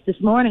 And this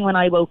morning when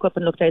I woke up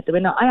and looked out the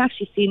window, I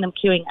actually seen them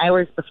queuing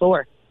hours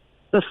before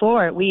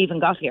we even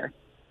got here.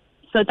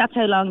 So that's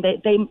how long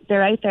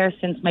they're out there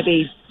since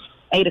maybe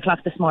 8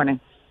 o'clock this morning.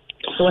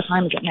 So what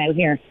time is it now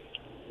here?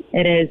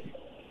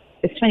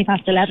 It's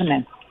 11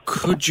 now.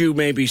 Could you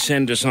maybe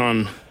send us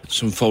on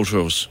some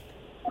photos?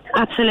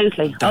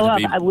 Absolutely.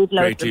 That would be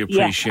greatly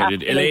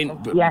appreciated. Elaine,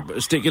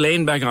 stick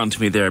Elaine back onto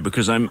me there,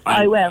 because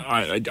I will.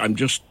 I'm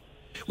just...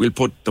 We'll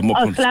put them up.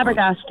 Oh,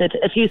 flabbergasted.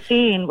 If you've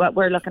seen what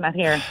we're looking at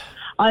here,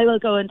 I will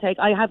go and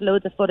I have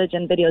loads of footage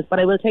and videos, but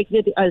I will take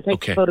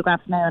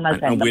photographs now and I'll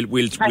send them.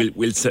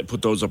 We'll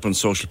put those up on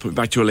social. Put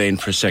back to Elaine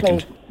for a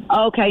second.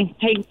 Okay.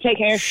 Take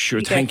care.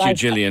 Sure. Thank you,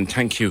 Gillian.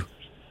 Thank you.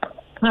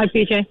 Hi,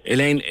 PJ.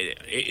 Elaine,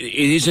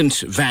 it isn't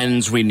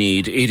vans we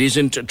need. It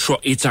isn't a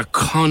truck. It's a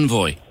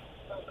convoy.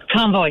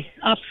 Convoy.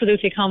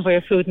 Absolutely, convoy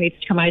of food needs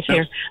to come out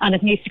here, and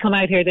it needs to come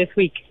out here this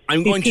week.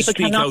 I'm going to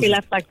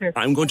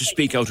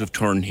speak out of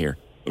turn here,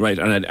 right?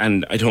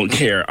 And I don't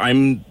care.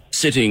 I'm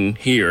sitting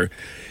here,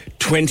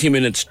 20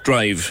 minutes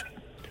drive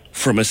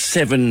from a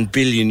 €7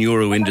 billion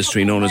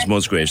industry known as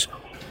Musgraves.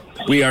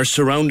 We are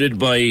surrounded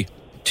by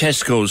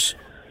Tesco's,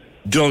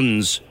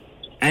 Dunn's,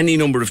 any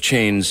number of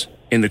chains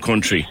in the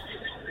country.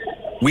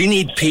 We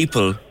need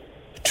people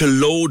to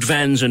load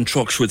vans and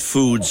trucks with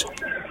foods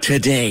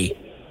today.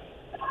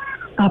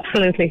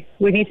 Absolutely.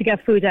 We need to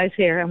get food out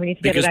here, and we need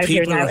to get it out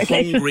here now. Because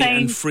people are hungry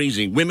and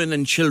freezing. Women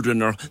and children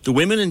the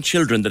women and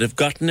children that have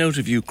gotten out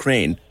of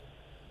Ukraine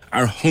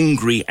are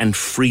hungry and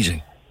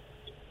freezing.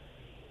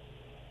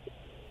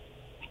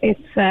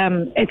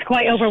 It's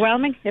quite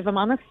overwhelming, if I'm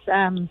honest.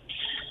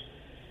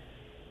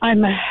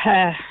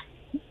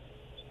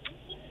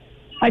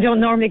 I don't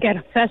normally get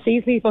upset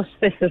easily, but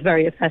this is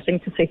very upsetting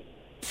to see.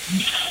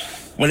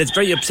 Well, it's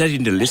very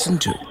upsetting to listen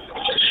to.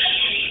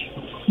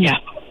 Yeah.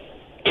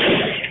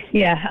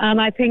 Yeah, and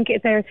I think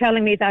they're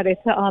telling me that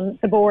it's on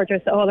the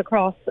borders all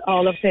across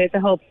all of the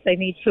hubs. They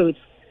need food.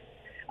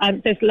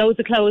 There's loads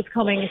of clothes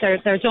coming.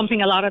 They're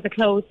dumping a lot of the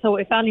clothes. So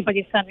if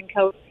anybody's sending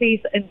clothes,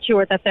 please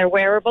ensure that they're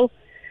wearable,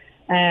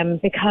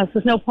 because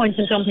there's no point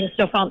in dumping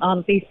stuff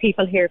on these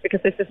people here,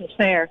 because this isn't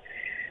fair.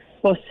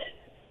 But,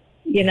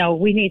 you know,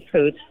 we need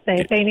food.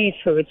 They need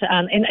food.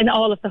 And in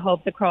all of the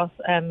hubs across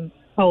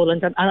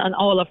Poland and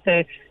all of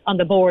on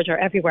the border,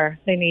 everywhere,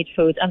 they need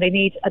food. And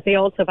they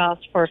also have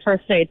asked for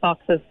first aid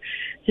boxes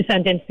to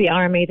send into the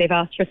army. They've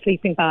asked for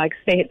sleeping bags.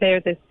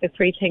 They're the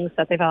three things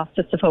that they've asked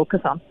us to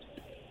focus on.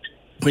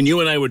 When you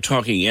and I were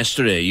talking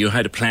yesterday, you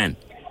had a plan.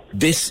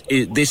 This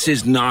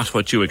is not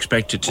what you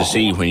expected to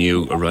see when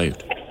you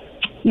arrived.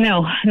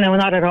 No,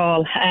 not at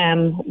all.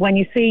 When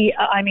you see,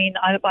 I mean,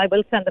 I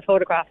will send the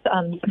photographs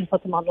and you can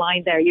put them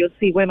online there. You'll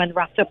see women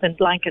wrapped up in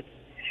blankets,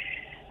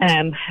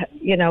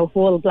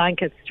 wool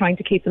blankets, trying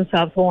to keep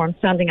themselves warm,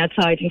 standing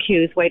outside in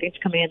queues, waiting to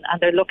come in,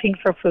 and they're looking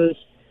for food.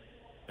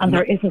 And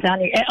there isn't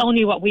any,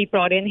 only what we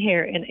brought in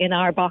here in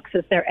our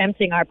boxes. They're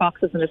emptying our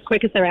boxes, and as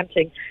quick as they're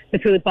emptying the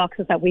food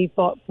boxes that we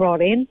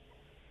brought in,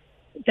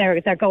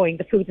 they're going.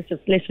 The food is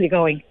just literally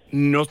going.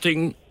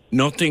 Nothing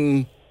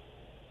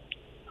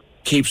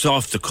keeps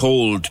off the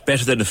cold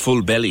better than a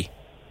full belly.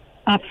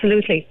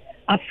 Absolutely.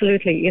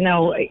 You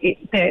know,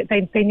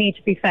 they need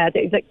to be fed.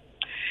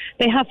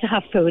 They have to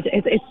have food.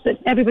 It's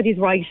everybody's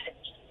right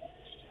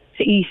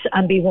to eat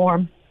and be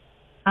warm.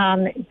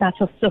 And that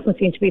just doesn't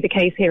seem to be the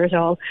case here at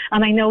all.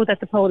 And I know that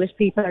the Polish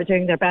people are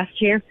doing their best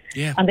here.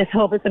 Yeah. And this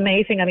hub is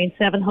amazing. I mean,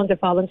 700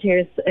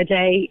 volunteers a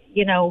day.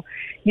 You know,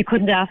 you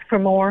couldn't ask for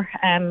more.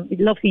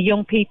 Lovely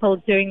young people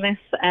doing this.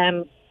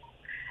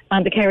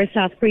 And the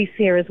Caritas priests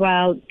here as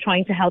well,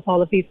 trying to help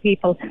all of these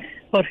people.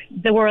 But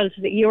the world,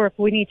 Europe,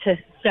 we need to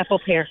step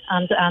up here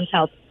and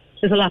help.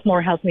 There's a lot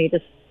more help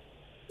needed.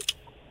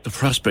 The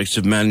prospects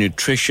of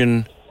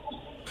malnutrition,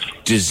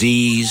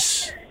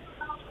 disease,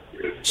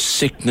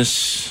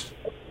 sickness.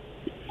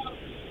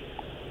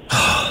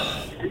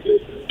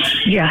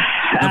 Yeah.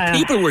 Now,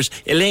 people were...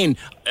 Elaine,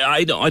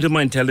 I don't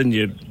mind telling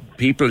you,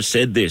 people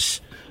said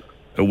this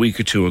a week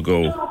or two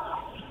ago.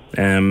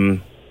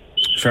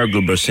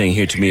 Fergal was saying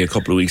here to me a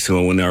couple of weeks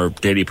ago in our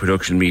daily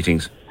production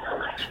meetings.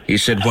 He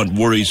said, what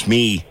worries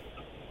me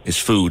is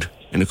food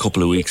in a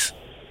couple of weeks.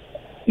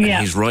 And yeah,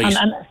 he's right.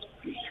 And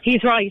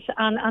he's right.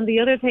 And the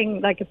other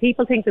thing, like, if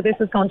people think that this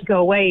is going to go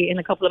away in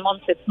a couple of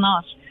months, it's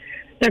not.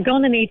 They're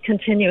going to need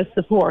continuous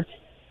support.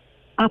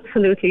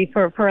 Absolutely,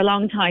 for a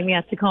long time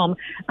yet to come.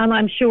 And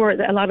I'm sure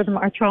that a lot of them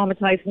are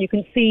traumatized, and you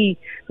can see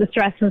the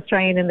stress and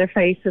strain in their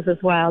faces as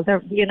well.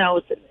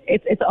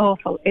 It's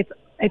awful.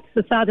 It's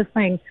the saddest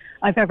thing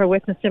I've ever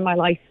witnessed in my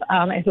life,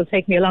 and it'll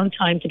take me a long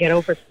time to get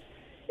over it,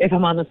 if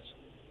I'm honest.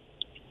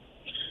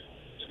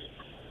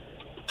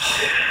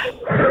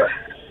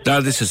 No,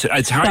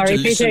 it's hard to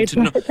listen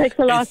to. It takes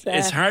a lot.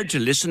 It's hard to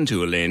listen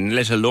to, Elaine,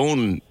 let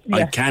alone,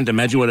 I can't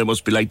imagine what it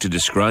must be like to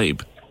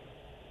describe.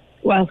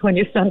 Well, when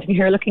you're standing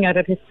here looking at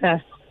it,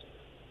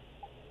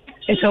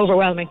 it's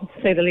overwhelming,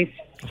 to say the least.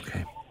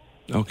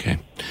 Okay.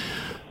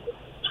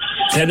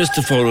 Send us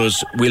the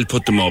photos, we'll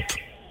put them up.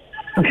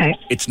 Okay.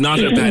 It's not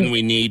a van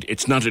we need,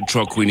 it's not a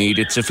truck we need,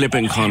 it's a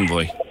flipping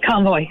convoy.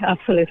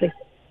 Absolutely.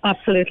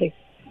 Okay.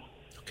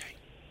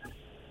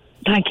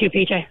 Thank you,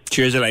 PJ.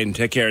 Cheers, Elaine.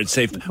 Take care. It's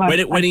safe.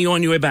 When are you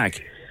on your way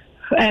back?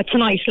 Late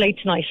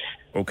tonight.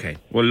 Okay.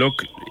 Well,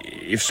 look,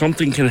 if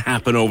something can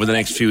happen over the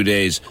next few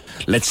days,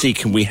 let's see,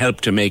 can we help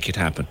to make it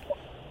happen?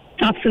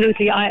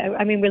 Absolutely.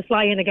 I mean, we'll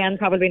fly in again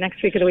probably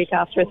next week or the week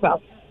after as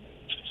well.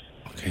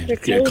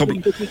 Okay. A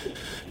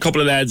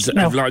couple of lads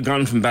have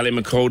gone from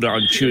Ballymacoda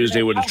on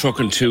Tuesday with a truck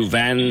and two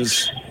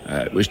vans.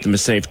 Wish them a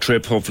safe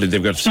trip. Hopefully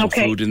they've got some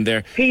food in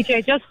there.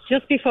 PJ,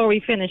 just before we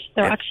finish,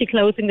 they're actually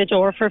closing the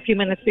door for a few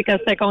minutes because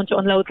they're going to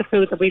unload the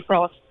food that we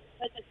brought.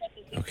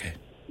 Okay.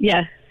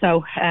 Yeah,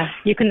 so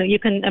you can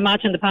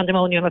imagine the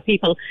pandemonium of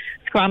people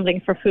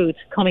scrambling for food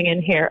coming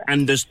in here.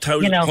 And there's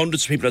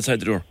hundreds of people outside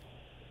the door.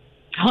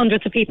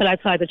 Hundreds of people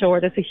outside the door.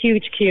 There's a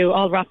huge queue,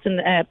 all wrapped in.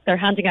 They're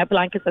handing out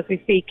blankets as we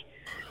speak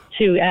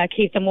to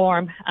keep them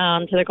warm,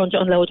 and they're going to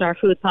unload our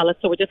food pallets,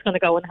 so we're just going to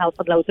go and help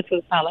unload the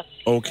food pallets.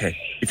 Okay.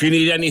 If you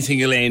need anything,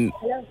 Elaine,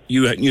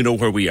 you know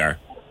where we are.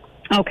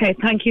 Okay,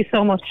 thank you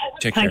so much.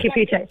 Thank you,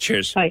 PJ.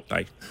 Cheers.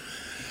 Bye.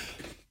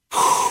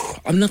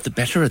 I'm not the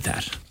better at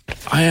that.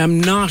 I am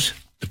not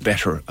the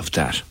better of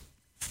that.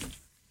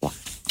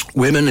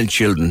 Women and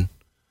children,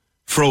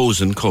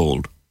 frozen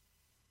cold,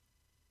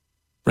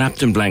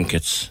 wrapped in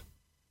blankets,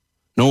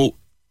 no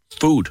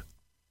food.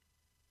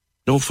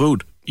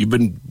 You've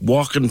been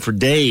walking for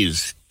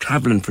days,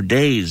 travelling for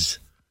days.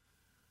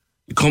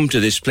 You come to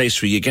this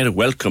place where you get a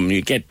welcome,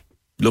 you get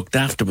looked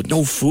after, but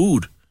no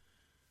food.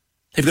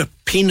 They've got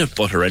peanut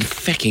butter and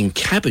fecking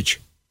cabbage.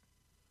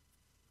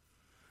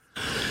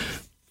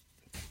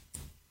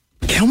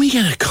 Can we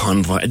get a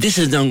convoy? This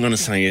is now going to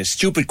sound a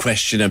stupid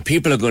question, and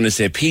people are going to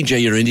say,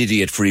 PJ, you're an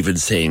idiot for even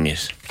saying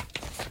it.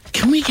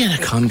 Can we get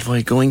a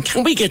convoy going?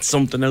 Can we get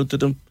something out of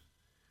them?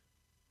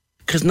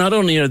 Because not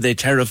only are they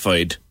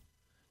terrified,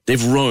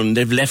 they've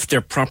left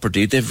their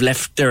property, they've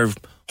left their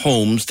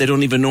homes. They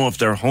don't even know if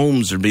their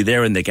homes will be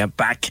there when they get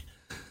back.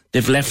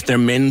 They've left their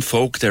men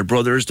folk, their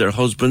brothers, their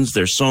husbands,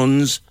 their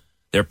sons,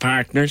 their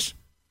partners,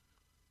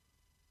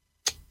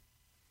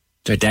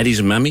 their daddies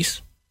and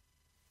mammies,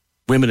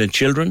 women and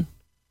children,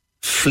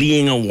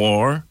 fleeing a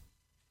war,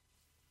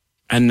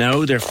 and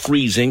now they're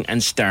freezing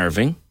and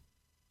starving.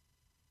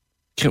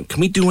 Can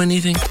we do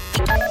anything?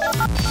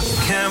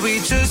 Can we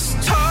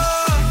just talk?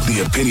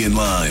 The Opinion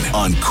Line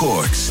on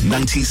Cork's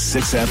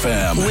 96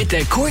 FM. With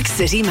the Cork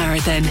City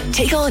Marathon.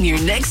 Take on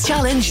your next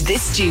challenge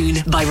this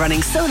June by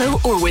running solo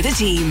or with a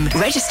team.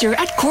 Register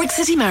at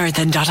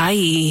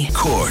corkcitymarathon.ie.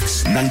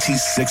 Cork's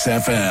 96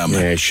 FM.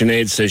 Yeah,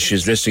 Sinead says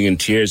she's listening in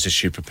tears as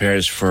she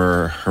prepares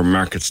for her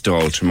market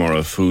stall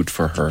tomorrow. Food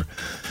for her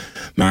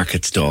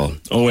market stall.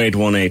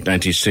 0818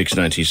 96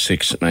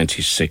 96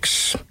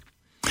 96.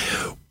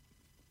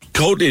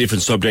 Totally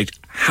different subject.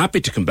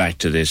 Happy to come back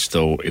to this,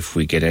 though, if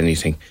we get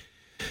anything.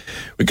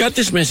 We got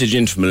this message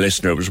in from a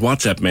listener. It was a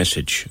WhatsApp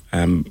message.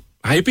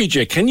 Hi,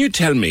 PJ, can you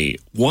tell me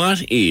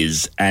what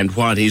is and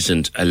what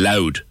isn't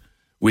allowed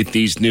with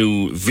these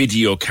new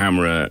video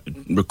camera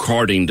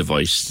recording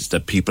devices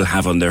that people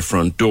have on their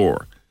front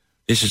door?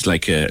 This is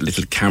like a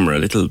little camera, a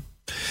little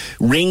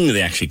Ring,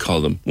 they actually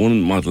call them.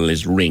 One model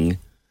is Ring.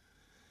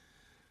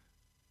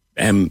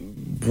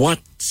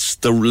 What's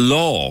the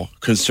law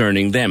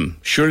concerning them?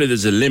 Surely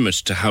there's a limit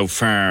to how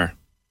far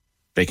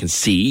they can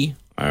see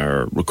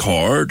or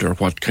record or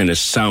what kind of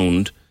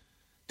sound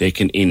they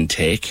can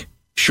intake.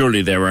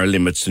 Surely there are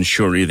limits and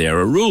surely there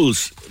are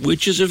rules,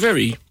 which is a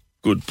very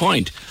good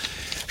point.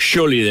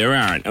 Surely there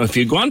are. Now, if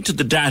you go on to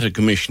the Data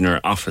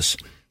Commissioner office,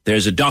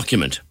 there's a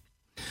document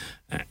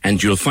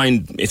and you'll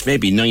find it's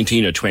maybe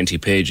 19 or 20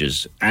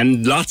 pages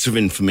and lots of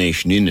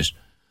information in it.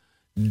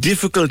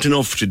 Difficult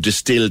enough to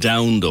distill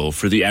down, though,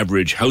 for the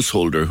average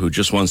householder who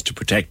just wants to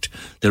protect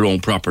their own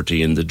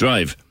property in the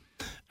drive.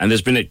 And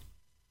there's been a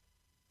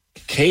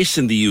case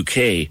in the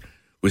UK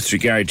with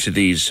regard to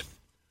these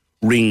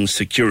Ring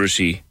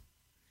security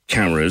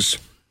cameras,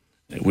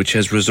 which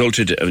has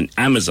resulted in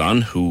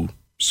Amazon, who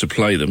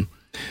supply them,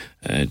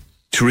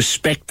 to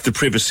respect the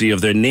privacy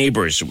of their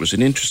neighbours. It was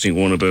an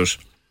interesting one about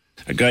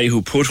a guy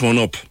who put one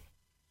up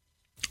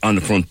on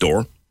the front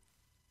door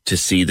to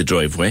see the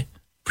driveway,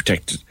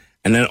 protect it,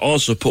 and then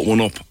also put one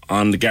up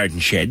on the garden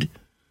shed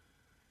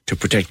to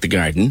protect the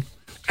garden,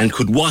 and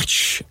could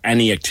watch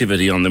any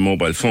activity on the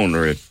mobile phone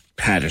or a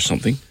pad or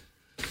something,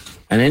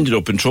 and ended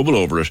up in trouble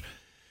over it.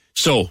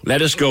 So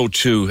let us go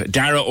to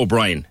Dara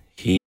O'Brien.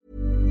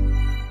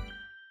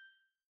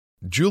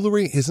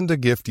 Jewelry isn't a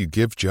gift you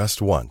give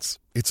just once.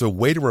 It's a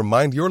way to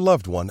remind your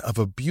loved one of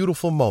a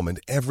beautiful moment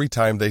every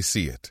time they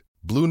see it.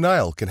 Blue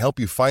Nile can help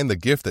you find the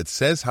gift that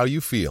says how you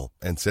feel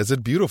and says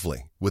it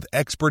beautifully, with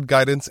expert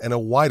guidance and a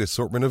wide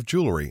assortment of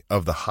jewelry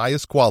of the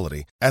highest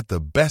quality at the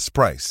best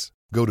price.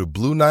 Go to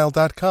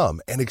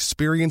BlueNile.com and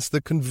experience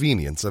the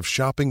convenience of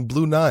shopping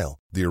Blue Nile,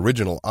 the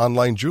original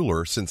online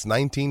jeweler since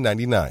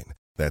 1999.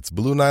 That's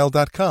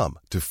BlueNile.com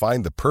to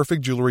find the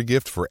perfect jewelry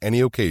gift for any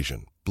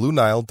occasion.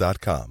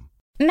 BlueNile.com.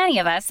 Many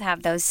of us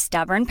have those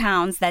stubborn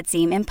pounds that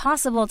seem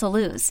impossible to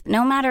lose,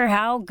 no matter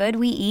how good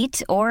we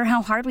eat or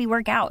how hard we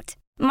work out.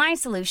 My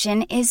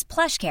solution is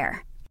PlushCare.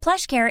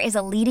 PlushCare is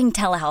a leading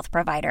telehealth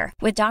provider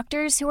with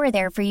doctors who are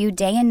there for you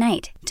day and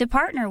night to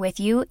partner with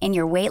you in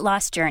your weight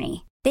loss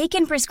journey. They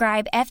can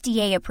prescribe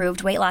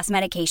FDA-approved weight loss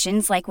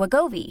medications like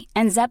Wegovy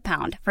and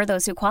Zepbound for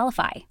those who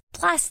qualify.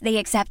 Plus, they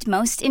accept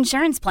most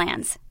insurance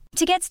plans.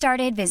 To get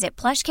started, visit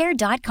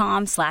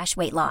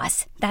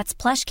plushcare.com/weightloss. That's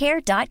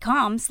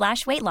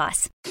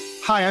plushcare.com/weightloss.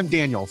 Hi, I'm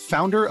Daniel,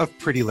 founder of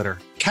Pretty Litter.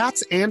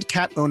 Cats and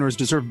cat owners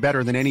deserve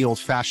better than any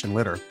old-fashioned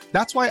litter.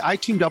 That's why I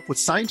teamed up with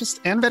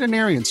scientists and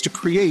veterinarians to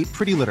create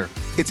Pretty Litter.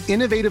 Its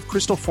innovative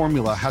crystal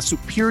formula has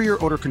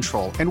superior odor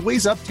control and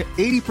weighs up to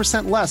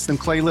 80% less than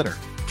clay litter.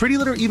 Pretty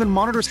Litter even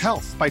monitors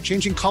health by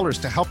changing colors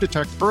to help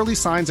detect early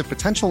signs of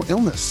potential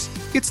illness.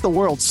 It's the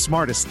world's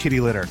smartest kitty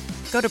litter.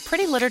 Go to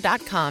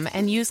prettylitter.com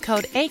and use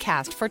code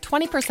ACAST for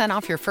 20%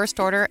 off your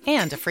first order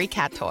and a free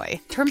cat toy.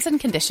 Terms and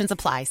conditions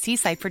apply. See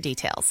site for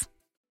details.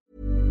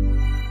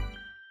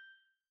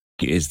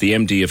 He is the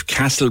MD of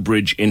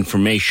Castlebridge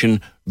Information,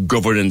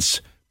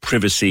 Governance,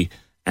 Privacy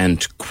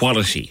and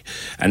Quality.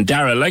 And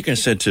Dara, like I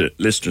said to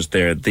listeners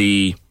there,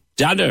 the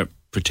Data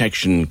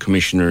Protection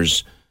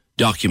Commissioner's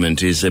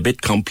document is a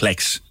bit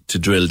complex to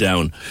drill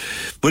down.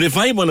 But if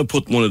I want to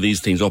put one of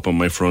these things up on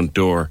my front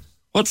door,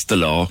 what's the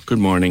law? Good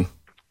morning.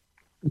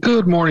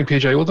 Good morning,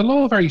 PJ. Well, the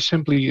law very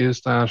simply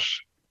is that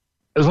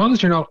as long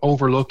as you're not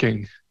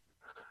overlooking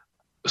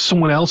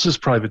someone else's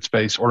private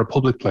space or a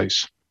public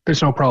place,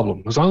 there's no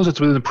problem. As long as it's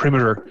within the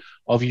perimeter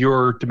of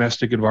your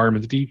domestic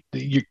environment,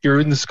 you're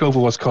in the scope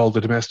of what's called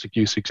the domestic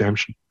use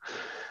exemption.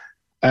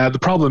 The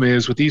problem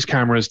is with these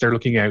cameras, they're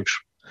looking out.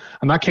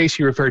 In that case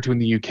you referred to in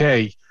the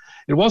UK,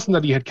 it wasn't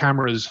that he had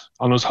cameras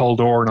on his whole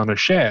door and on his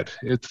shed.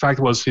 The fact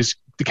was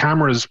the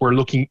cameras were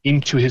looking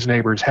into his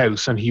neighbour's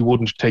house, and he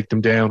wouldn't take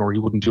them down, or he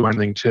wouldn't do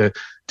anything to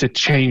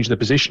change the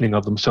positioning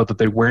of them so that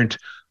they weren't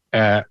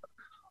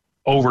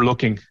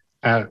overlooking,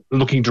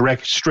 looking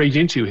direct straight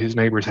into his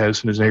neighbour's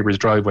house and his neighbour's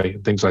driveway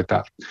and things like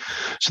that.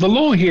 So the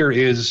law here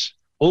is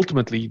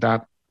ultimately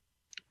that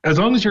as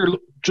long as you're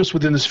just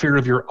within the sphere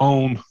of your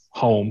own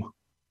home,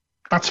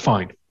 that's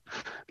fine.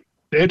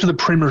 Out to the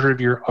perimeter of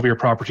your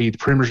property, the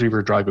perimeter of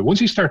your driveway. Once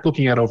you start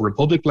looking out over a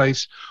public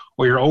place,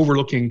 or you're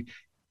overlooking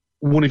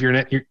one of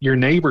your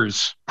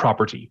neighbour's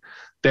property,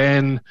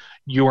 then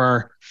you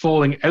are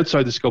falling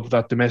outside the scope of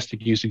that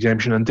domestic use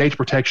exemption, and data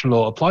protection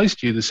law applies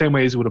to you the same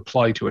way as it would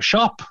apply to a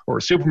shop or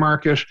a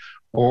supermarket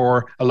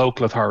or a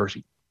local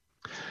authority.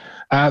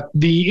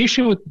 The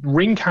issue with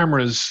Ring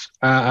cameras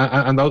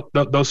and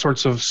those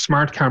sorts of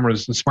smart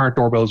cameras and smart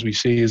doorbells we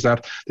see is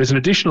that there's an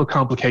additional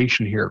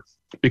complication here,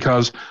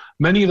 because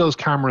many of those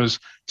cameras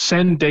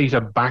send data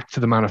back to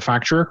the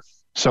manufacturer.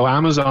 So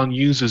Amazon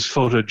uses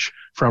footage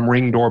from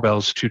Ring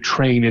doorbells to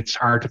train its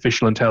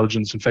artificial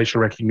intelligence and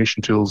facial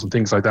recognition tools and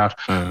things like that.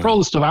 For all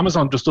the stuff,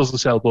 Amazon just doesn't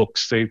sell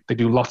books. They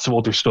do lots of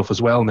other stuff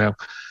as well now.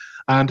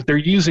 And they're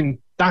using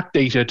that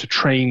data to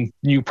train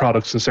new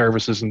products and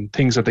services and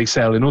things that they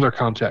sell in other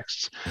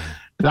contexts.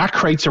 That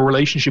creates a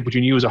relationship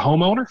between you as a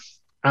homeowner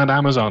and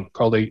Amazon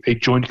called a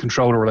joint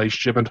controller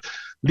relationship. And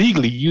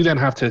legally, you then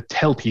have to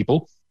tell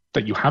people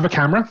that you have a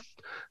camera,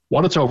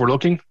 what it's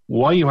overlooking,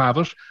 why you have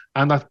it,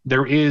 and that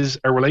there is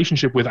a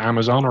relationship with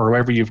Amazon or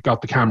whoever you've got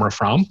the camera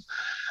from.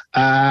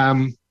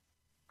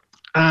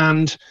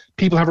 And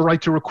people have a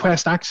right to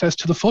request access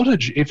to the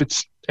footage if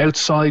it's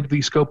outside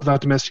the scope of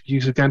that domestic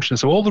use exemption.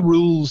 So all the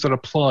rules that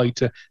apply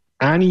to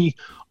any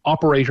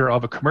operator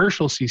of a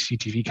commercial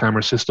CCTV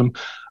camera system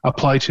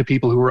apply to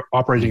people who are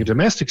operating a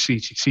domestic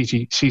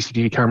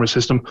CCTV camera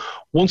system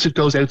once it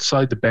goes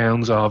outside the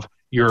bounds of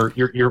your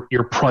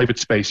private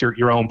space,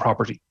 your own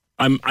property.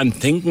 I'm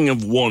thinking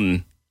of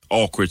one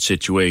awkward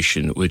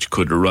situation which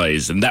could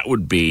arise, and that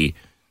would be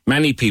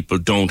many people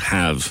don't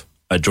have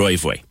a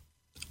driveway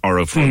or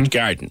a front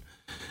garden.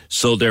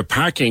 So they're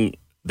parking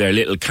their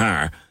little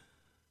car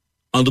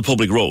on the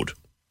public road.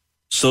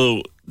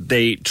 So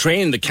they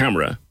train the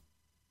camera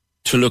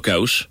to look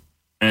out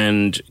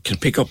and can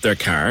pick up their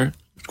car.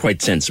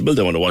 Quite sensible.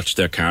 They want to watch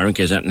their car in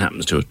case anything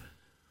happens to it.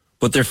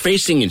 But they're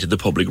facing into the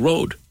public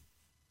road.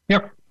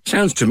 Yep.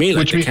 Sounds to me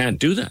like they can't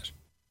do that.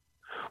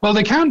 Well,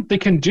 they can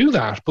do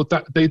that, but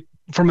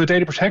from a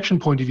data protection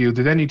point of view,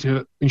 they then need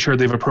to ensure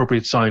they have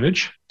appropriate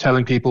signage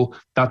telling people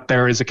that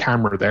there is a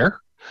camera there.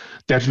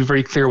 They have to be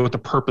very clear what the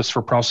purpose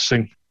for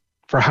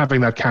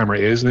having that camera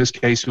is. In this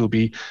case, it will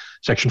be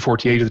Section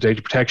 48 of the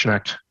Data Protection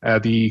Act.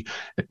 The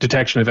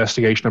detection,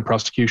 investigation, and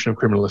prosecution of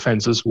criminal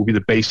offences will be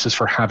the basis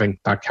for having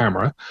that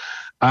camera.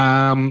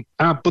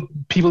 But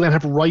people then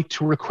have a right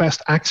to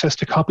request access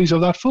to copies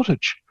of that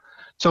footage.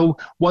 So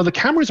while the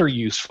cameras are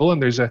useful,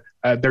 and there's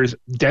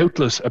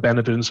doubtless a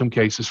benefit in some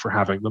cases for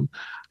having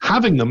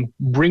them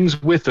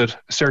brings with it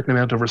a certain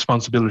amount of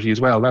responsibility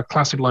as well. That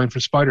classic line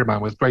from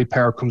Spider-Man, with great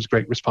power comes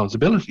great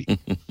responsibility.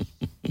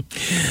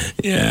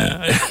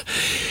 Yeah.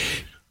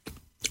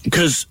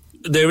 Because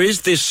there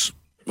is this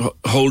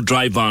whole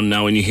drive on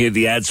now, and you hear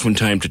the ads from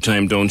time to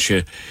time, don't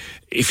you?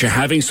 If you're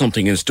having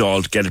something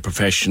installed, get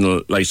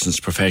a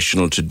licensed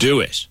professional to do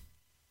it.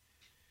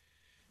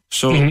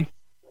 So...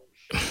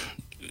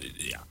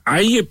 Are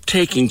you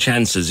taking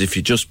chances if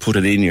you just put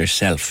it in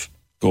yourself?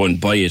 Go and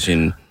buy it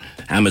in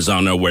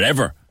Amazon or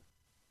wherever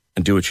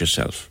and do it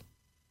yourself?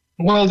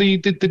 Well, the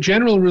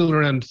general rule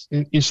around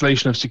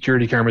installation of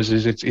security cameras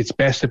is it's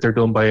best if they're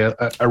done by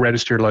a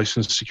registered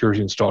licensed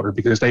security installer,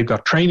 because they've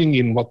got training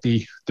in what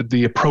the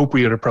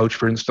appropriate approach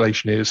for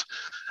installation is.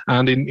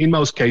 And in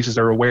most cases,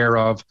 they're aware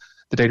of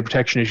the data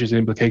protection issues and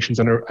implications,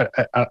 and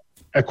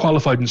a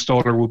qualified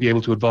installer will be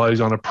able to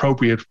advise on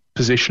appropriate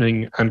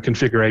positioning and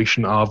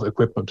configuration of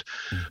equipment.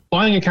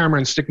 Buying a camera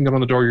and sticking it on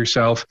the door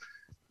yourself,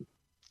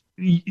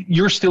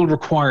 you're still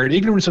required.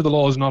 Ignorance of the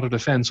law is not a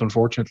defense,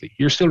 unfortunately.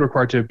 You're still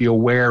required to be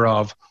aware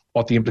of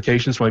what the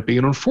implications might be.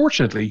 And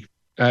unfortunately,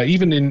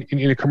 even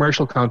in a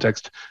commercial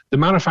context, the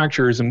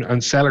manufacturers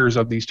and sellers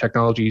of these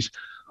technologies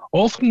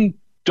often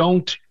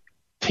don't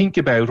think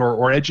about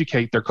or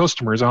educate their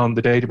customers on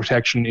the data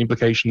protection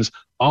implications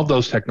of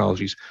those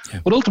technologies. Yeah.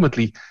 But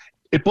ultimately,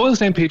 it boils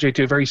down, PJ,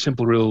 to a very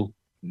simple rule.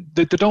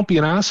 The don't be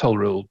an asshole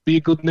rule, be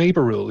a good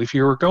neighbour rule. If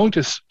you're going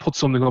to put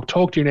something up,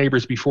 talk to your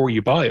neighbours before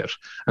you buy it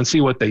and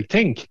see what they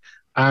think.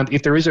 And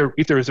if there is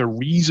a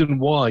reason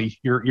why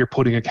you're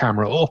putting a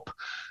camera up,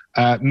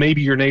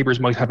 maybe your neighbours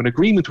might have an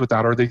agreement with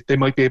that, or they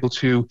might be able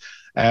to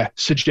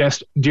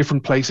suggest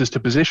different places to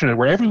position it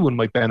where everyone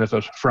might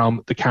benefit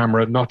from the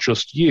camera, not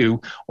just you,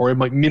 or it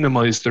might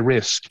minimise the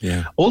risk.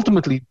 Yeah.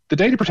 Ultimately, the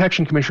Data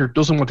Protection Commissioner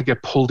doesn't want to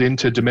get pulled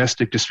into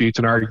domestic disputes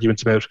and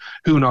arguments about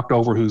who knocked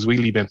over whose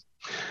wheelie bin,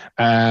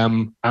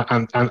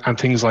 and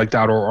things like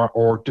that,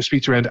 or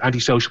disputes around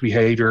antisocial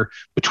behaviour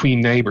between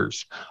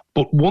neighbours.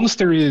 But once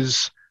there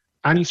is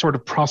any sort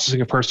of processing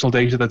of personal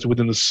data that's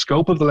within the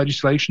scope of the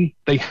legislation,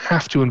 they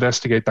have to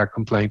investigate that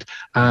complaint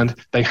and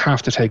they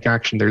have to take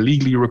action. They're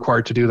legally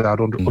required to do that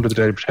under the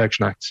Data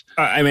Protection Acts.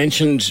 I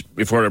mentioned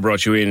before I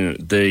brought you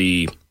in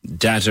the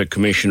Data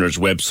Commissioner's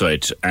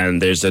website,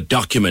 and there's a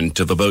document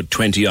of about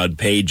 20-odd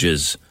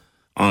pages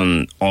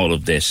on all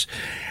of this.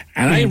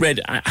 And I read,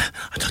 I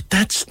thought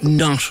that's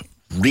not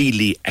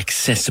really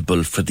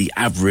accessible for the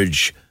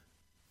average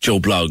Joe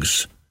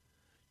Bloggs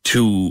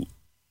to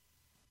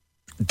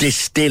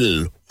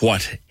distill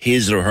what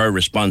his or her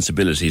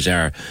responsibilities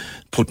are,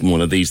 putting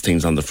one of these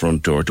things on the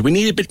front door. Do we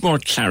need a bit more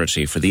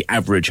clarity for the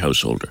average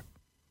householder?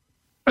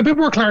 A bit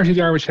more clarity to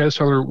the average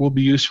householder will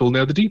be useful.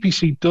 Now, the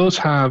DPC does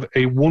have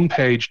a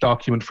one-page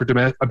document for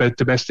about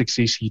domestic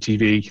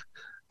CCTV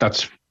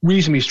that's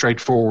reasonably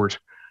straightforward,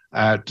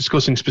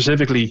 discussing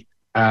specifically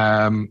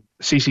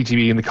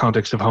CCTV in the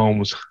context of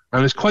homes.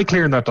 And it's quite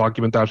clear in that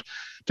document that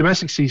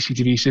domestic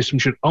CCTV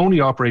systems should only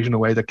operate in a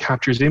way that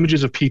captures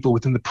images of people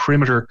within the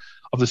perimeter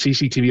of the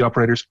CCTV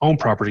operator's own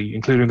property,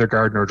 including their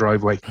garden or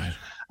driveway. Right.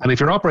 And if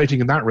you're operating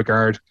in that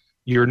regard,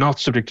 you're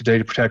not subject to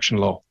data protection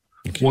law.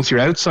 Okay. Once you're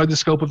outside the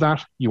scope of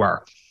that, you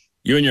are.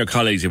 You and your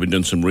colleagues have been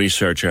doing some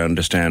research, I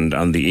understand,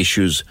 on the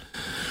issues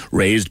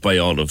raised by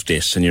all of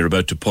this, and you're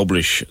about to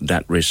publish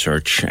that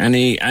research.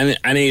 Any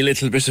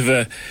little bit of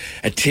a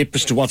tip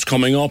as to what's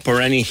coming up, or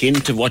any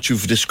hint of what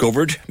you've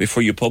discovered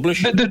before you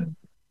publish?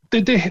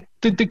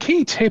 The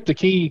key tip, the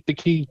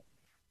key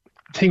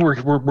thing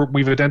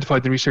we've identified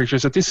in the research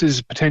is that this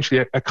is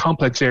potentially a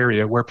complex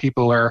area where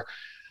people are,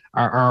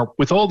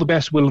 with all the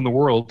best will in the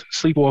world,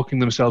 sleepwalking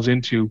themselves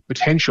into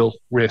potential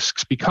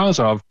risks because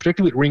of,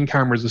 particularly with Ring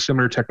cameras and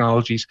similar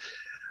technologies,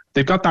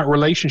 they've got that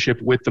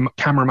relationship with the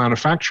camera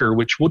manufacturer,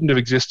 which wouldn't have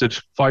existed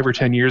 5 or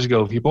 10 years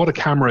ago. If you bought a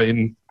camera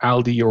in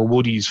Aldi or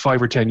Woodies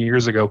 5 or 10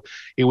 years ago,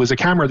 it was a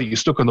camera that you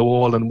stuck on the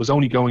wall and was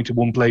only going to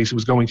one place. It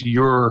was going to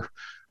your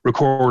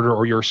recorder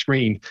or your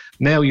screen.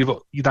 Now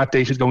that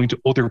data is going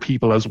to other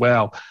people as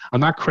well,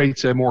 and that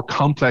creates a more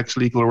complex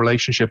legal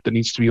relationship that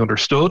needs to be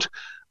understood,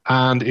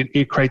 and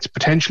it creates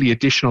potentially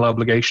additional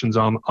obligations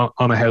on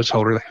a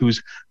householder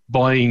who's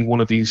buying one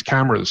of these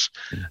cameras.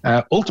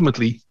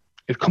 Ultimately,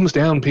 it comes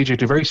down, PJ,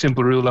 to a very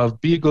simple rule of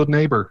be a good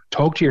neighbour,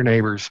 talk to your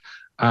neighbours,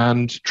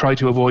 and try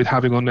to avoid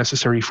having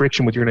unnecessary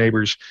friction with your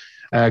neighbours.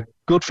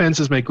 Good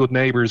fences make good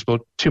neighbours, but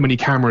too many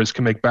cameras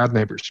can make bad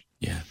neighbours.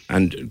 Yeah,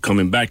 and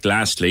coming back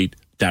lastly,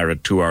 Dara,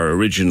 to our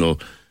original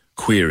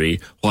query,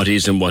 what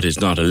is and what is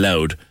not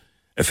allowed,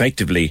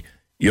 effectively,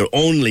 you're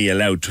only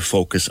allowed to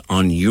focus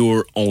on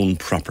your own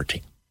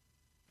property.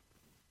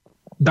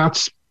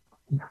 That's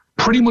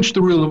pretty much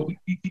the rule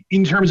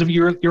in terms of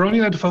you're only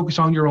allowed to focus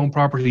on your own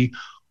property.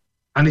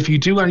 And if you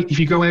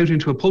go out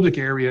into a public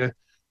area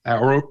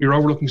or you're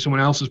overlooking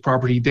someone else's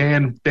property,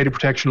 then data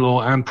protection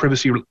law and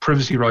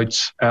privacy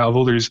rights of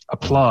others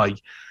apply.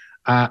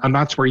 And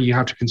that's where you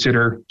have to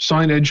consider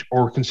signage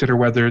or consider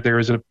whether there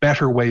is a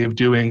better way of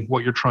doing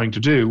what you're trying to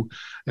do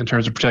in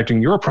terms of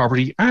protecting your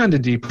property and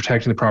indeed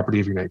protecting the property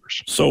of your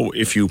neighbours. So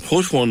if you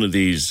put one of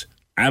these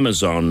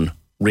Amazon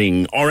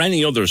Ring or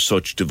any other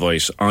such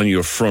device on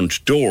your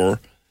front door,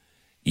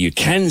 you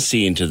can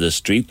see into the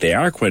street. They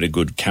are quite a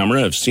good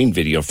camera. I've seen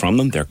video from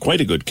them. They're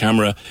quite a good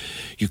camera.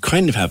 You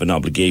kind of have an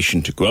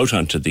obligation to go out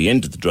onto the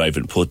end of the drive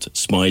and put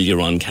 "Smile,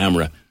 you're on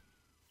camera."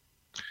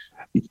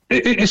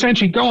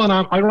 Essentially, go on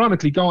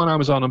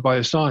Amazon and buy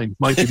a sign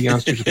might be the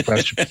answer to the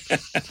question.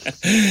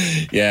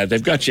 Yeah,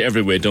 they've got you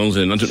everywhere, don't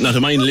they? Not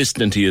to mind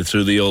listening to you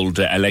through the old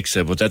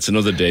Alexa, but that's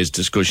another day's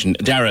discussion.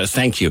 Dara,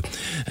 thank you.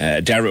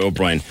 Dara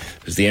O'Brien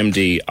is the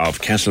MD of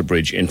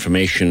Castlebridge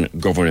Information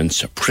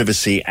Governance,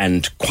 Privacy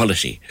and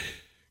Quality.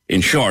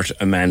 In short,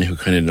 a man who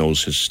kind of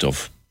knows his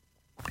stuff.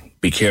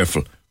 Be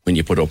careful when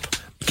you put up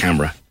a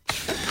camera.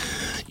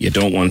 You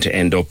don't want to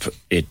end up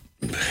it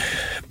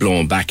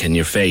blowing back in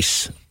your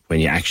face when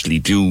you actually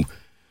do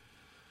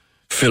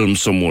film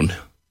someone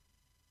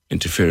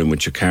interfering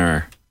with your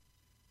car.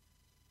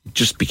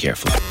 Just be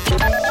careful.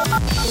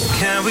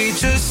 Can we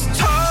just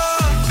talk?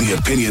 The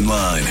Opinion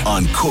Line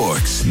on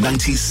Cork's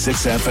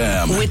 96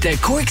 FM. With the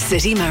Cork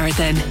City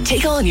Marathon.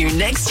 Take on your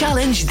next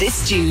challenge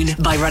this June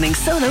by running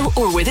solo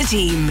or with a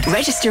team.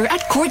 Register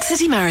at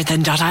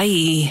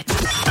corkcitymarathon.ie.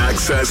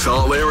 Access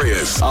all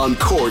areas on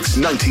Cork's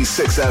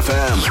 96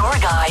 FM. Your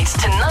guide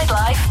to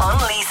nightlife on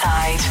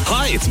Leeside.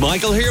 Hi, it's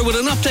Michael here with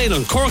an update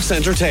on Cork's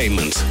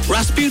entertainment.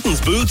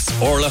 Rasputin's Boots,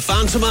 Orla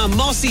Fantoma,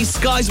 Mossy,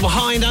 Skies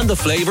Behind and The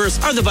Flavours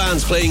are the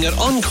bands playing at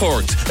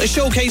Uncorked, a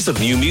showcase of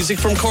new music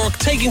from Cork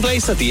taking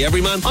place at the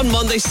Everyman on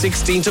Monday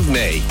 16th of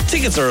May.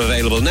 Tickets are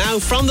available now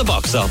from the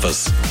box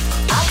office.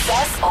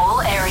 Access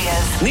all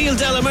areas. Neil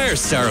Delamere,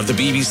 star of the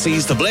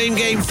BBC's The Blame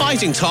Game,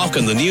 Fighting Talk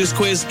and The News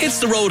Quiz, hits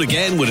the road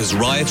again with his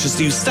riotous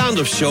new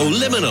stand-up show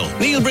Liminal.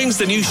 Neil brings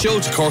the new show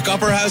to Cork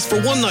Opera House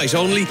for one night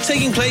only,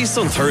 taking place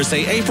on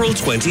Thursday, April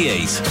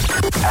 28.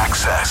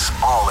 Access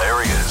all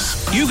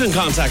areas. You can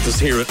contact us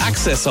here at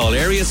Access All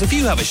Areas if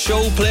you have a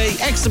show, play,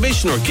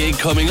 exhibition or gig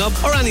coming up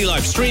or any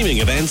live streaming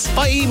events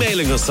by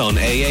emailing us on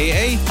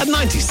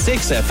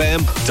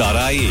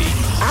aaa@96fm.ie.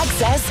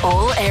 Access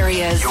all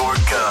areas. Your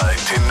guide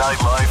to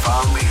nightlife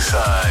on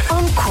Leeside.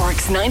 On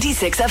Cork's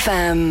 96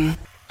 FM.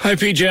 Hi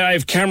PJ, I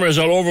have cameras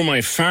all over my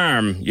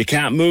farm. You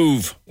can't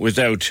move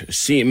without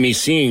me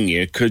seeing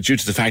you due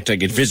to the fact I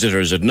get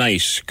visitors at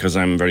night because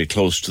I'm very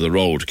close to the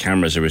road.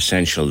 Cameras are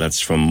essential. That's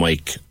from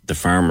Mike the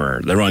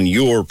farmer. They're on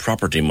your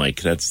property,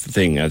 Mike. That's the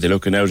thing. Are they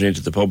looking out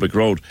into the public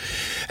road?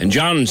 And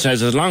John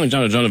says, John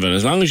O'Donovan,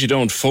 as long as you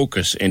don't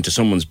focus into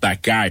someone's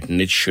back garden,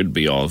 it should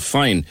be all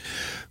fine.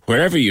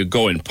 Wherever you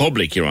go in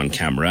public, you're on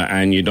camera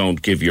and you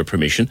don't give your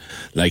permission.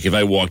 Like if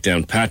I walk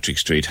down Patrick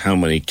Street, how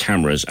many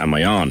cameras am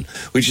I on?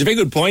 Which is a very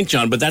good point,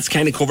 John, but that's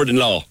kind of covered in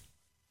law.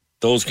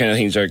 Those kind of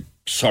things are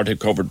sort of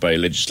covered by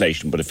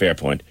legislation, but a fair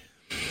point.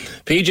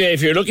 PJ,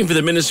 if you're looking for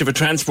the Minister for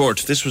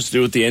Transport, this was to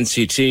do with the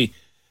NCT,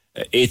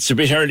 it's a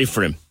bit early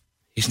for him.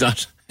 He's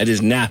not at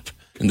his nap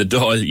in the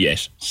Dáil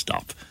yet.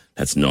 Stop.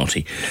 That's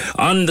naughty.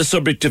 On the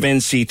subject of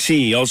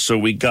NCT, also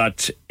we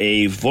got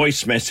a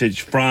voice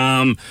message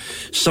from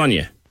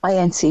Sonia. My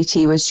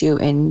NCT was due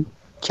in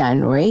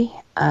January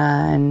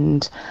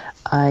and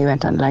I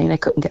went online. I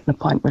couldn't get an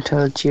appointment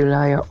till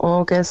July or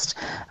August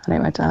and I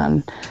went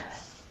on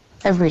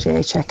every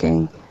day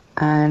checking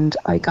and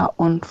I got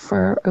one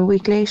for a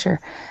week later.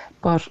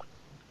 But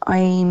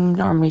I'm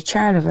normally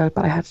Charleville,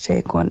 but I had to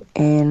take one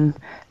in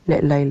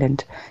Little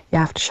Island. You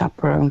have to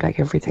shop around like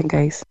everything,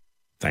 guys.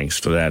 Thanks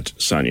for that,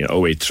 Sonia.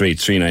 083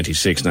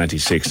 396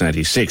 96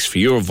 96 for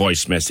your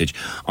voice message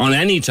on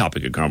any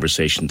topic of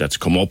conversation that's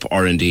come up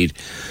or indeed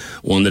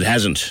one that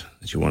hasn't,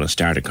 that you want to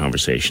start a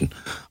conversation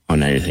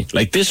on anything.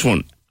 Like this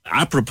one,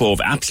 apropos of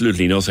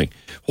absolutely nothing.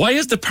 Why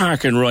is the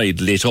park and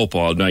ride lit up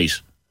all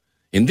night?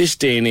 In this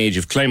day and age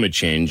of climate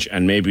change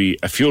and maybe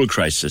a fuel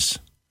crisis,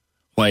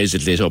 why is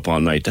it lit up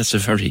all night? That's a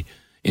very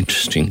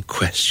interesting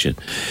question.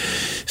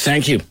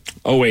 Thank you.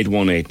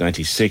 0818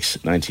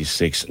 96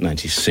 96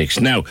 96.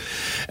 Now,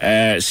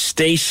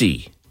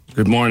 Stacey,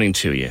 good morning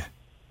to you.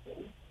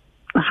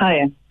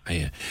 Hiya.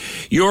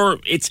 You're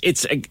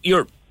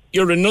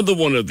another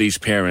one of these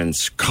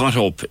parents caught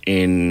up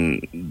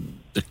in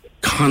the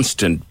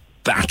constant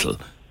battle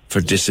for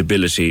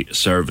disability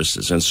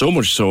services, and so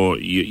much so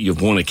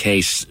you've won a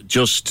case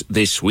just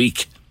this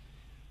week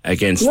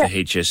against the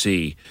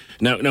HSE.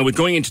 Now,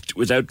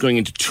 without going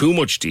into too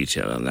much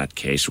detail on that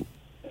case,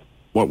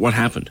 what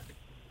happened?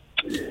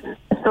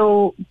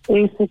 So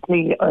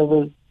basically, I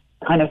was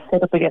kind of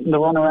fed up of getting the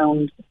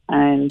runaround,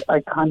 and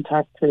I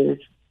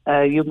contacted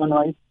a human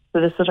rights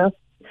solicitor,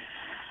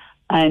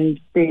 and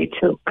they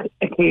took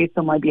a case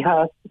on my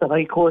behalf to the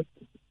High Court,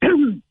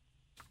 and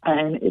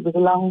it was a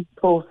long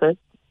process.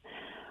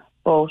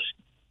 But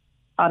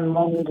on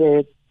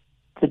Monday,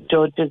 the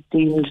judges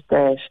deemed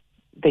that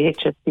the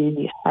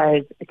HSE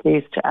has a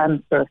case to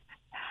answer.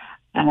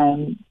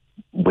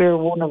 We're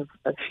one of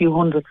a few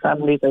hundred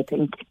families, I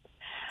think,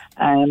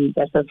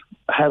 that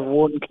have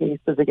won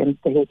cases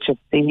against the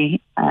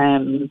HSE.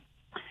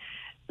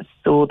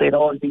 So they'd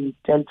all be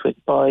dealt with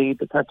by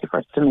the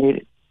 31st of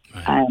May.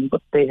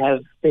 But they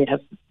have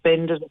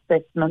suspended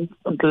assessments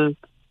until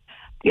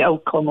the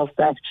outcome of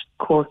that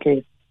court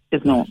case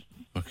is known.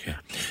 Okay.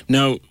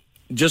 Now,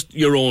 just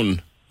your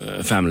own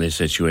family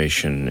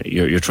situation.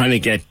 You're trying to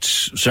get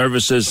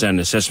services and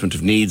assessment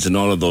of needs and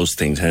all of those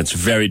things, and it's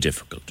very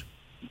difficult.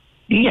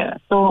 Yeah,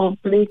 so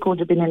Blake would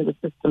have been in the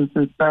system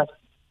since birth.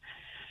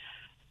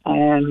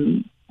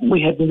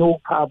 We had no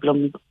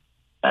problems.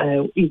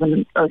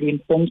 Even early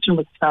intervention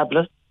was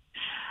fabulous.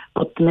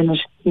 But the minute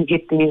he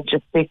hit the age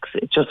of 6,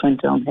 it just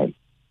went downhill.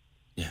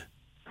 Yeah.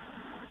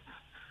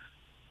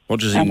 What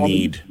does he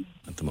need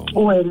at the moment?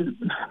 Well,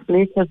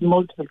 Blake has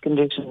multiple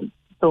conditions.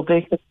 So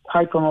Blake has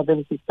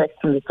hypermobility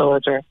spectrum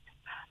disorder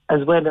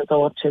as well as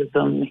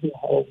autism. He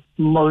has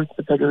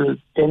multiple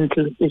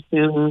dental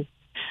issues.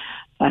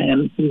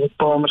 He was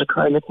born with a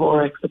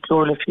chylothorax, a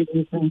pleural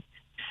effusion.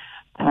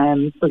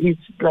 So he's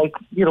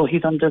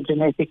he's under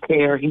genetic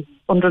care. He's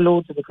under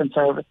loads of different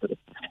services.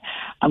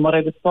 And what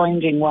I was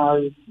finding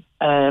was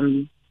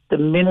the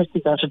minute he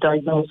got a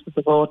diagnosis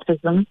of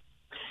autism,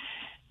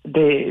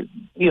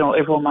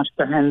 everyone washed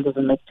their hands of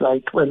him. It's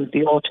like, well,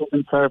 the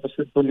autism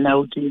services will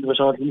now deal with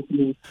all his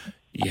needs.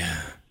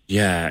 Yeah.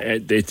 Yeah,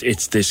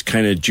 it's this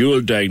kind of dual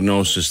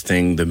diagnosis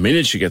thing. The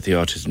minute you get the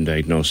autism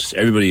diagnosis,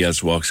 everybody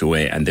else walks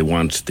away and they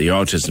want the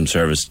autism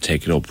service to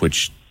take it up,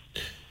 which...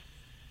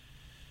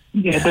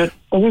 Yeah,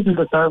 there isn't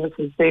the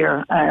services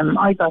there.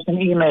 I got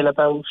an email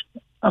about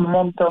a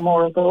month or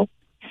more ago,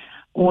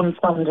 one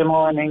Sunday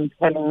morning,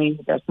 telling me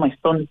that my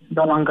son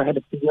no longer had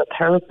a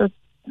physiotherapist,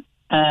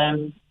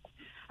 and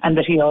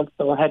that he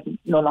also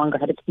no longer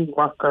had a key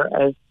worker,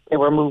 as they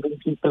were moving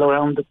people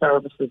around the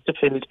services to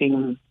fill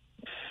teams.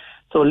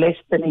 So less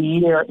than a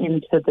year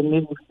into the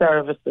new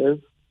services,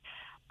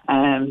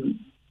 they're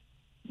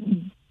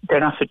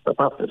not fit for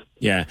purpose.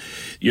 Yeah,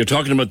 you're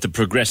talking about the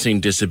progressing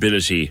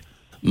disability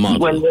model.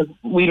 Well,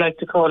 we like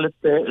to call it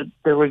the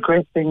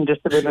regressing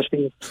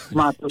disability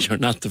model. You're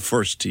not the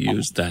first to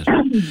use that.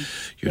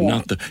 You're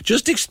not the...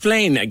 Just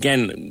explain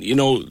again,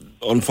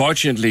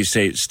 unfortunately,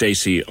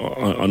 Stacey,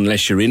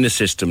 unless you're in a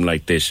system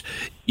like this,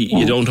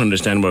 you don't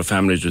understand what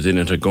families within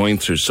it are going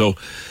through. So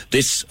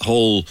this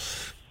whole,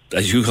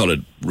 as you call it,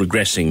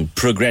 progressing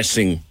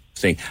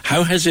thing,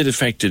 how has it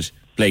affected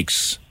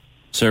Blake's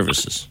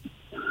services?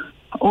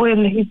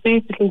 Well, he's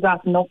basically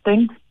got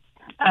nothing.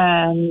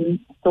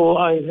 So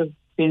I have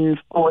been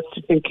forced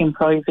to take him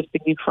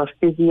privately for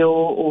physio,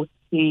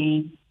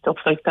 OT, stuff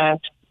like that.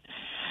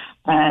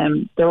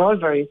 They're all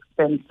very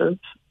expensive,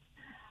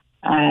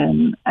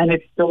 and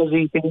it does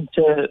eat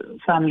into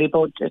family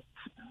budgets.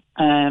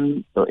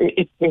 So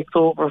it takes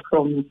over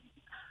from,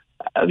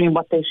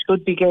 what they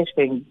should be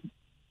getting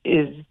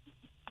is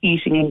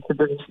eating into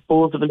the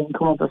disposable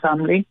income of the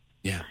family.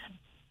 Yeah.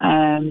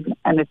 And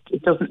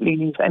it doesn't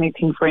leave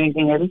anything for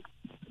anything else.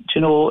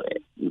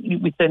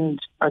 We spend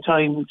our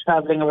time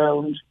travelling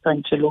around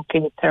trying to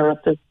locate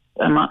therapists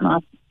and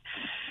whatnot,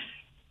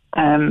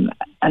 and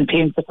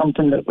paying for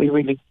something that we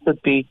really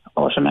should be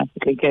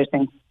automatically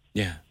getting.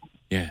 Yeah.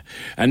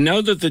 And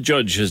now that the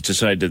judge has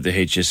decided the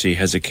HSE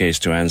has a case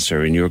to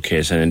answer, in your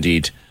case and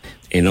indeed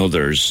in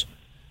others,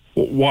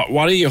 what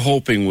are you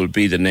hoping will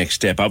be the next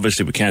step?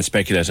 Obviously, we can't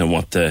speculate on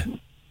what the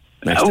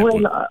next step will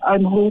be.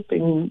 I'm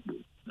hoping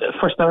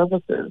for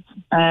services.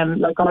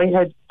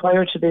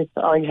 Prior to this,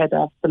 I had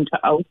asked them to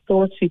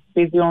outsource his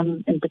physio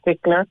in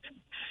particular.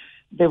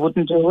 They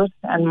wouldn't do it,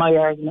 and my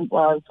argument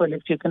was, well,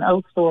 if you can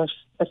outsource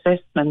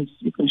assessments,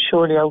 you can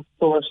surely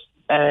outsource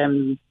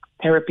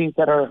therapies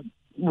that are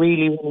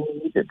really,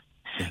 really needed.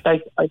 Yeah.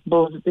 Like, I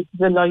suppose this is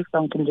a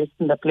lifelong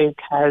condition that Blake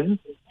has.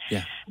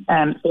 Yeah.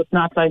 So it's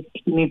not like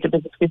he needs a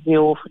bit of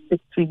physio for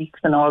 6 weeks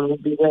and all will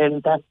be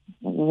well. That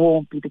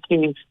won't be the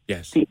case.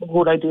 Yes. The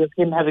whole idea of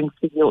him having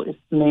physio is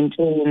to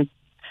maintain,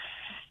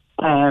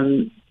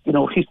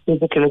 his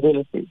physical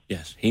ability.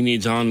 Yes, he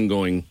needs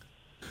ongoing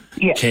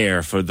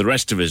care for the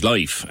rest of his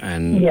life,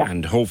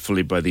 and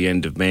hopefully by the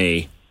end of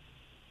May,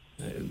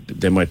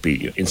 they might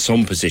be in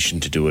some position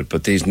to do it.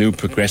 But these new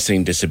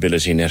progressing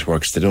disability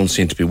networks, they don't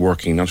seem to be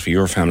working, not for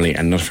your family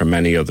and not for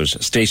many others.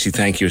 Stacey,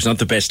 thank you. It's not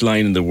the best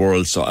line in the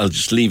world, so I'll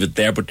just leave it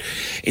there. But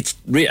it's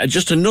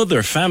just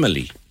another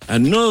family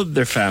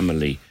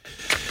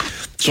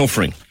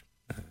suffering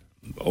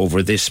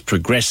over this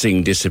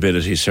progressing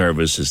disability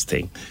services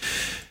thing,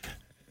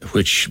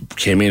 which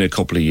came in a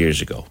couple of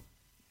years ago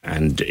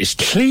and is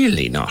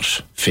clearly not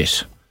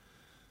fit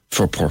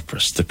for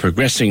purpose. The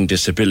progressing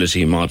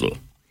disability model.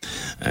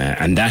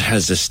 And that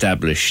has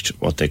established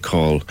what they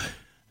call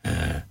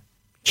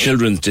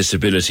Children's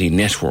Disability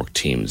Network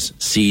Teams,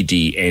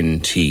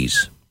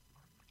 CDNTs.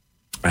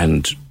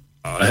 And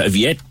I have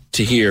yet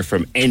to hear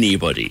from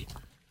anybody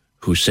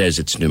who says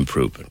it's an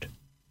improvement.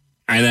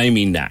 And I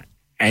mean that.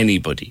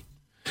 Anybody.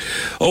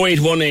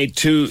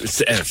 08182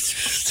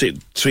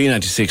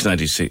 396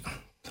 96.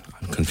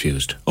 I'm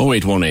confused.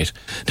 0818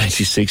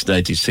 96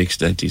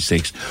 96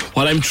 96.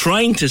 What I'm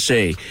trying to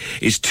say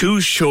is two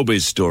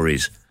showbiz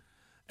stories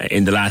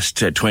in the last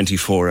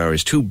 24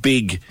 hours, two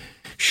big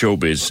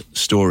showbiz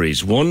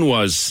stories. One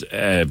was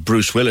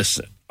Bruce Willis,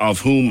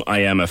 of whom I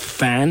am a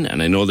fan,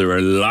 and I know there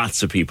are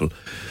lots of people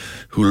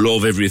who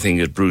love everything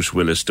that Bruce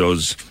Willis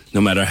does,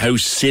 no matter how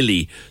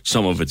silly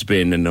some of it's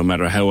been and no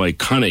matter how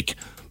iconic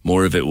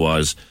more of it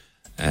was.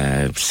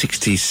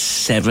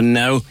 67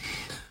 now,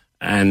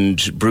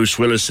 and Bruce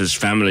Willis's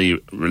family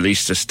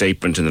released a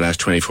statement in the last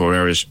 24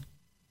 hours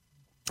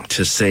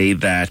to say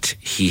that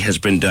he has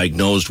been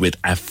diagnosed with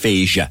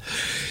aphasia,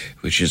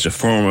 which is a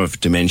form of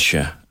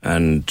dementia,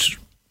 and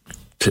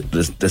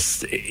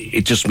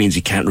it just means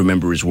he can't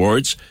remember his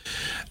words.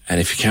 And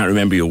if you can't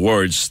remember your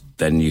words,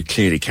 then you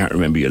clearly can't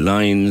remember your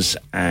lines,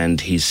 and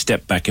he's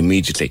stepped back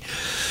immediately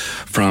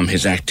from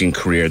his acting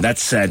career.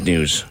 That's sad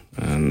news.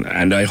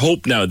 And I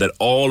hope now that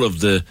all of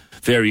the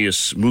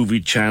various movie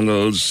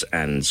channels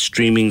and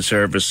streaming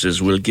services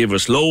will give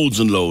us loads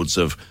and loads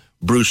of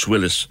Bruce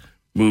Willis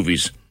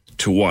movies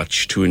to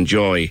watch, to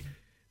enjoy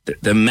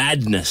the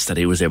madness that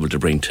he was able to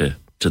bring to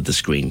the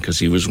screen, because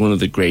he was one of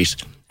the great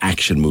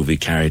action movie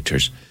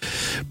characters.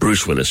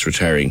 Bruce Willis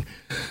retiring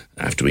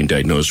after being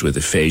diagnosed with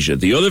aphasia.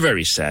 The other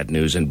very sad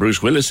news, and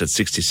Bruce Willis at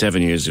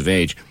 67 years of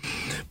age,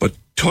 but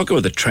talk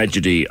about the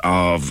tragedy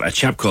of a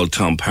chap called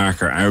Tom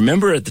Parker. I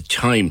remember at the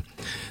time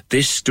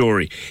this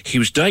story. He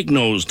was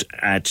diagnosed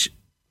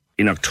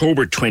in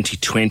October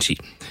 2020,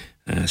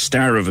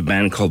 star of a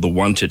band called The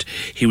Wanted.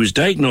 He was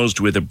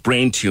diagnosed with a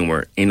brain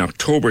tumour in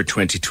October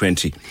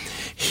 2020.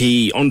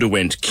 He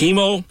underwent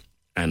chemo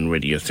and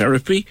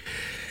radiotherapy,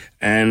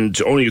 and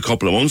only a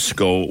couple of months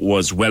ago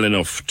was well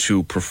enough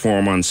to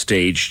perform on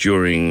stage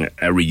during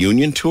a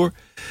reunion tour.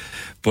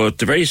 But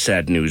the very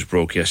sad news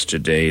broke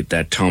yesterday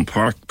that Tom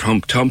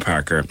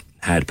Parker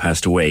had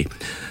passed away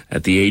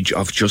at the age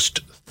of just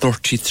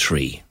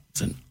 33.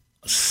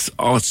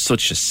 It's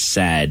such a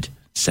sad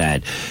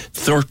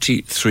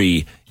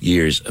 33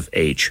 years of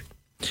age.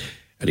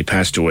 And he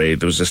passed away.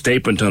 There was a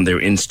statement on their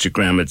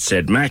Instagram. It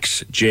said,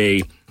 Max,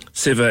 Jay,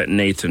 Siva,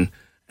 Nathan,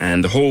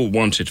 and the whole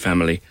Wanted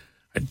family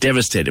are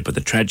devastated by the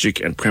tragic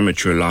and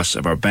premature loss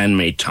of our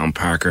bandmate Tom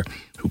Parker,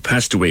 who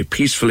passed away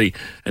peacefully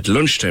at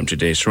lunchtime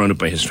today, surrounded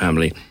by his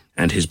family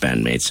and his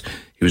bandmates.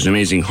 He was an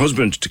amazing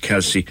husband to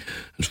Kelsey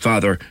and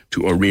father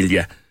to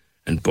Aurelia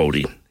and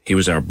Bodie. He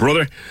was our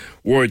brother.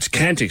 Words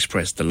can't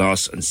express the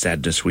loss and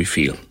sadness we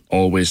feel,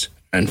 always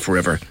and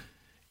forever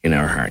in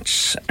our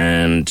hearts.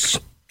 And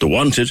The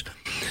Wanted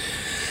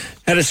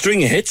had a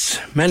string of hits,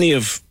 many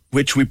of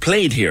which we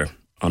played here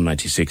on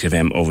 96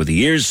 FM over the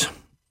years.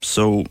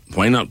 So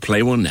why not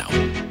play one now?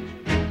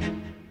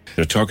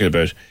 They're talking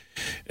about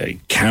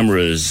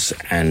cameras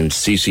and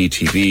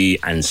CCTV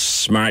and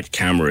smart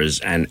cameras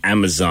and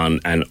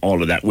Amazon and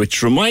all of that,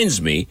 which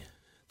reminds me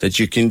that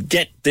you can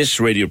get this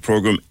radio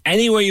program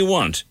anywhere you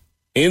want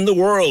in the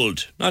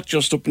world, not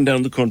just up and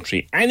down the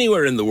country,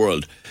 anywhere in the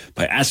world,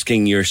 by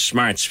asking your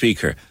smart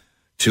speaker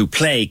to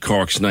play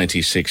Cork's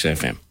 96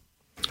 FM.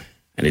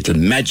 And it'll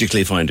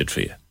magically find it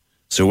for you.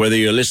 So whether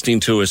you're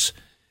listening to us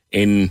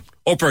in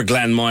Upper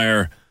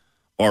Glanmire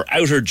or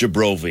Outer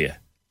Jabrovia,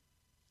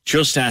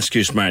 just ask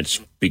your smart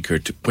speaker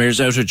to... Where's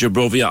Outer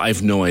Jabrovia?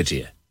 I've no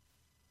idea.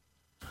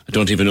 I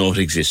don't even know it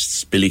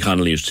exists. Billy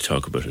Connolly used to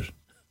talk about it.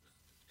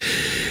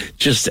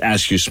 Just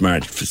ask your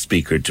smart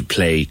speaker to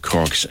play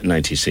Cork's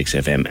 96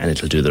 FM and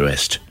it'll do the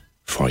rest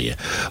for you.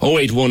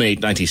 0818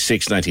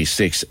 96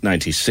 96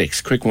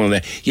 96. Quick one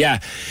there. Yeah,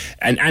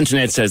 and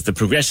Antoinette says the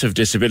progressive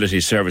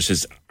disability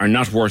services are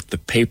not worth the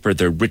paper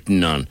they're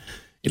written on.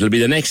 It'll be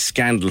the next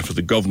scandal for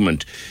the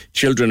government.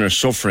 Children are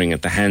suffering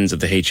at the hands of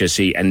the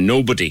HSE and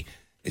nobody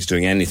is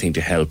doing anything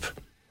to help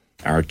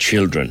our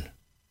children.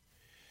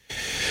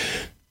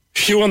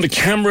 Few on the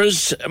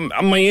cameras.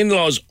 My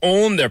in-laws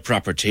own their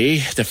property.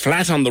 The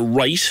flat on the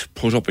right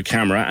put up a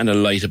camera and a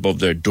light above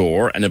their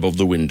door and above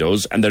the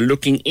windows, and they're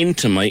looking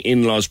into my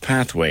in-laws'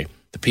 pathway.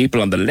 The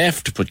people on the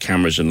left put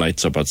cameras and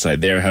lights up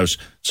outside their house,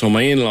 so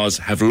my in-laws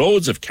have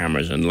loads of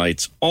cameras and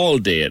lights all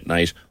day at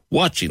night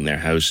watching their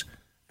house,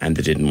 and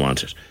they didn't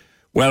want it.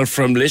 Well,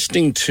 from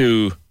listening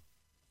to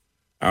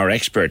our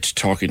expert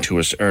talking to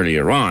us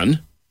earlier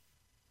on,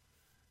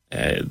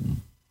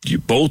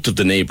 both of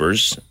the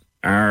neighbours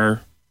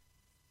are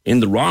in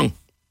the wrong.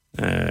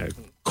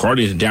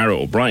 According to Dara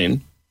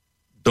O'Brien,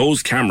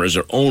 those cameras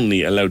are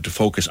only allowed to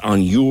focus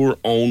on your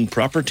own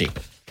property,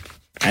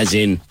 as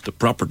in the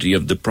property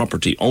of the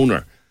property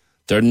owner.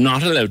 They're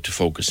not allowed to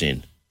focus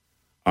in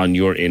on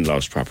your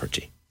in-laws'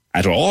 property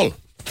at all.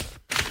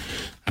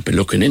 I've been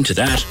looking into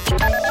that.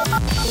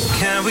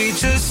 Can we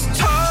just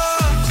talk?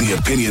 The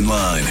Opinion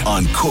Line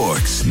on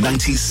Cork's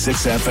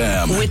 96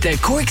 FM. With the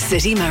Cork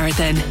City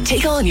Marathon,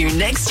 take on your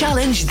next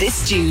challenge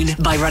this June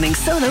by running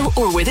solo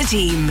or with a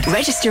team.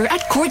 Register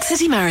at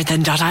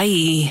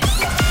corkcitymarathon.ie.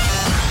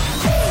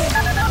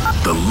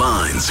 The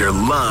lines are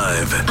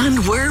live. And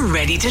we're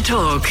ready to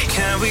talk.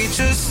 Can we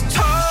just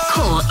talk?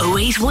 Call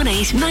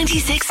 0818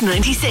 96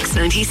 96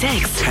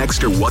 96.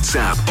 Text or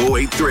WhatsApp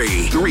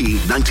 083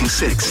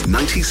 396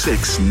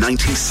 96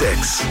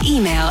 96.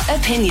 Email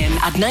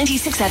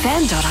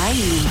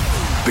opinion@96fm.ie.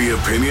 The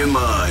Opinion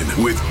Line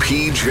with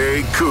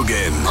PJ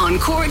Coogan. On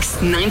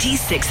Cork's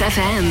 96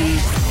 FM.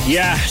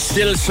 Yeah,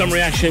 still some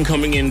reaction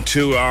coming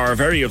into our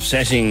very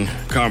upsetting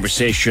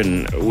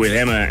conversation with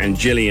Emma and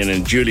Gillian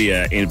and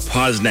Julia in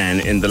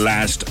Poznan in the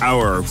last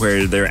hour,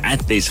 where they're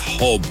at this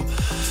hub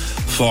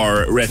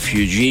for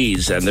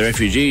refugees, and the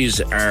refugees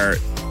are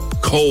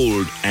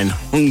cold and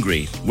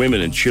hungry,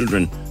 women and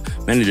children,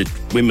 many of the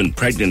women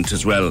pregnant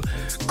as well,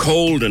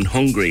 cold and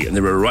hungry, and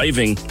they're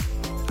arriving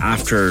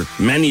after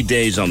many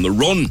days on the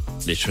run,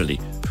 literally,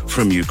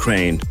 from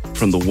Ukraine,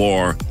 from the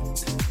war,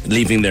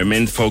 leaving their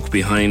menfolk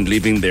behind,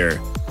 leaving their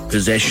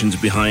possessions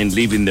behind,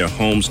 leaving their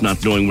homes,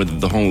 not knowing whether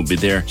the home will be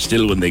there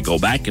still when they go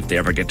back, if they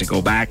ever get to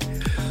go back.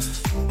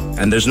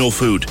 And there's no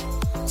food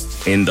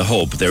in the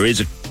hub. There is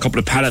a couple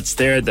of pallets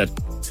there that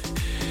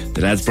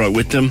the lads brought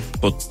with them,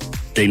 but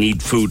they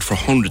need food for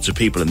hundreds of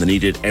people and they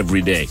need it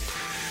every day.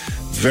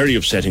 Very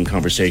upsetting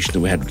conversation that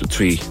we had with the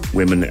three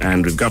women,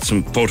 and we've got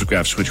some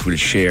photographs which we'll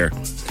share,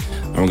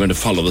 and we're going to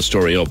follow the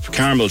story up.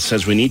 Carmel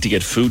says we need to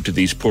get food to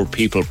these poor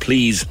people.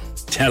 Please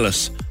tell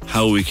us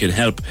how we can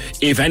help.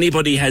 If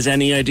anybody has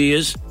any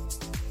ideas,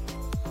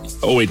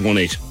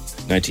 0818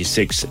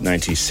 96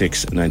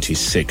 96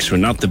 96. We're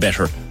not the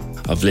better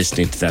of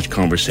listening to that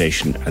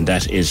conversation, and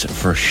that is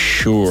for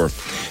sure.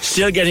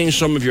 Still getting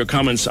some of your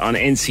comments on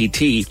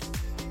NCT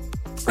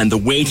and the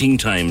waiting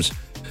times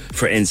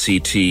for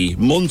NCT.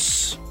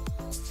 Months.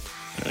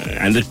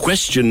 And the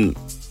question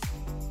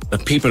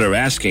that people are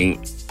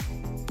asking,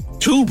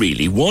 two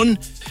really. One,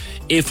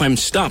 if I'm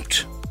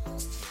stopped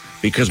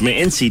because my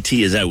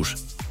NCT is out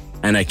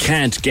and I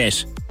can't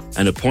get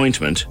an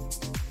appointment,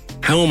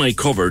 how am I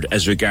covered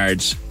as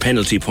regards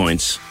penalty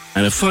points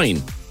and a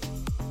fine?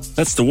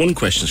 That's the one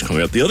question that's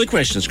coming up. The other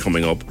question is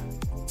coming up,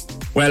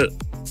 well,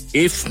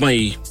 if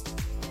my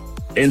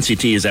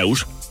NCT is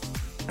out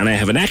and I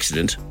have an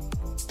accident,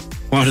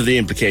 what are the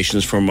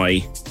implications for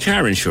my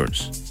car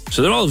insurance?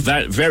 So they're all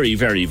very,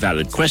 very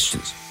valid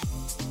questions.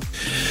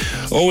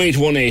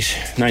 0818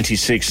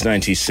 96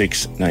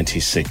 96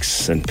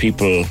 96. And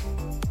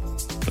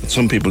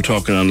some people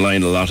talking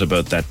online a lot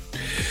about that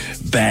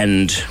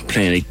band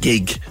playing a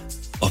gig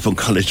up on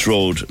College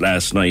Road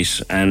last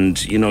night.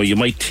 And, you know, you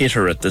might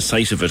titter at the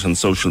sight of it on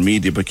social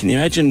media, but can you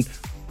imagine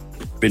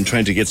been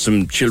trying to get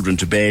some children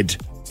to bed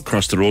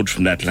across the road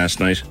from that last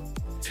night?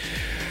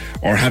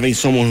 Or having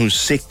someone who's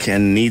sick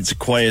and needs a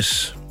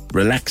quiet,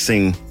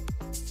 relaxing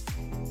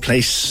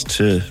place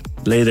to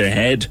lay their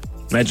head.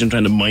 Imagine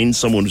trying to mind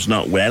someone who's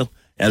not well,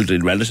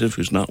 elderly relative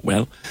who's not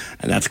well,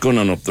 and that's going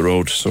on up the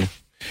road. So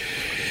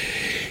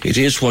it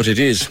is what it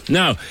is.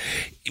 Now,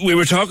 we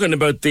were talking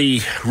about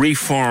the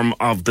reform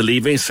of the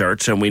Leaving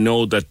Cert, and we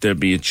know that there'll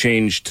be a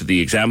change to the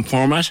exam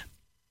format.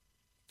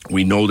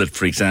 We know that,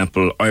 for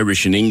example,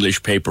 Irish and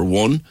English paper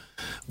 1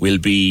 will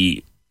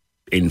be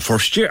in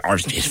fifth year.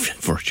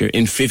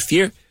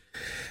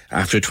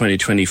 After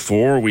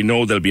 2024, we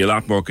know there'll be a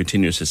lot more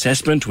continuous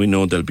assessment. We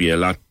know there'll be a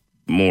lot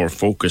more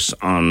focus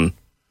on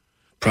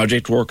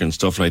project work and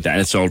stuff like that.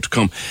 It's all to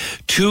come.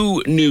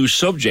 2 new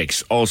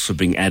subjects also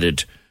being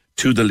added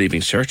to the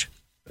Leaving Cert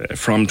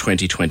from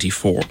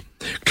 2024.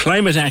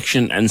 Climate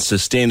action and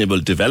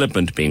sustainable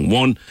development being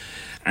one,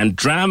 and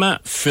drama,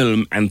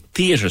 film and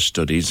theatre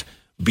studies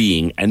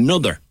being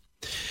another.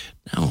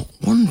 Now,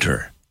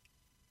 wonder,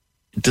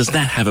 does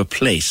that have a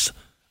place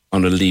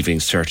on a Leaving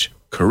Cert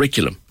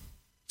curriculum?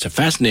 It's a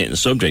fascinating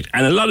subject,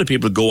 and a lot of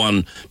people go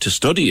on to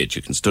study it.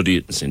 You can study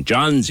it in St.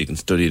 John's, you can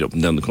study it up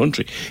and down the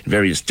country in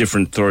various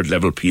different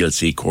third-level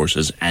PLC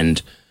courses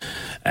and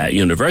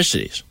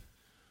universities.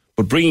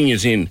 But bringing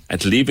it in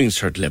at Leaving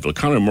Cert level,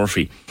 Conor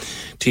Murphy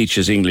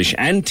teaches English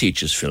and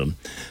teaches film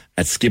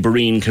at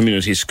Skibbereen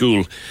Community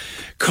School.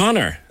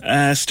 Conor,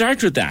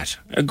 start with that.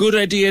 A good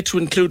idea to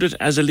include it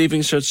as a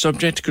Leaving Cert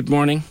subject. Good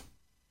morning.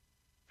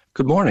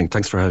 Good morning.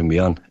 Thanks for having me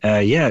on.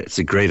 Yeah, it's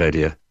a great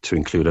idea to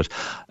include it.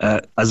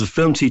 As a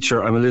film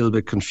teacher, I'm a little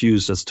bit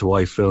confused as to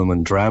why film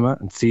and drama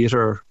and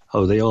theatre,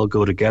 how they all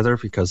go together,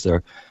 because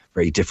they're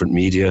very different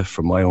media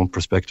from my own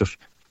perspective.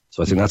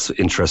 So I think that's an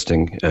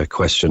interesting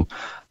question.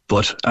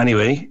 But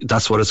anyway,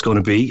 that's what it's going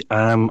to be.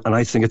 And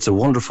I think it's a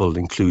wonderful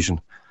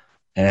inclusion.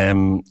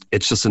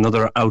 It's just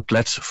another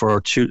outlet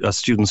for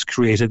students'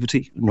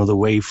 creativity, another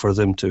way for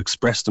them to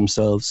express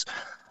themselves.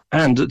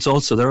 And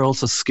there are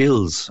also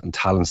skills and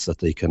talents that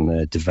they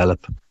can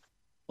develop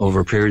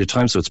over a period of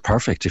time. So it's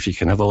perfect if you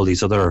can have all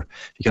these you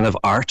can have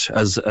art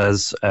as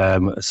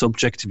a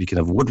subject, if you can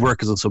have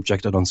woodwork as a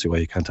subject. I don't see why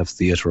you can't have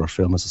theatre or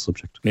film as a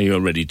subject. Now, you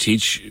already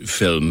teach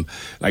film.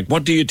 Like,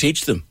 what do you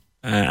teach them?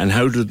 And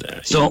how do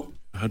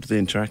they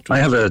interact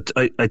with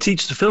I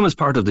teach the film as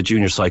part of the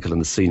junior cycle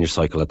and the senior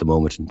cycle at the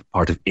moment, and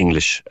part of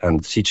English.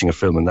 And teaching a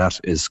film in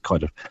that is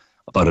kind of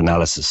about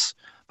analysis.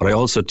 But I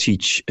also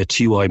teach a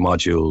TY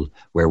module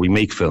where we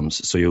make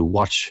films. So you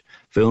watch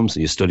films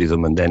and you study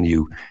them, and then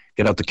you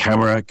get out the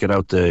camera, get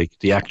out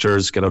the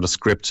actors, get out a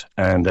script,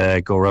 and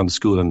go around the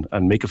school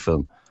and make a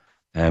film.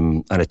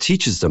 And it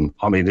teaches them.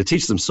 I mean, it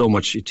teaches them so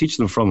much. You teach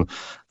them from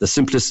the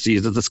simplicity,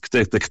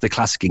 the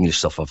classic English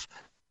stuff of,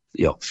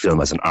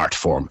 film as an art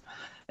form.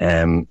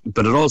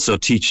 But it also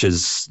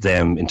teaches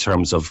them in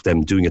terms of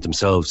them doing it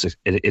themselves.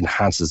 It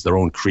enhances their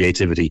own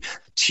creativity,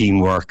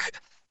 teamwork,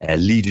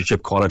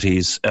 leadership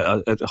qualities,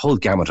 a whole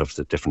gamut of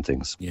the different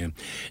things. Yeah.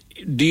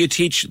 Do you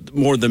teach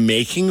more the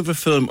making of a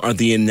film or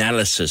the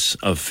analysis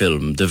of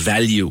film, the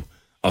value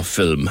of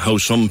film, how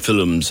some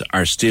films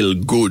are still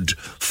good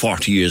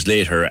 40 years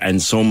later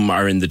and some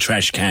are in the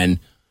trash can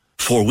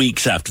 4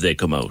 weeks after they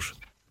come out?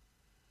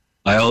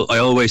 I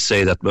always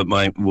say that, but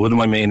one of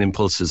my main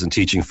impulses in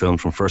teaching film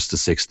from first to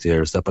sixth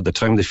year is that by the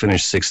time they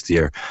finish sixth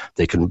year,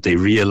 they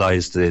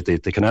realise they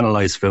can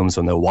analyse films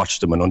when they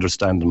watch them and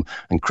understand them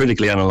and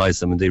critically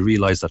analyse them, and they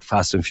realise that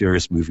Fast and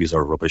Furious movies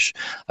are rubbish.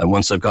 And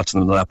once I've got to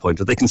them at that point,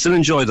 that they can still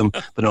enjoy them,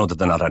 but know that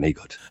they're not any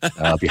good.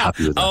 I'll be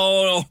happy with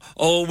that.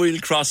 We'll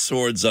cross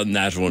swords on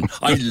that one.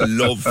 I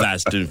love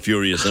Fast and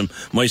Furious, and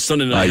my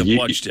son and I have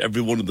watched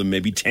every one of them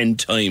maybe 10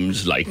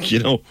 times.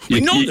 You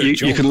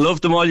can love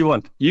them all you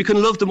want. You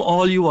can love them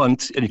all you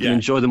want, and you can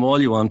enjoy them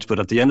all you want, but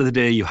at the end of the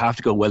day you have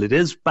to go, well, it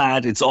is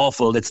bad, it's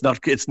awful, it's not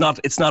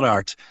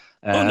art.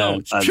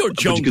 It's pure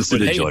junk, but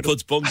hey, it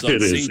puts bums on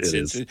seats.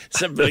 It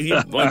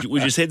is.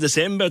 Would you say the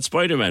same about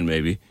Spider-Man,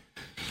 maybe?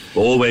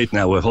 Oh, wait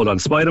now. Hold on.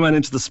 Spider-Man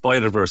Into the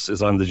Spider-Verse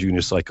is on the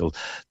junior cycle,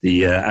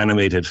 the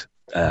animated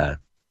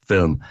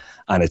film,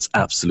 and it's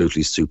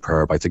absolutely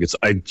superb. I think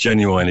I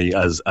genuinely,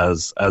 as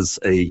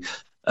a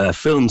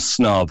film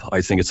snob,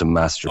 I think it's a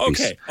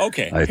masterpiece.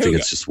 Okay. I think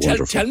it's just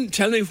wonderful.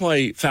 Tell me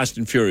why Fast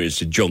and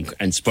Furious is junk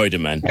and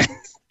Spider-Man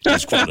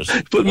is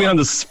quality. Put me on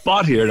the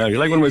spot here now. You're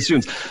like one of my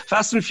students.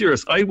 Fast and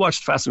Furious. I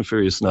watched Fast and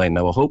Furious 9.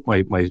 Now, I hope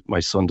my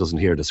son doesn't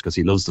hear this because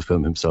he loves the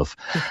film himself.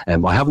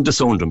 I haven't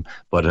disowned him,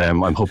 but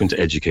I'm hoping to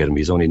educate him.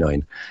 He's only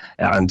 9.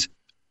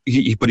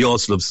 But he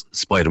also loves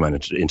Spider-Man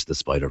Into the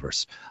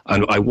Spider-Verse.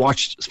 And I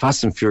watched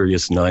Fast and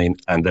Furious 9,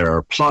 and there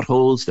are plot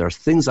holes, there are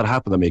things that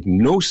happen that make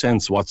no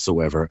sense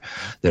whatsoever.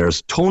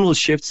 There's tonal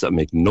shifts that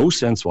make no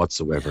sense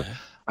whatsoever.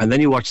 And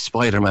then you watch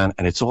Spider-Man,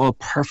 and it's all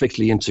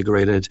perfectly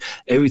integrated.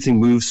 Everything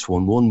moves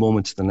from one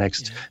moment to the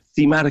next.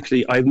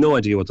 Thematically, I have no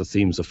idea what the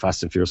themes of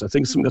Fast and Furious. I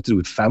think it's something got to do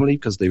with family,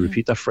 because they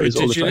repeat that phrase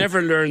all the time. Did you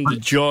never learn the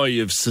joy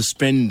of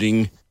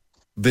suspending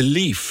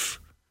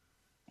belief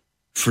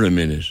for a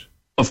minute?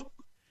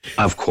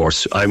 Of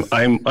course,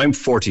 I'm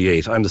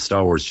 48. I'm the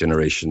Star Wars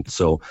generation,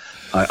 so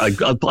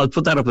I'll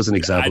put that up as an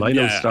example. I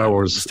know Star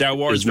Wars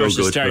versus no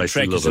good, Star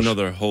Trek is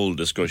another whole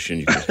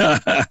discussion.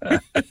 But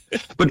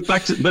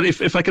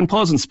if I can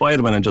pause on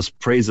Spider-Man and just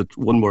praise it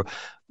one more,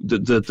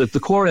 the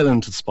core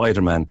element of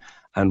Spider-Man,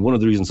 and one of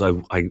the reasons I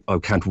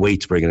can't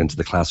wait to bring it into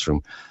the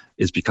classroom,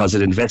 is because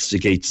it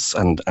investigates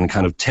and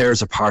kind of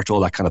tears apart all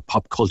that kind of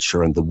pop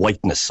culture and the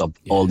whiteness of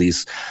all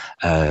these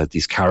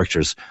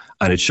characters,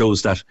 and it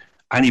shows that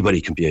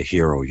anybody can be a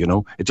hero, you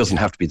know? It doesn't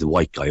have to be the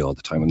white guy all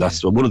the time. And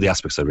that's one of the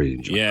aspects I really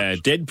enjoy. Yeah,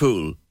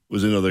 Deadpool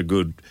was another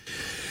good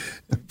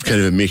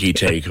kind of a Mickey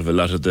take of a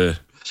lot of the...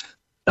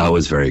 That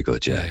was very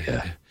good,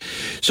 yeah.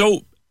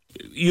 So,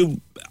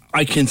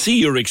 I can see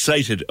you're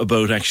excited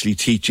about actually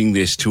teaching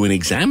this to an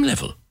exam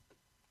level.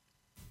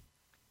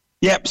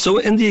 Yeah,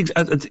 so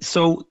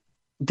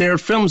there are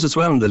films as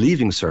well in the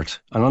Leaving Cert.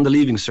 And on the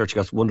Leaving Cert, you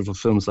got wonderful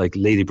films like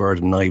Lady Bird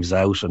and Knives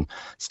Out and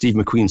Steve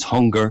McQueen's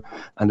Hunger,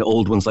 and the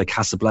old ones like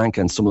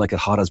Casablanca and Some Like It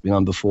Hot has been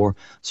on before.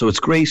 So it's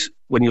great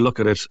when you look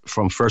at it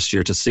from first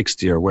year to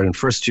sixth year, where in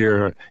first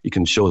year you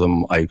can show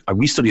them.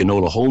 We study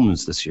Enola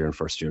Holmes this year in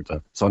first year.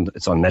 It's on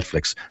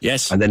Netflix.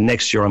 Yes. And then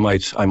next year I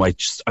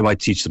might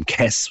teach them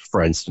Kess,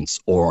 for instance,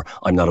 or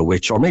I'm Not a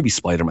Witch, or maybe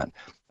Spider-Man.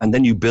 And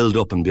then you build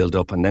up, and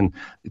then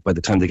by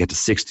the time they get to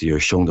sixth year,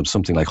 showing them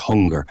something like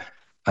Hunger.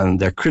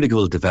 And their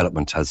critical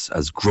development has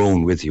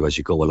grown with you as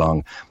you go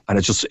along, and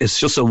it's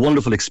just a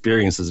wonderful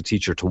experience as a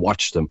teacher to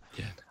watch them,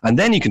 and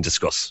then you can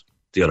discuss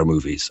the other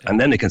movies, and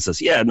then they can say,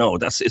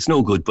 it's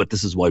no good, but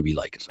this is why we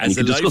like it, and you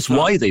can discuss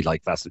why they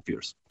like Fast and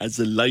Furious. As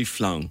a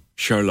lifelong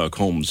Sherlock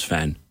Holmes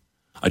fan,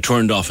 I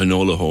turned off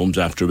Enola Holmes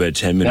after about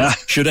 10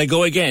 minutes. Should I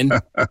go again?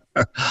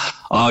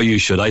 Oh, you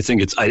should. I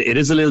think it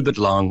is a little bit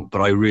long,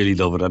 but I really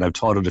love it, and I've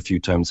taught it a few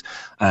times.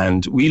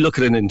 And we look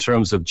at it in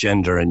terms of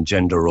gender and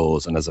gender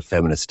roles, and as a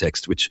feminist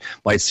text, which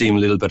might seem a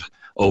little bit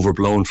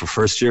overblown for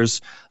first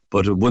years.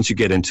 But once you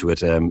get into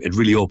it, it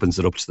really opens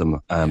it up to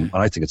them, and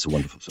I think it's a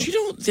wonderful film. Do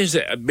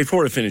you know,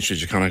 before I finish with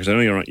you, Conor, because I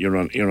know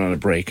you're on a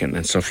break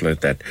and stuff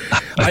like that.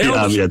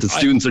 The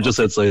students are just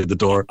outside the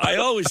door. I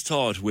always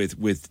thought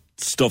with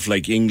stuff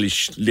like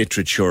English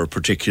literature,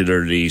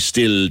 particularly,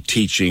 still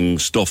teaching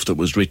stuff that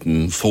was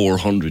written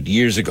 400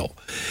 years ago.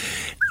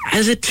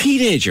 As a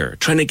teenager,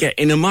 trying to get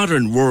in a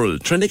modern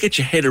world, trying to get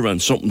your head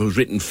around something that was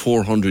written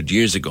 400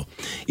 years ago,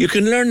 you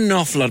can learn an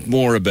awful lot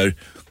more about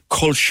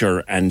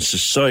culture and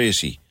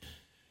society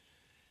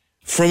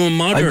from a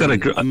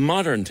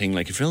modern thing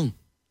like a film.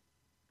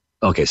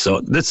 Okay, so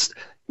that's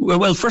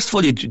well. First of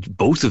all,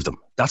 both of them.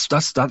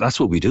 That's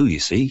what we do. You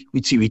see,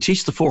 we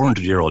teach the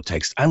 400-year-old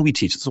text, and we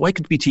teach it. So I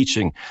could be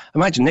teaching.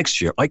 Imagine next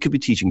year, I could be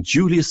teaching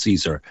Julius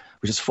Caesar,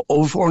 which is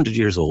over 400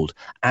 years old,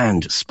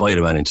 and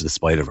Spider-Man Into the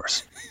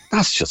Spider-Verse.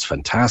 That's just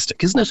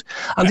fantastic, isn't it?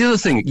 And the other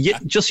thing,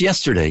 just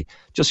yesterday,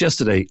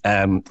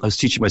 I was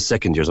teaching my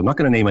second years. I'm not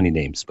going to name any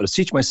names, but I was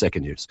teaching my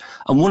second years.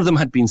 And one of them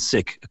had been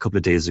sick a couple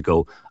of days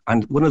ago,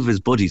 and one of his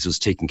buddies was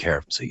taking care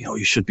of him. So,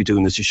 you should be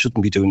doing this, you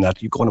shouldn't be doing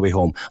that, you're going away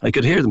home. I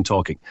could hear them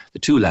talking, the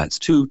two lads,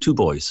 two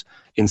boys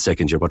in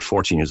second year, about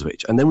 14 years of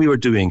age. And then we were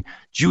doing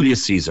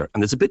Julius Caesar.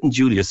 And there's a bit in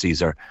Julius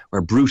Caesar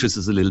where Brutus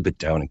is a little bit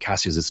down and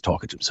Cassius is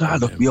talking to him. So,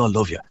 look, we all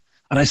love you.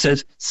 And I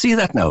said, see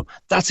that now?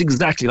 That's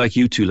exactly like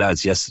you two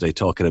lads yesterday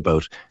talking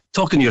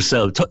to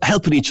yourself,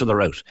 helping each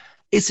other out.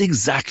 It's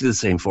exactly the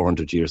same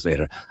 400 years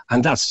later.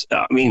 And that's,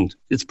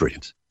 it's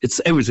brilliant. It's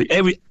everything.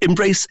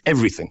 Embrace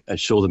everything and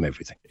show them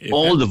everything.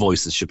 All the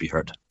voices should be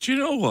heard. Do you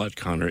know what,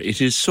 Conor? It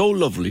is so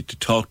lovely to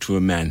talk to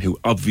a man who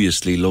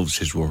obviously loves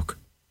his work.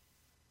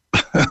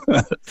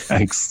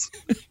 Thanks.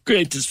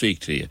 Great to speak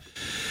to you.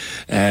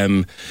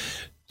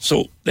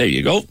 So there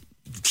you go.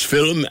 It's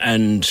film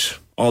and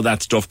all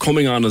that stuff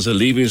coming on as a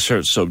Leaving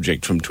Cert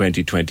subject from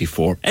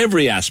 2024.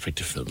 Every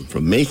aspect of film,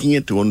 from making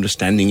it to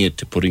understanding it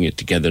to putting it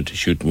together to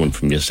shooting one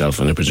from yourself,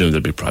 and I presume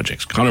there'll be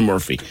projects. Conor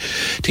Murphy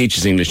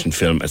teaches English and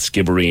film at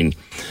Skibbereen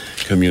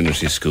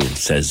Community School.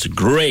 Says,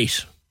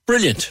 great,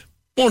 brilliant,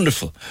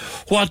 wonderful.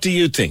 What do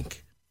you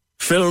think?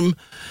 Film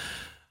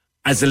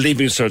as a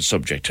Leaving Cert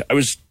subject.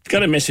 I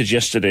got a message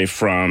yesterday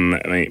from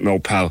my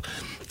old pal,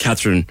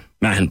 Catherine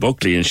Mahan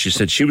Buckley, and she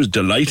said she was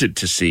delighted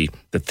to see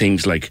that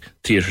things like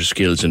theatre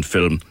skills in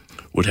film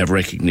would have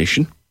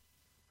recognition.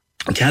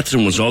 And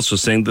Catherine was also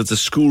saying that the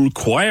school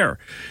choir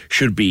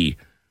should be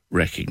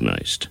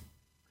recognised.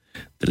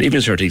 The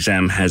Leaving Cert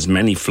exam has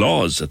many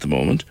flaws at the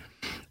moment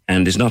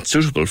and is not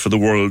suitable for the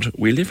world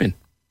we live in.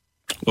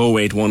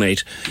 0818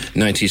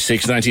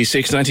 96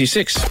 96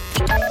 96.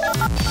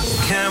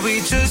 Can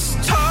we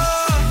just talk?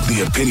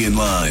 The Opinion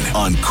Line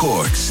on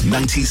Cork's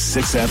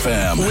 96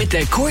 FM. With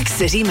the Cork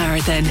City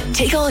Marathon,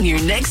 take on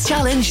your next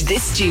challenge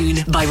this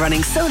June by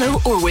running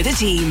solo or with a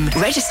team.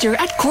 Register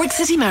at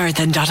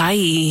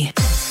corkcitymarathon.ie.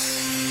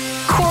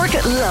 Cork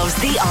loves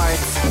the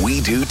arts.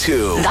 We do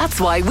too. That's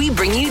why we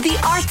bring you the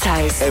Arts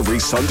House. Every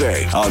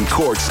Sunday on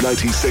Cork's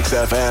 96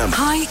 FM.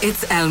 Hi,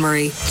 it's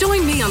Elmarie.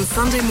 Join me on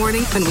Sunday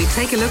morning when we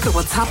take a look at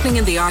what's happening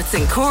in the arts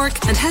in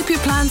Cork and help you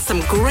plan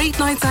some great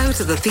nights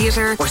out at the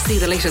theatre or see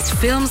the latest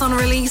films on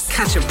release,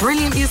 catch a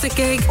brilliant music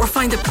gig or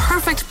find the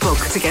perfect book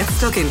to get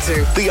stuck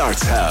into. The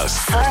Arts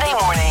House. Sunday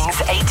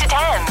mornings 8 to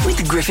 10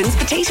 with Griffin's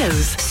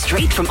Potatoes.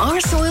 Straight from our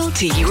soil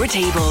to your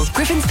table.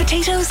 Griffin's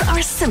Potatoes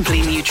are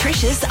simply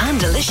nutritious and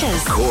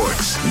delicious.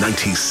 Cork's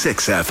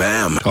 96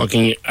 FM.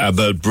 Talking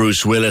about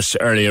Bruce Willis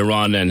earlier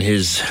on and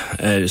his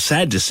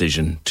sad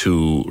decision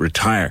to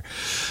retire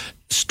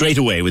straight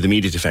away with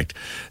immediate effect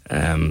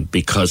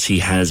because he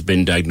has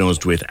been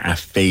diagnosed with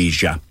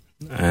aphasia.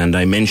 And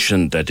I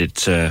mentioned that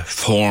it's a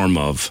form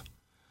of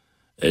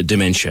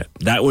dementia.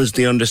 That was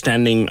the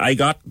understanding I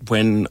got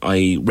when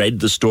I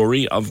read the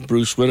story of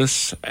Bruce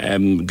Willis.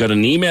 Got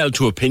an email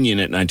to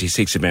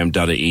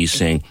opinion@96fm.ie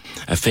saying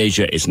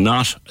aphasia is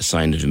not a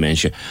sign of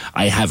dementia.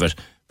 I have it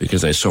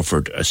because I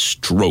suffered a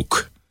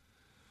stroke.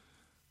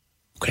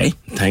 Okay,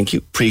 thank you.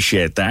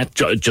 Appreciate that.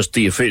 Just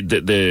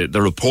the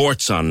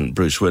reports on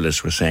Bruce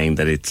Willis were saying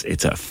that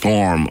it's a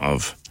form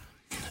of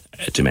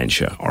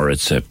dementia, or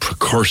it's a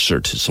precursor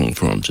to some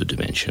forms of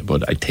dementia.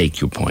 But I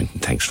take your point,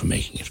 and thanks for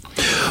making it.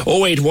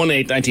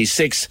 0818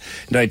 96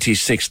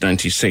 96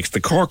 96. The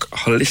Cork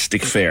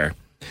Holistic Fair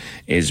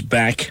is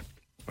back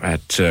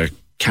at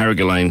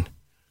Carrigaline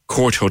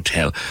Court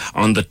Hotel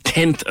on the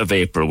 10th of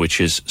April, which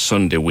is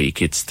Sunday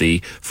week. It's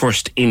the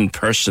first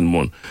in-person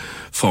one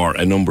for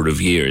a number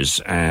of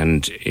years,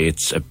 and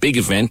it's a big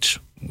event.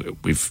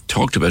 We've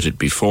talked about it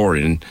before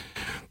in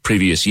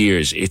previous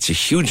years. It's a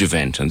huge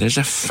event, and there's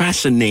a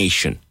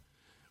fascination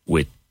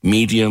with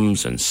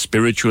mediums and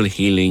spiritual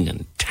healing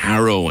and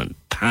tarot and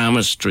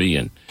palmistry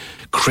and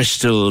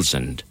crystals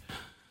and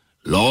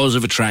laws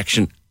of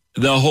attraction,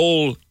 the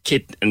whole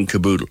kit and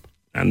caboodle.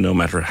 And no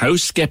matter how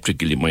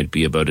sceptical you might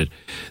be about it,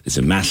 there's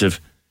a massive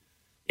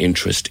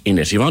interest in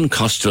it. Yvonne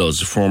Costello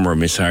is a former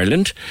Miss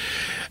Ireland.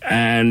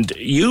 And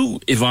you,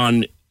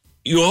 Yvonne,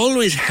 you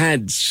always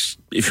had,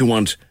 if you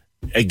want,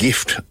 a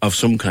gift of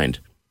some kind.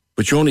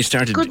 But you only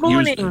started... Good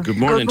morning. Good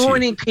morning, Good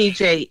morning,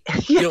 PJ.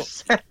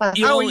 Yes.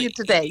 How are you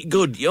today?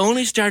 Good. You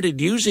only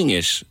started using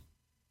it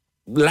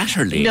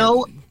latterly.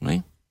 No,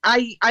 right?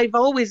 I've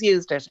always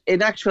used it.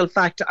 In actual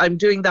fact, I'm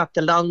doing that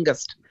the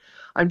longest.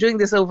 I'm doing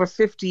this over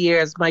 50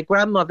 years. My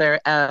grandmother,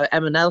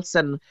 Emma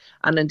Nelson,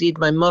 and indeed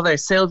my mother,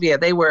 Sylvia,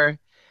 they were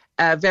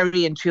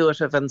very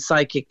intuitive and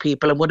psychic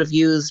people and would have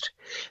used...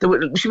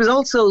 She was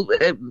also...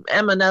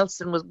 Emma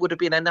Nelson would have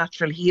been a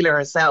natural healer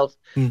herself.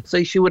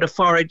 So she would have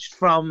foraged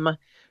from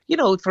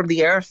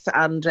the earth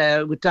and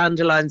with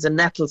dandelions and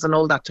nettles and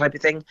all that type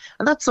of thing.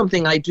 And that's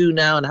something I do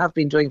now and have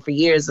been doing for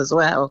years as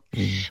well.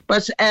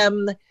 But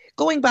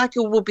going back,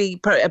 it would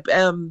be...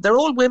 they're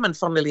all women,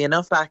 funnily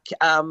enough, back...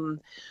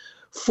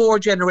 4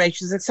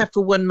 generations, except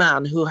for one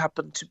man who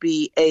happened to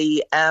be a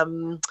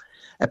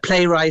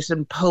playwright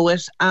and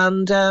poet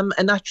and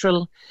a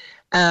natural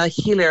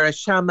healer, a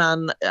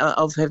shaman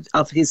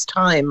of his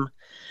time.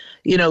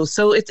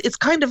 So it's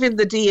kind of in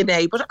the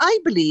DNA. But I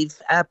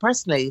believe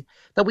personally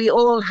that we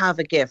all have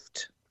a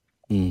gift.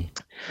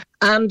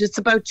 And it's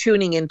about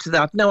tuning into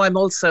that. Now, I'm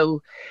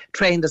also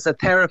trained as a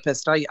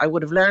therapist. I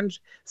would have learned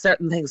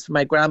certain things from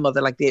my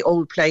grandmother, like the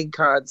old playing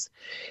cards.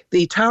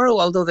 The tarot,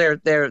 although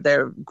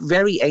they're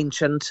very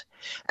ancient,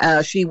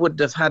 she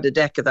wouldn't have had a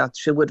deck of that.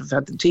 She would have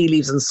had the tea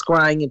leaves and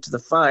scrying into the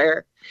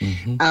fire.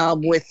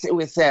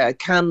 With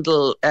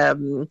candle,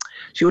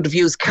 she would have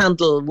used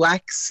candle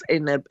wax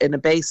in a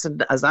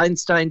basin, as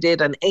Einstein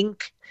did, and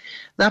ink.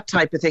 That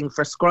type of thing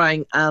for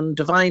scrying and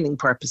divining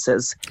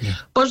purposes.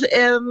 But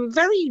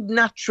very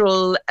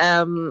natural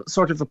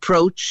sort of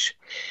approach.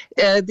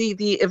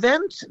 The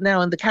event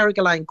now in the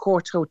Carrigaline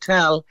Court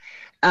Hotel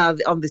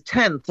on the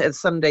 10th,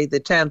 Sunday the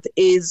 10th,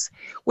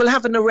 we'll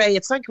have an array.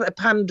 It's like a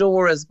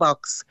Pandora's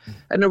box,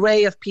 an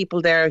array of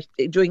people there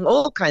doing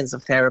all kinds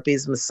of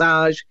therapies,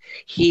 massage,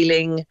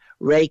 healing,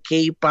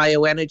 Reiki,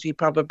 bioenergy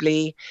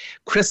probably,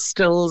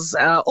 crystals,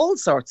 all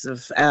sorts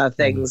of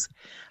things.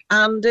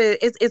 And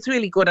it's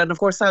really good. And of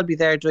course, I'll be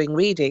there doing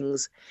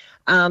readings.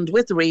 And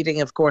with the reading,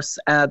 of course,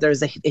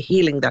 there's a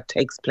healing that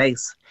takes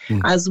place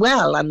as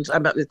well. And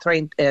I'm a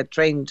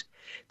trained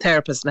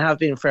therapist and have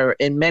been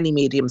in many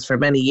mediums for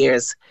many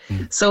years.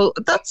 So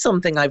that's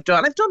something I've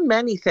done. I've done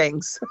many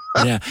things.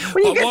 Yeah.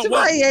 When you get to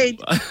my age,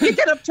 you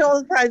get up to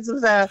all kinds of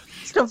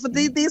stuff. But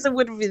these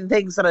would be the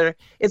things that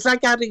it's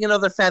like adding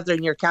another feather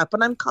in your cap.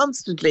 And I'm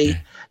constantly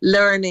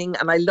learning,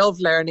 and I love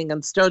learning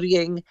and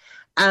studying.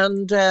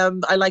 And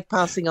I like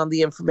passing on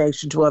the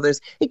information to others.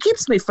 It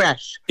keeps me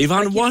fresh.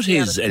 Yvonne, what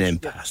is an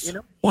empath? You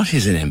know? What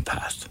is an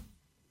empath?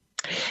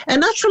 A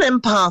natural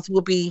empath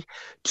will be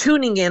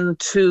tuning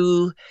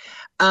into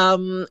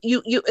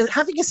you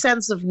having a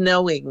sense of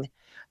knowing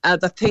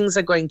that things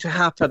are going to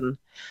happen.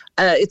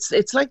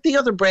 It's like the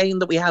other brain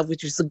that we have,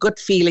 which is the gut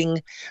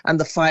feeling and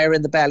the fire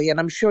in the belly.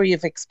 And I'm sure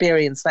you've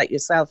experienced that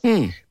yourself,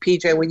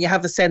 PJ, when you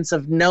have a sense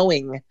of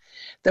knowing.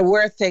 There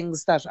were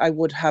things that I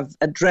would have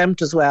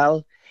dreamt as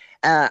well.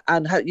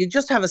 And how you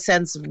just have a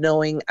sense of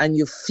knowing, and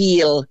you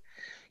feel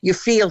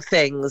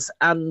things,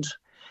 and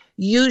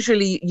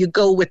usually you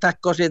go with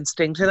that gut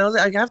instinct. You know,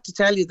 I have to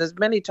tell you, there's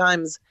many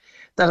times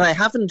that I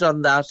haven't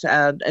done that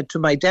to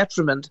my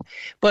detriment,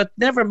 but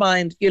never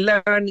mind. You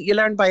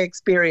learn by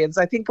experience.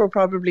 I think we're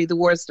probably the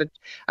worst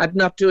at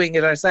not doing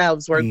it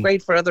ourselves. We're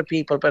great for other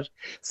people, but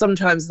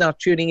sometimes not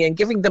tuning in,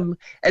 giving them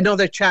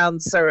another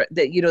chance, or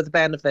the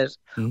benefit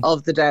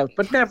of the doubt.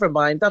 But never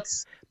mind.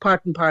 That's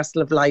part and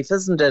parcel of life,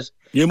 isn't it?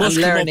 You must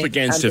come up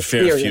against a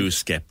fair few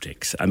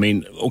skeptics. I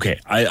mean, okay,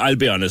 I'll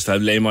be honest. I'll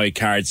lay my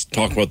cards,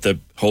 talk about the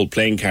whole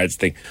playing cards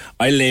thing.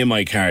 I lay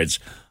my cards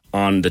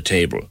on the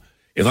table.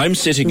 If I'm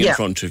sitting in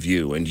front of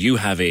you and you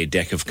have a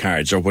deck of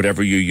cards or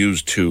whatever you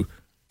use to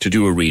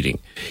do a reading,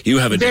 you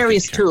have a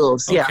various deck of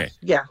tools. Okay.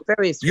 Yeah,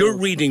 various tools. You're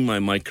reading my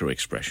micro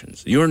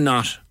expressions. You're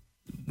not.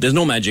 There's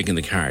no magic in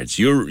the cards.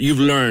 You've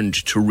learned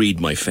to read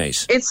my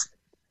face.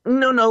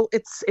 No,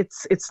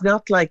 it's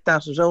not like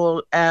that at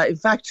all. In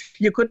fact,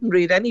 you couldn't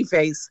read any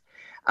face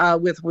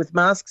with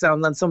masks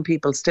on, and some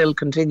people still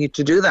continue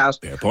to do that.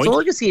 Fair point. So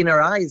all you see in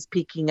our eyes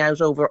peeking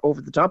out over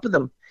the top of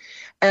them.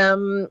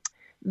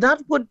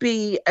 That would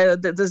be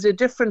there's a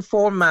different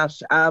format.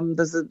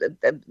 There's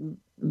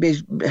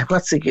he's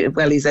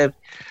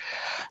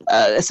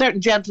a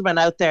certain gentleman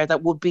out there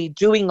that would be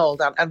doing all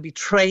that and be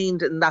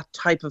trained in that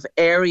type of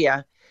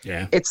area.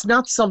 Yeah. It's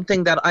not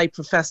something that I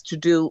profess to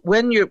do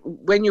when you're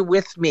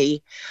with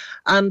me,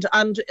 and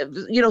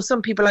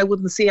some people I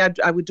wouldn't see.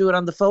 I would do it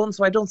on the phone,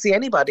 so I don't see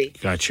anybody.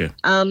 Gotcha.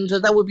 And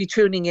that would be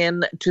tuning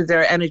in to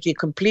their energy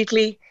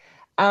completely.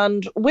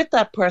 And with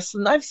that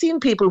person, I've seen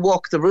people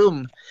walk the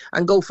room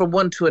and go from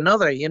one to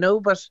another,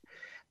 but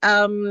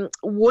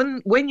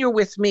when you're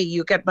with me,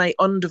 you get my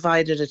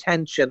undivided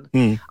attention.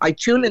 I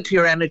tune into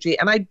your energy,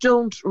 and I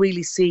don't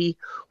really see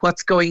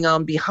what's going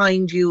on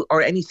behind you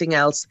or anything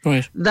else.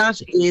 Right.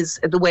 That is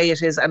the way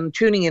it is, and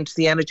tuning into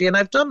the energy. And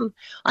I've done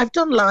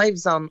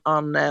lives on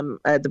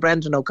the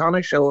Brendan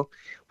O'Connor show,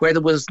 where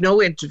there was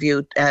no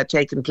interview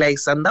taking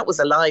place, and that was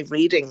a live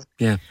reading.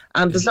 Yeah.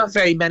 And there's not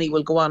very many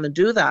will go on and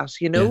do that,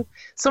 Yeah.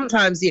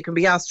 Sometimes you can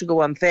be asked to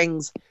go on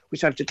things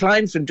which I've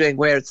declined from doing,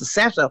 where it's a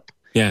setup.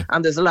 Yeah.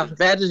 And there's a lot of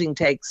editing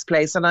takes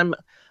place, and I'm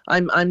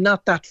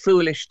not that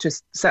foolish to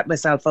set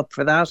myself up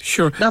for that.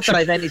 Sure. Not that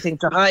I've anything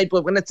to hide,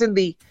 but when it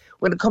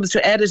comes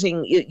to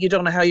editing, you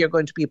don't know how you're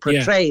going to be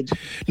portrayed. Yeah.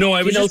 No,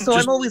 I was so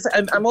I'm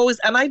always,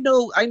 and I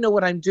know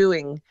what I'm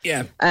doing.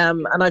 Yeah.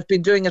 And I've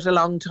been doing it a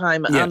long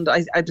time. Yeah. And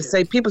I just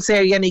say, people say,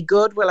 are you any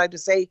good? Well, I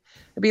just say,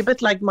 it'd be a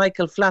bit like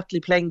Michael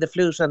Flatley playing the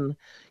flute and,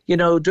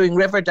 doing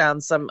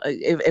Riverdance.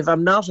 If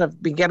I'm not, I've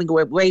been getting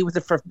away with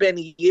it for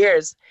many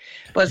years.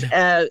 But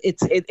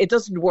it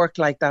doesn't work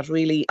like that,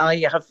 really.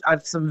 I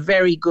have some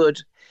very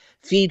good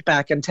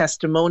feedback and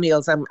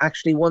testimonials. I'm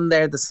actually one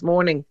there this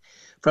morning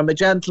from a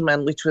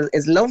gentleman, which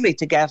is lovely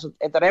to get,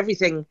 that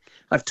everything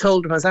I've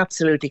told him has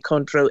absolutely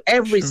come true,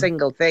 every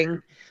single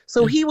thing.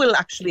 So he will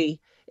actually,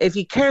 if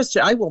he cares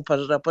to, I won't put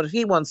it up, but if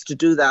he wants to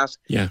do that,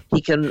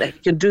 he can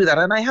do that.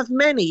 And I have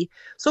many.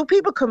 So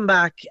people come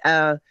back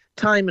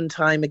time and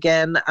time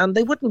again, and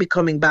they wouldn't be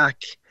coming back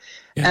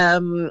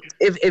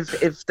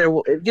if there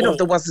if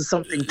there wasn't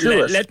something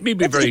to it. Let me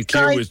be very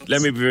clear with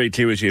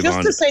you, Yvonne.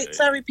 Just to say,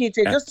 sorry,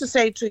 PJ, just to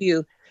say to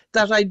you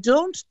that I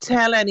don't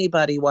tell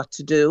anybody what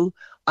to do.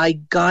 I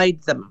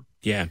guide them.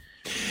 Yeah.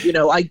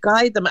 I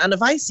guide them. And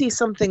if I see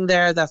something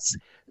there that's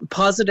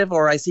positive,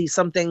 or I see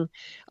something,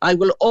 I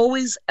will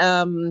always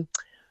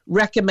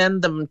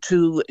recommend them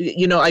to,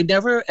 I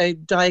never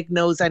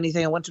diagnose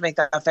anything. I want to make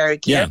that very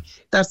clear. Yeah.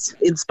 That's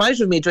in spite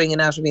of me doing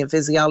anatomy and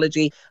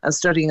physiology and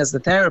studying as a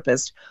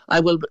therapist, I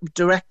will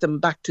direct them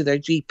back to their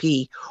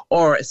GP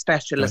or a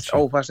specialist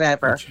or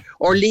whatever,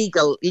 or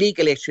legal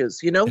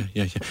issues,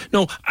 Yeah.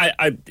 No,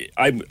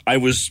 I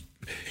was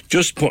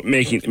just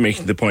making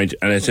the point,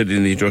 and I said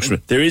in the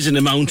introduction, there is an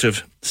amount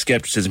of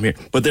skepticism here,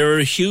 but there are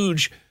a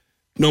huge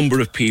number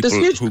of people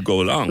who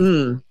go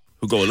along.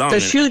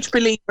 There's huge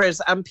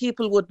believers, and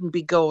people wouldn't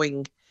be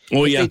going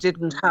if they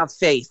didn't have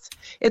faith.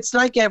 It's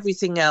like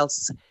everything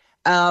else.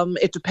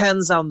 It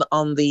depends on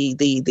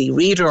the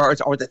reader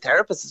or the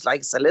therapist. It's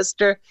like a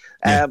solicitor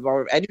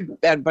or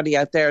anybody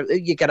out there.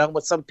 You get on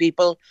with some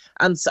people,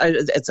 and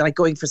it's like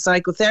going for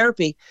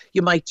psychotherapy.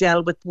 You might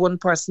gel with one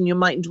person, you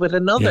mightn't with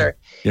another.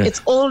 Yeah.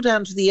 It's all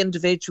down to the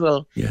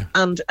individual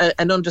and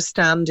an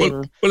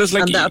understanding. Well, it's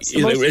like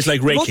it's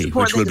like Reiki, most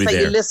important which will thing be is that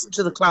there. you listen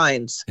to the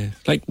clients.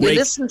 Like you Reiki.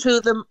 listen to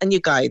them and you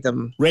guide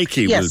them.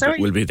 Reiki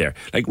will be there.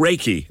 Like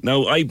Reiki.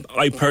 Now,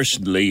 I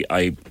personally,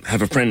 I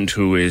have a friend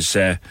who is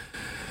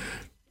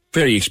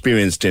very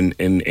experienced in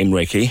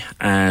Reiki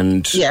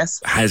and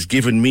has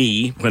given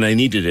me, when I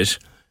needed it,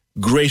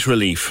 great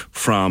relief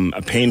from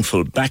a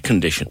painful back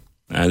condition.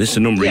 This is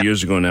a number of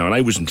years ago now, and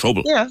I was in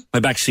trouble. Yeah. My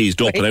back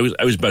seized up, and I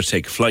was about to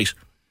take a flight,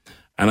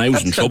 and I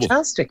was in trouble.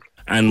 Fantastic.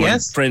 And my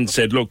friend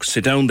said, "Look,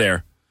 sit down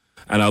there,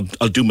 and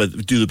I'll do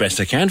the best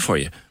I can for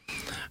you."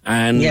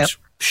 And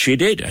she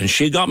did, and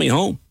she got me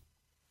home.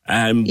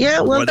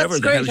 That's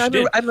great. I'm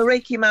a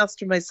Reiki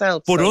master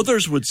myself. But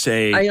others would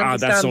say,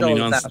 that's only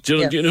nonsense.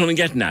 Do you know what I'm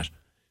getting at?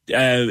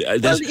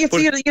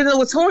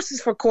 It's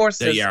horses for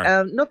courses.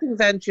 Nothing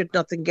ventured,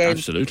 nothing gained.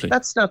 Absolutely.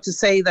 That's not to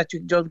say that you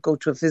don't go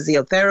to a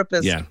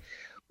physiotherapist. Yeah.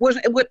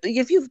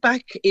 If you've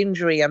back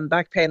injury and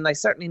back pain, I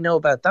certainly know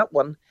about that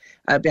one.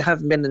 I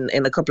haven't been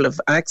in a couple of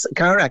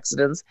car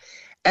accidents.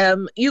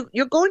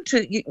 You're going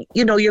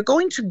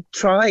to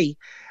try.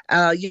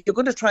 You're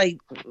going to try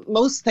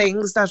most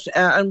things that,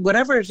 and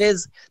whatever it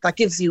is that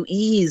gives you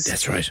ease.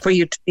 That's right. For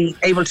you to be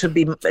able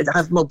to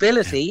have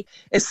mobility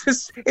is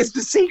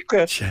the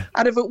secret. Yeah.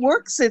 And if it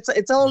works,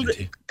 it's all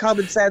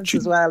common sense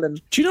as well. And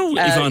do you know,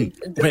 Yvonne,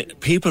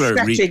 people are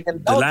stretching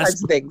and all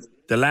kinds of things.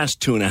 The last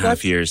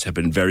 2.5 years have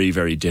been very,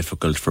 very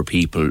difficult for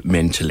people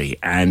mentally,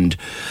 and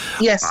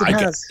yes, it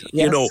has.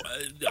 You know,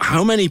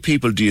 how many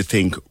people do you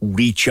think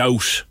reach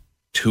out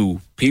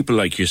to people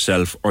like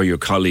yourself or your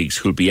colleagues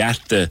who'll be at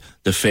the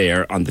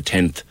fair on the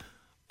 10th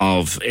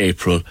of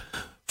April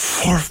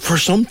for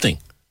something?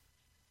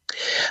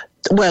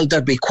 Well,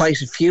 there'd be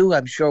quite a few,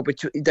 I'm sure,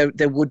 but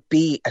there would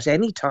be at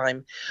any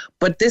time.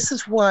 But this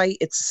is why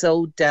it's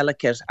so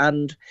delicate.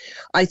 And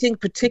I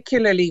think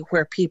particularly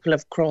where people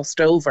have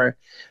crossed over,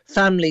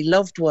 family,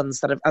 loved ones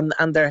that have,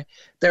 and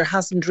there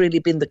hasn't really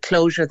been the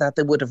closure that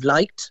they would have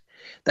liked,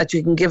 that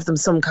you can give them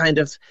some kind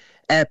of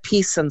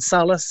peace and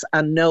solace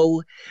and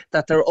know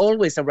that they're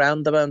always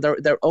around them and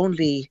they're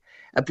only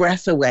a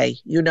breath away,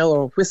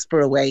 or a whisper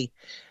away,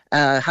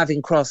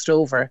 having crossed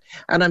over.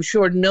 And I'm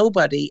sure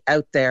nobody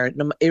out there,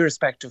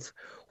 irrespective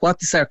what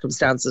the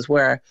circumstances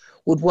were,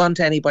 would want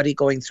anybody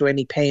going through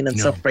any pain and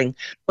suffering.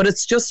 But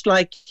it's just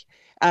like,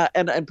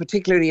 and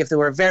particularly if they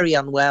were very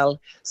unwell,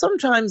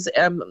 sometimes,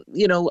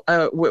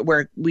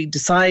 where we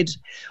decide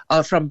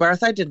from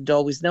birth, I didn't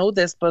always know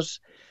this, but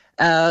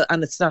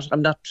and it's not,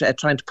 I'm not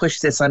trying to push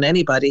this on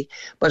anybody,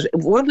 but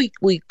when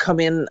we come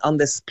in on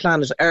this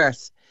planet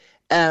Earth,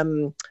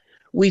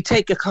 we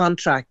take a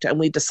contract and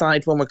we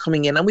decide when we're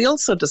coming in, and we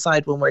also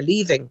decide when we're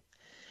leaving.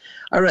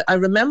 I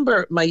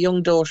remember my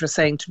young daughter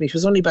saying to me, she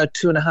was only about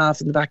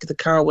 2.5, in the back of the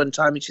car one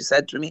time, and she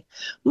said to me,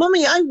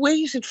 "Mummy, I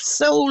waited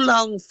so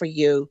long for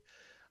you.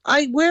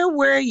 Where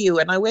were you?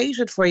 And I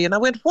waited for you." And I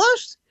went,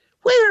 "What?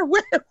 Where?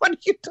 What are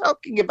you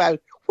talking about?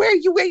 Where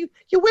you waited?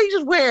 You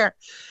waited where?"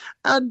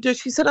 And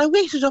she said, "I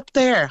waited up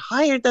there,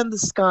 higher than the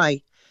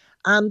sky.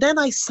 And then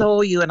I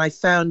saw you and I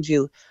found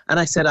you. And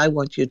I said, I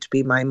want you to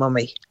be my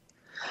mummy."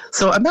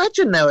 So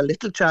imagine now a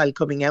little child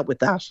coming out with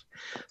that.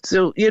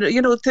 So,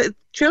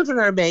 children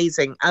are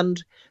amazing,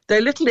 and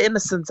their little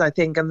innocence, I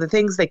think, and the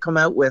things they come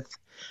out with.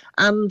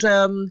 And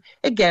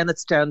again,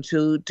 it's down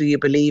to, do you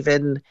believe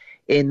in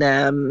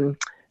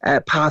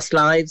past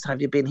lives?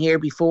 Have you been here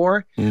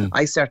before?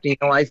 I certainly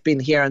know I've been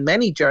here on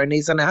many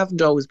journeys, and I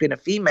haven't always been a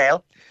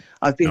female.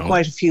 I've been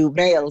quite a few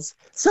males.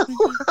 So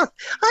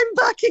I'm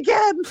back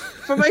again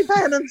for my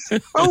penance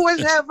or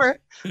whatever.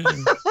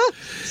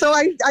 So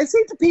I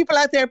say to people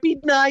out there, be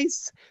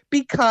nice,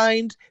 be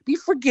kind, be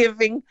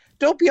forgiving.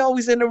 Don't be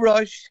always in a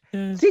rush.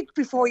 Think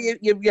before you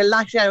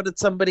lash out at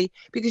somebody,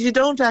 because you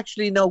don't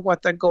actually know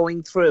what they're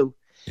going through.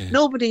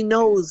 Nobody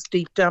knows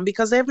deep down,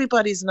 because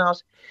everybody's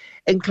not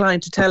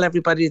inclined to tell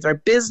everybody their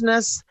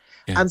business.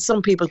 And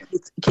some people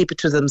keep it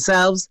to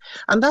themselves.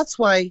 And that's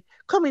why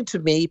coming to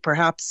me,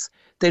 perhaps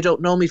they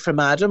don't know me from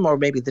Adam, or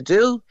maybe they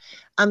do,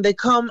 and they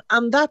come,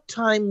 and that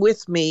time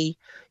with me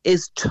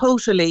is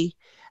totally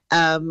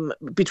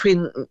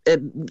between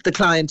the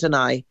client and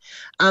I.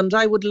 And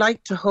I would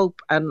like to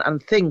hope and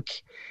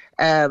think,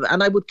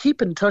 and I would keep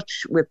in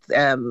touch with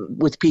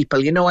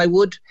people. I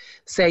would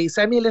say,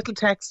 send me a little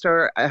text,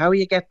 or how are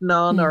you getting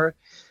on, or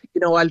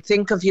I'll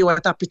think of you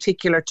at that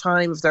particular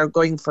time if they're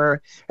going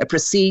for a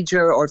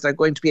procedure, or if they're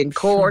going to be in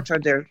court, or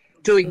they're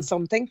doing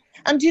something.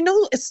 And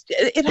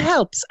it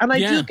helps, and I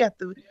do get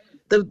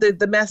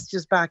the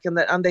messages back,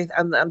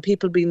 and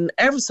people being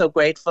ever so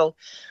grateful.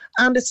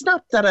 And it's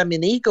not that I'm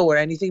an ego or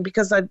anything,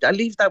 because I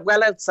leave that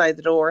well outside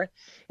the door.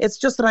 It's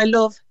just that I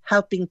love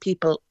helping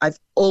people. I've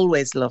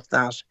always loved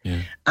that,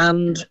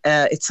 and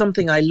it's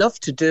something I love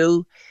to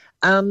do.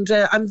 And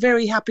I'm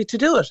very happy to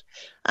do it.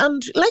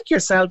 And like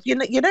yourself, you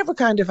never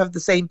kind of have the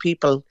same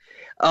people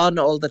on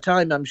all the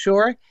time, I'm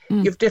sure.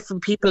 You have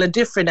different people and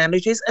different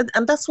energies,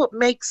 and that's what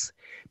makes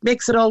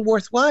it all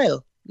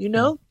worthwhile, you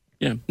know?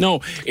 Yeah.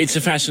 No, it's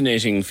a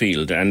fascinating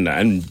field,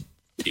 and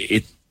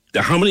it.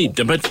 How many?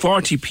 About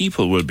 40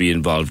 people will be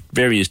involved.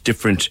 Various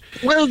different.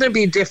 Will there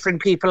be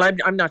different people?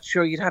 I'm not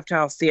sure. You'd have to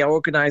ask the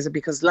organizer,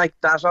 because like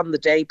that on the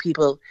day,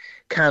 people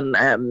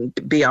can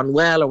be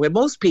unwell, or when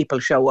most people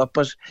show up,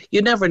 but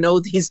you never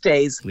know these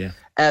days. Yeah.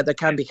 There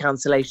can be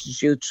cancellations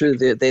due through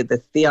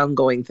the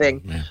ongoing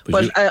thing. Yeah.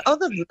 But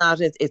other than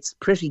that, it's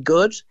pretty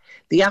good.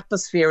 The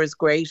atmosphere is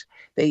great.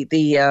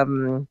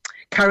 The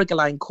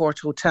Carrigaline Court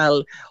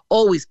Hotel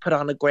always put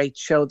on a great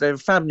show. They're a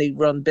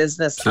family-run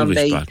business, and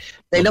they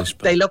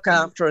look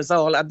after us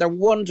all, and they're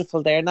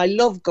wonderful there. And I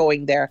love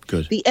going there.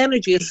 Good. The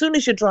energy, as soon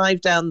as you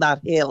drive down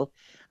that hill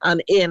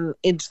and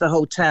into the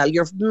hotel,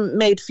 you're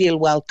made feel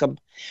welcome.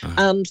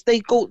 And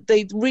they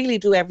really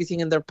do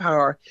everything in their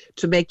power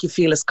to make you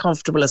feel as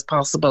comfortable as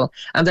possible,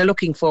 and they're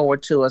looking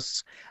forward to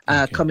us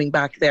coming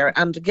back there.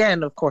 And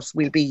again, of course,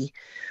 we'll be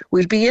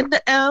in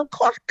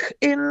Cork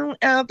in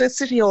the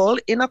City Hall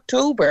in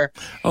October,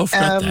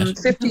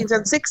 15th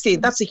and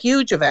 16th. That's a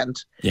huge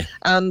event,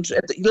 and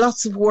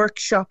lots of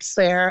workshops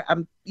there.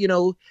 And a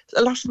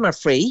lot of them are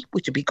free,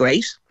 which would be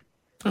great.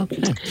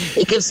 Okay.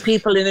 It gives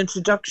people an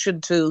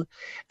introduction to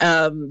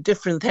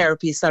different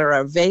therapies that are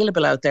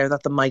available out there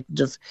that they mightn't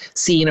have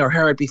seen or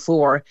heard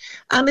before.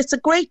 And it's a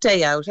great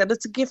day out, and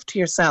it's a gift to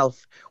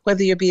yourself,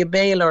 whether you be a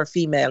male or a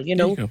female.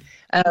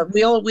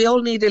 We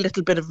all need a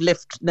little bit of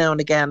lift now and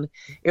again,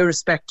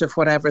 irrespective of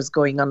whatever's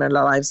going on in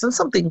our lives. And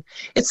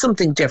it's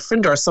something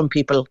different, or some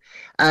people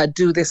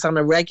do this on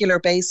a regular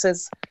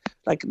basis.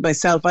 Like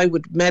myself, I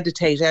would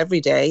meditate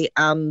every day,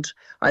 and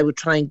I would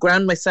try and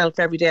ground myself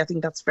every day. I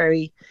think that's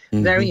very,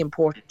 very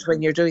important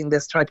when you're doing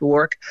this type of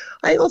work.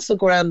 I also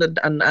ground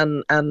and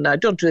I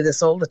don't do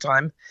this all the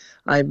time.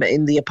 I'm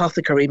in the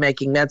apothecary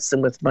making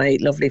medicine with my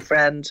lovely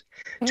friend,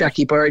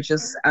 Jackie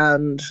Burgess,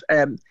 and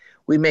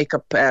we make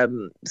up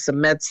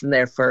some medicine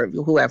there for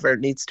whoever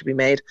needs to be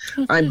made.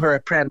 I'm her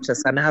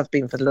apprentice and have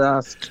been for the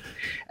last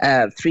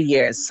 3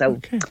 years. So,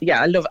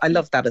 yeah, I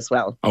love that as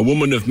well. A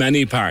woman of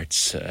many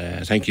parts.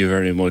 Thank you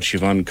very much,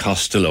 Yvonne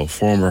Costello,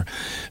 former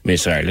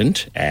Miss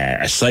Ireland,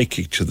 a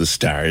psychic to the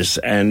stars,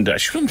 and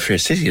she ran Fair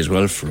City as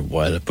well for a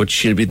while, but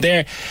she'll be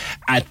there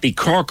at the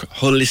Cork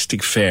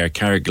Holistic Fair,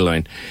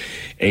 Carrigaline,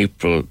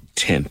 April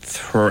 10th.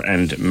 Her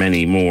and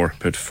many more,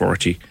 about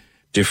 40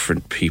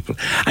 different people.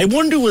 I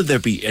wonder, will there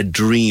be a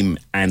dream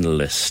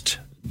analyst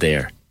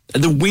there?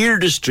 The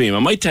weirdest dream. I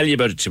might tell you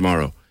about it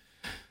tomorrow.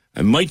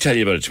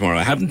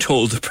 I haven't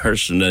told the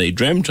person that I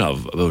dreamt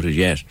of about it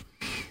yet.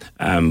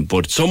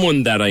 But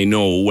someone that I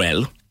know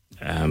well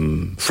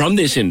from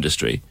this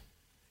industry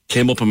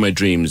came up in my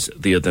dreams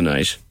the other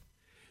night.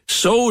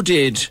 So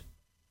did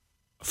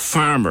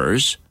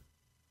farmers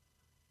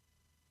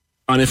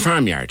on a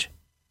farmyard.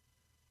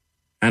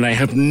 And I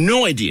have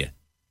no idea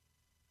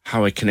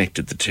how I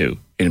connected the two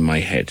in my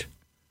head.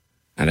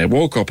 And I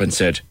woke up and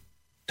said,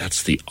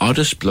 that's the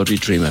oddest bloody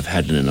dream I've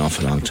had in an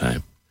awful long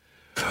time.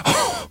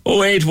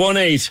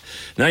 0818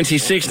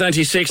 96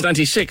 96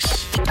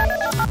 96.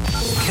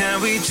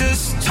 Can we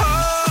just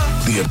talk?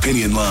 The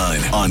Opinion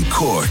Line on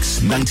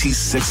Cork's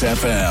 96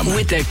 FM.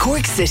 With the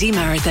Cork City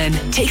Marathon.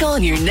 Take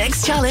on your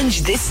next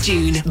challenge this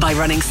June by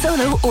running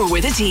solo or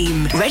with a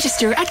team.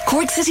 Register at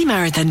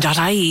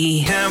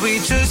corkcitymarathon.ie. Can we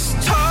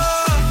just talk?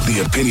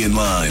 The Opinion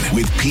Line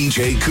with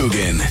PJ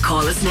Coogan.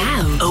 Call us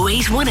now,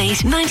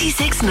 0818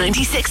 96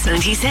 96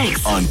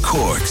 96. On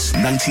Cork's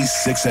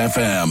 96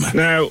 FM.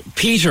 Now,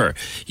 Peter,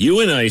 you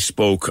and I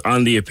spoke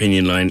on The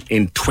Opinion Line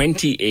in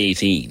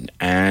 2018,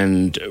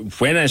 and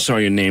when I saw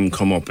your name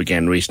come up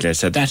again recently, I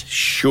said, that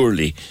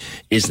surely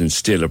isn't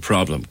still a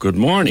problem. Good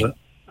morning.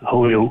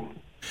 How are you?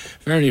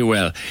 Very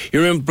well.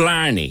 You're in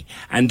Blarney,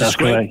 and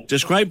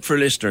describe for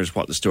listeners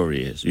what the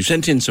story is. You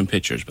sent in some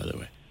pictures, by the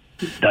way.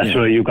 That's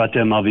right, you got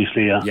them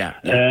obviously, yeah.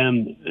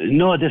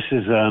 No, this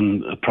is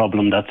a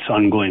problem that's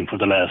ongoing for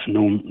the last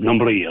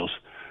number of years,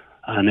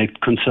 and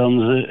it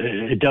concerns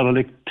a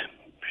derelict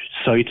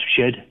site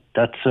shed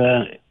that's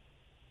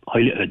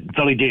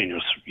very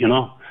dangerous,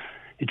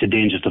 It's a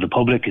danger to the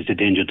public, it's a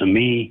danger to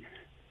me,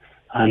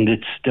 and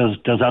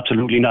there's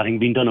absolutely nothing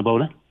being done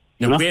about it.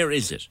 Now, where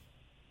is it?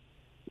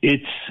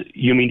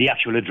 You mean the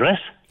actual address?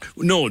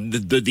 No,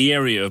 the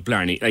area of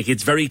Blarney. Like,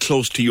 it's very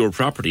close to your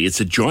property. It's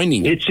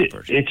adjoining your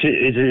property.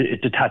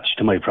 It's attached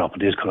to my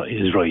property,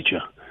 is right,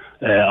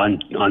 yeah.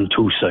 On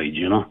two sides,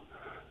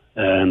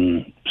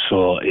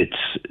 So it's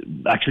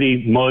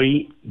actually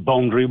my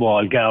boundary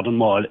wall, garden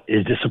wall,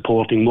 is the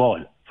supporting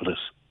wall for this,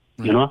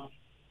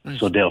 Right.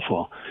 So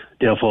therefore,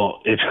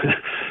 if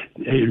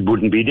it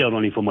wouldn't be there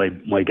only for my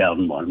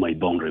garden wall, my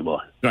boundary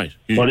wall. Right.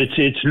 But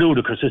it's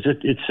ludicrous.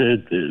 It's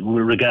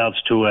with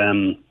regards to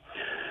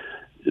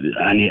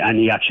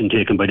any action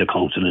taken by the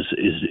council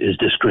is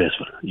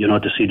disgraceful.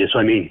 To see this.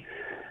 I mean,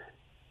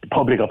 the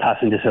public are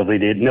passing this every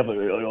day.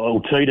 Never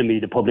outside of me,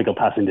 the public are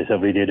passing this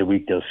every day of the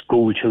week. There's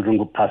school children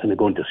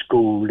going to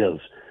school.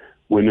 There's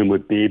women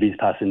with babies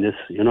passing this,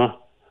 you know.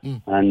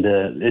 And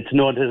it's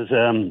not as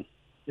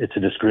it's a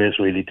disgrace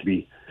really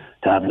to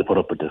have to put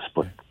up with this.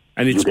 But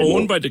and it's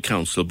owned by the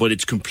council, but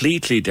it's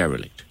completely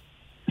derelict.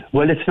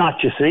 Well, it's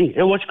not, you see.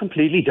 It was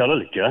completely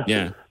derelict, yeah.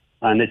 Yeah.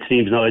 And it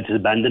seems now it's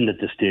abandoned at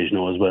this stage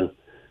now as well.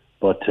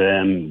 But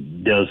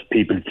there's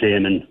people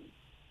claiming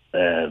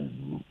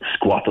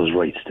squatters'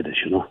 rights to this,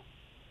 you know.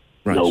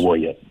 Right. No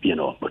way, you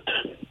know, but,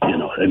 you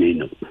know, I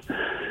mean,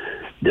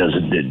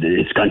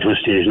 it's gone to a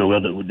stage now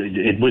where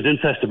it was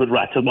infested with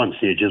rats at one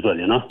stage as well,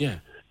 you know. Yeah,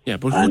 yeah,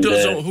 but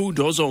who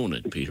does own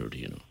it, Peter, do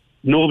you know?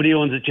 Nobody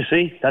owns it, you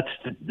see. That's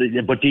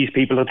but these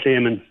people are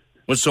claiming...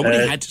 Well,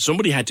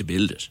 somebody had to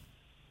build it.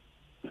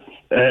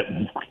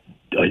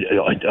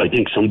 I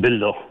think some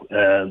builder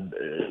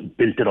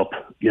built it up,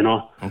 you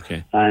know.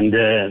 Okay. And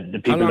the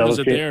people... How long is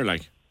it there,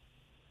 like?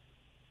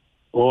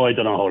 Oh, I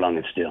don't know how long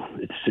it's there.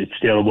 It's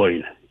there a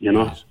while, you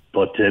know. Yes.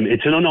 But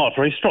it's an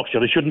unauthorised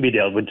structure. It shouldn't be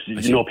there with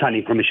no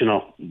planning permission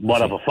or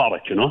whatever for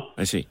it, you know.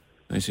 I see.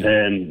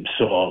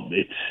 So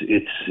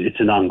it's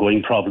an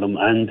ongoing problem,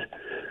 and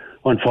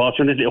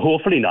unfortunately,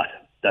 hopefully not.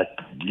 That,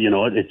 you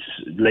know, it's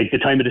like the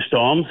time of the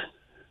storms.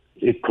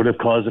 It could have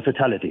caused a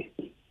fatality.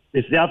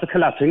 They are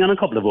collapsing on a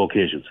couple of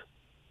occasions.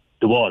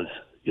 The walls,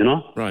 you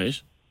know.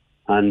 Right.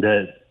 And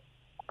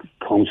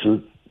council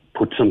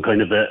put some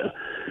kind of a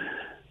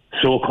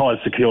so-called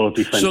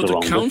security fence around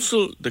it.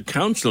 So the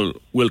council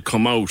will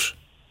come out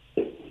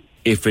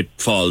if it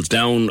falls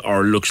down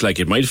or looks like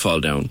it might fall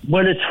down.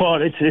 Well, it's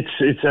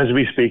as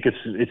we speak. It's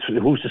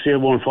who's to say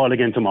it won't fall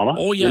again tomorrow?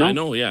 Oh yeah, you know? I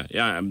know. Yeah.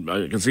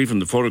 I can see from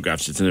the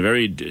photographs it's in a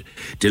very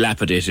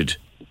dilapidated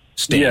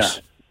state. Yeah,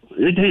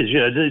 it is.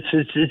 Yeah,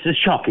 it's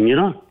shocking, you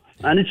know.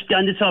 And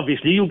it's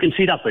obviously, you can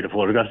see that by the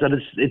photographs, that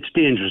it's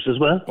dangerous as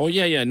well. Oh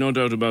yeah, no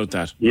doubt about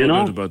that. No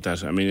doubt about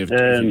that. I mean,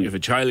 if a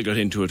child got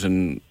into it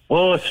and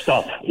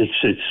stop!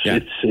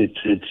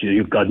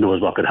 It's God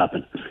knows what could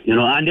happen, you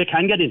know. And they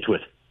can get into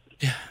it,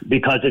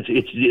 because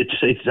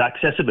it's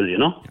accessible, you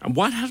know. And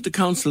what have the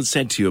council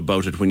said to you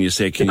about it when you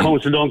say? The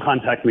council don't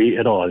contact me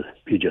at all,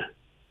 PJ.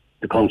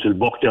 The council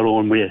book their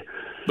own way.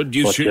 But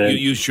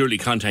you surely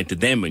contacted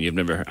them when you've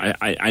never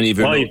any of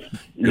your...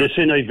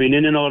 Listen, I've been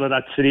in and out of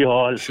that City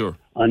Hall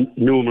on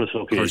numerous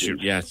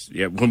occasions. Yes.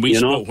 When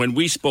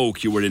we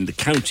spoke, you were in the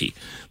county,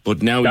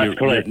 but now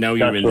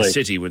you're in the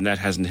city. When that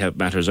hasn't helped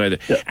matters either.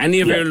 Yeah.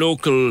 Any of your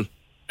local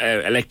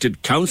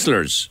elected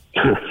councillors?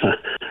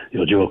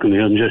 You're joking,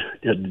 aren't you?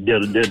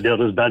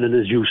 They're as bad and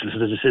as useless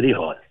as the City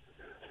Hall.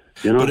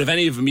 You know? But have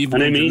any of them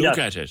even come to look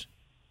at it?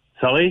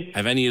 Sorry?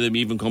 Have any of them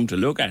even come to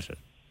look at it?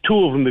 2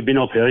 of them have been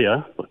up here,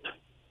 yeah, but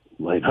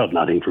I've heard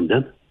nothing from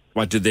them.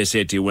 What did they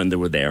say to you when they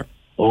were there?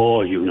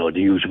 Oh, you know, the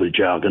usual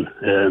jargon.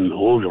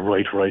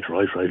 Right.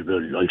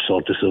 I'll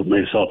sort this out and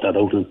I'll sort that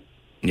out. And,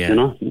 you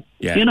know?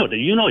 Yeah.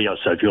 You know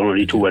yourself, you're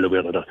only too well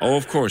aware of that. Oh,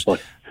 of course.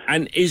 But,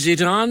 and is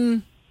it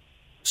on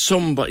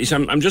somebody...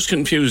 I'm just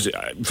confused.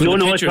 It's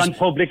on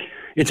public...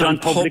 It's on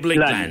public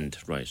land.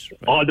 Right.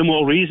 All the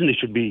more reason it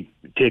should be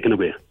taken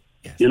away.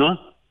 Yes. You know?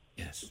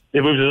 Yes. If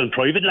it was on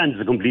private land,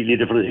 it's a completely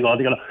different thing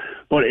altogether.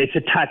 But it's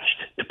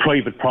attached to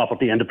private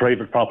property, and the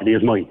private property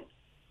is mine.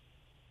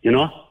 You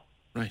know?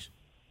 Right.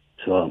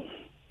 So...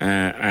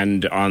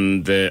 and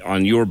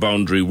on your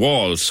boundary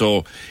wall,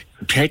 so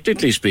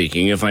technically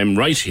speaking, if I'm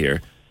right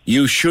here,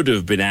 you should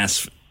have been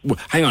asked...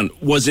 Hang on,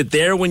 was it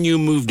there when you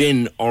moved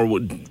in, or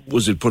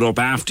was it put up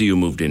after you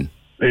moved in?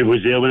 It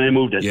was there when I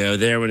moved in. Yeah,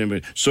 there when I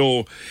moved in.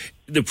 So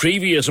the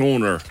previous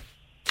owner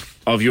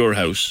of your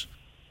house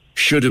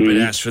should have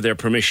been asked for their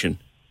permission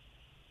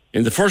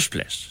in the first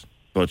place.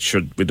 But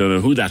we don't know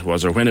who that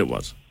was or when it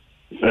was.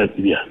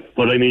 Yeah,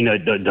 but I mean, I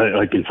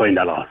can find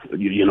that out.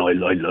 You know,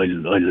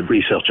 I'll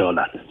research all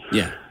that.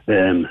 Yeah.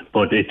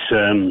 But it's...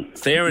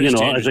 there and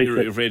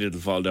you're afraid it'll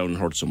fall down and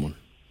hurt someone.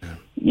 Yeah.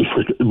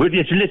 But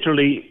it's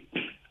literally...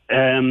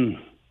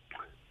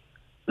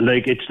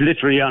 it's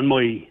literally on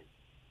my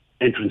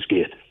entrance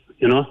gate,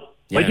 you know?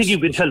 Yes. I think you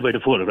can tell by the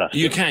photographs.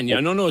 You can, yeah.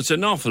 No, it's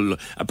an awful...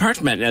 Apart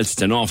from anything else,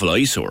 it's an awful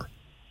eyesore.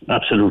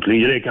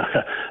 Absolutely.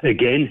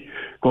 Again,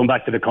 going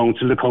back to the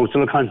council are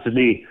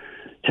constantly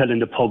telling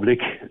the public,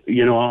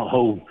 you know,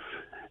 how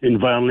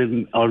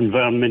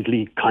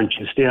environmentally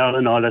conscious they are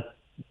and all that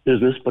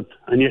business,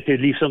 and yet they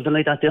leave something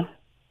like that there,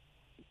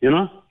 you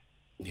know?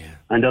 Yeah.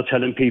 And they're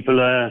telling people,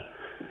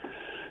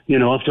 you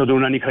know, if they're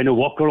doing any kind of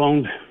walk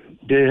around,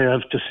 they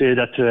have to say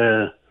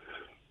that,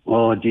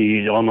 our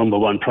number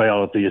one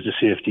priority is the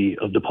safety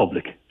of the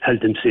public, health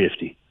and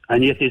safety,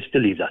 and yet they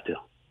still leave that there.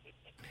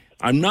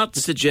 I'm not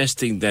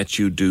suggesting that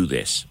you do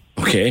this,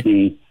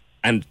 okay?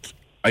 And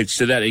I'd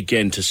say that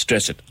again to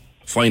stress it.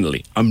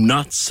 Finally, I'm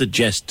not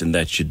suggesting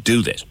that you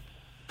do this.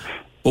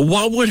 But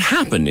what would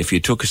happen if you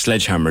took a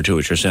sledgehammer to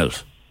it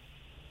yourself?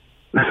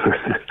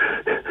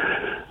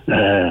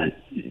 The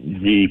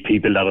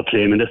people that are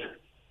claiming it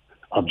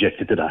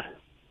objected to that.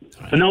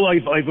 Right. But now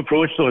I've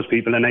approached those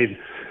people and I've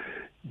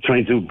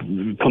trying to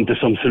come to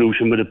some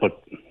solution with it,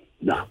 but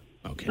no.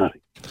 Okay.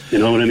 Nothing. You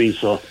know what I mean?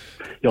 So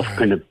you're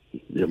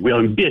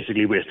I'm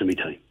basically wasting my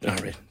time. All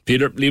right.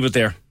 Peter, leave it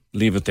there.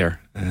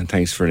 And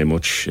thanks very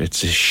much.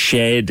 It's a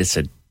shed. It's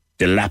a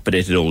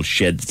dilapidated old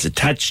shed that's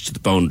attached to the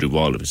boundary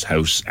wall of his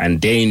house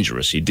and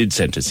dangerous. He did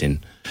send us in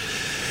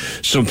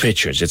some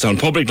pictures. It's on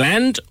public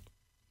land,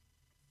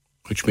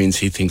 which means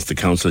he thinks the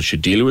council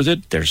should deal with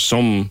it. There's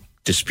some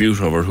dispute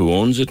over who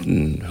owns it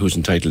and who's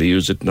entitled to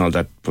use it and all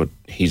that, but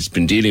he's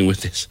been dealing with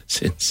this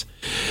since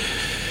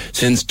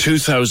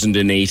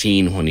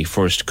 2018 when he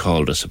first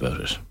called us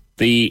about it.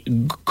 The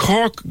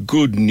Cork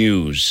Good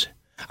News,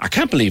 I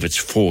can't believe it's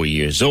 4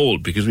 years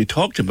old because we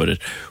talked about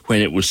it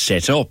when it was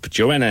set up.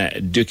 Joanna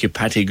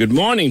Ducupati, good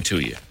morning to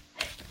you.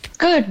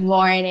 Good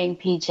morning,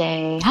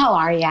 PJ. How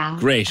are ya?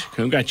 Great.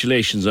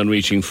 Congratulations on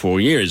reaching 4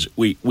 years.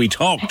 We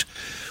talked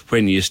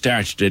when you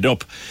started it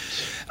up.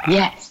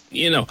 Yes.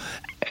 You know,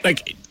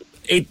 like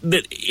it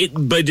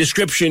by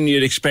description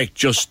you'd expect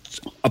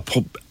just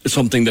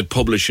something that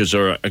publishes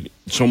or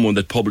someone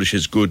that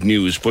publishes good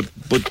news, but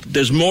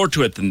there's more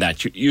to it than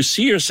that. You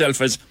see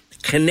yourself as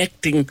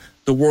connecting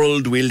the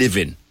world we live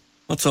in.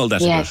 What's all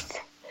that about?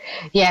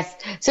 Yes.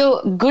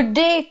 So Good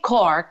Day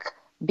Cork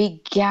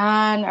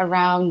began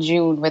around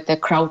June with the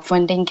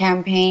crowdfunding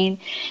campaign,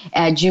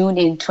 June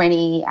in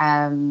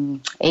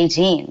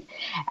 2018.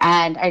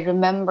 And I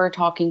remember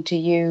talking to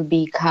you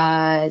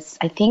because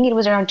I think it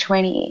was around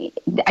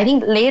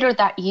later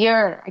that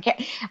year.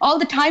 All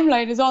the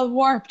timeline is all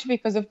warped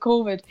because of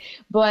COVID.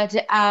 But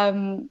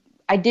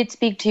I did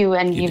speak to you,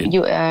 and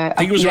you I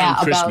think it was around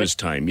Christmas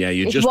time. Yeah,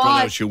 you just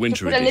brought out your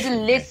winter edition. Put a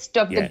little list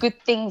of the good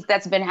things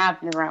that's been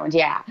happening around.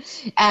 Yeah.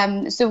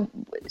 So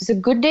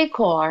Good Day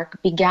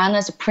Cork began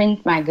as a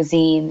print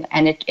magazine,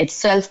 and it's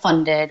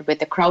self-funded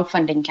with a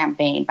crowdfunding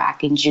campaign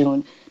back in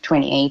June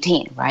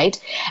 2018, right?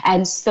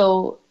 And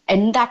so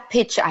in that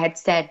pitch, I had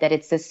said that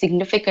it's a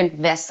significant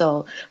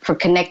vessel for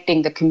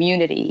connecting the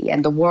community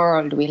and the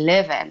world we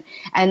live in.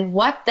 And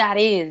what that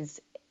is,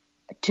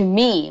 to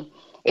me,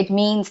 it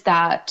means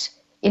that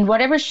in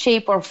whatever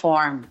shape or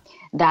form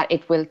that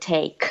it will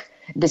take,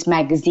 this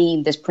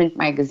magazine, this print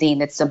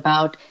magazine, it's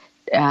about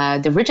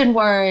the written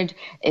word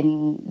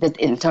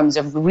in terms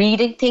of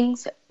reading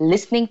things,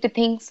 listening to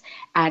things,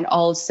 and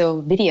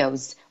also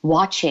videos,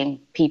 watching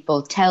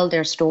people tell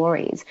their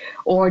stories,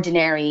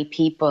 ordinary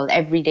people,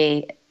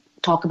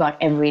 talk about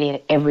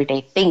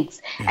everyday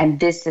things. And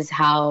this is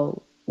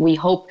how we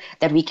hope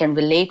that we can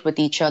relate with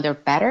each other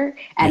better,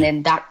 and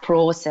in that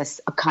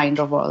process, a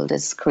kinder world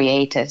is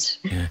created.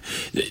 Yeah.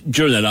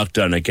 During the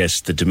lockdown, I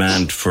guess the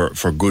demand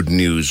for good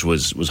news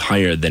was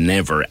higher than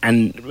ever.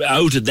 And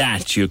out of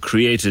that, you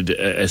created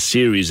a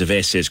series of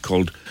essays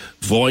called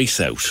Voice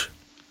Out.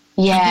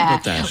 Yeah.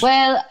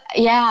 Well,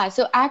 yeah.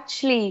 So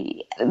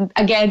actually,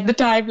 again, the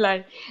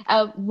timeline.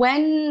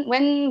 When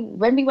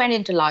we went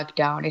into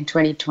lockdown in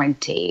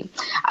 2020,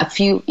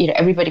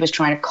 everybody was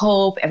trying to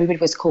cope. Everybody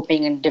was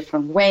coping in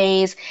different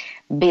ways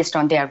based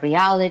on their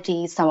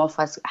reality. Some of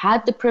us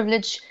had the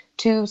privilege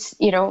to,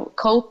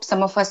 cope.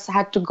 Some of us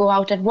had to go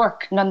out and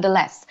work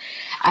nonetheless.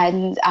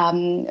 And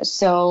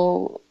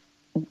so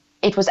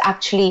it was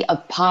actually a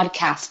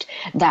podcast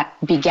that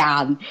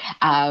began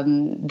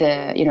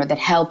that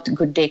helped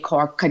Good Day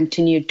Cork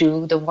continue to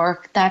do the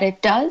work that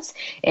it does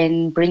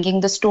in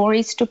bringing the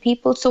stories to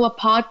people. So a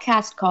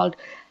podcast called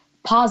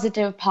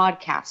Positive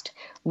Podcast.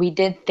 We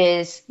did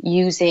this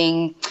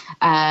using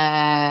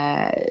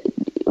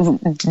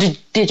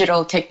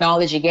digital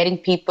technology, getting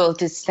people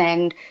to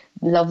send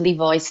lovely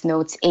voice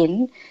notes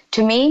in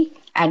to me.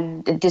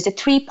 And there's a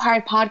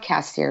 3-part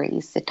podcast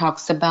series. It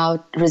talks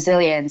about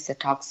resilience. It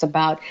talks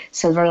about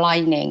silver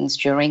linings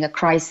during a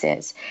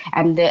crisis.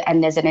 And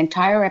there's an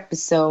entire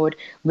episode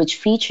which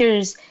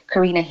features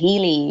Karina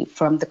Healy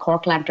from the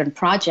Cork Lantern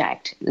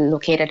Project,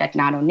 located at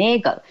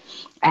Nanonagle.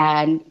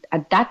 And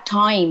at that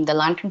time, the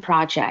Lantern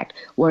Project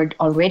were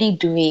already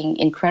doing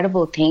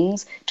incredible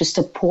things to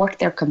support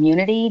their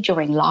community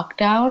during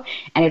lockdown.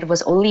 And it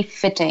was only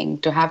fitting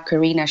to have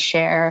Karina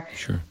share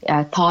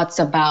thoughts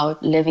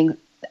about living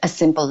a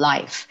simple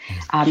life.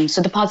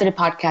 So the Positive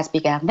Podcast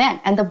began then.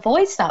 And the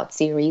Voice Out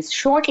series,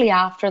 shortly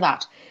after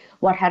that,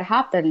 what had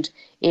happened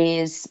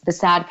is the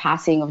sad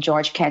passing of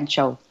George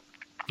Kencho.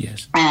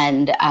 Yes.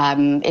 And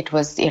it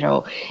was,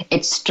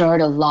 it stirred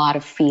a lot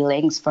of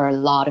feelings for a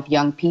lot of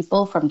young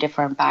people from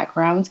different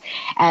backgrounds.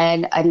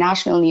 And a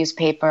national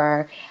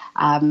newspaper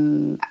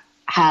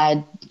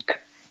had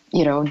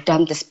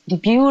done this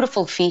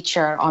beautiful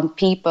feature on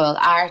people,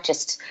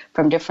 artists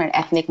from different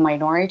ethnic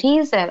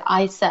minorities. And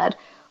I said,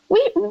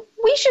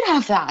 we should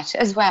have that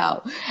as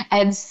well.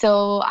 And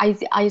so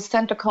I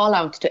sent a call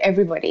out to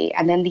everybody,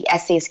 and then the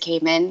essays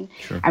came in.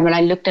 Sure. And when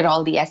I looked at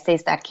all the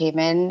essays that came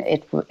in,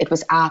 it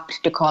was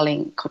apt to call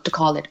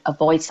it a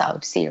Voice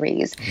Out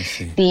series.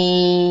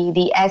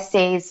 The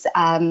essays,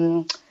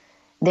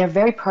 they're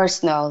very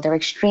personal. They're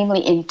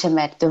extremely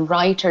intimate. The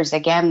writers,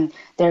 again,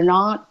 they're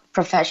not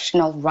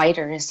professional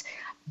writers.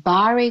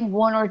 Barring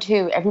one or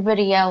two,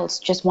 everybody else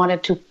just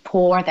wanted to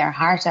pour their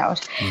heart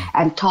out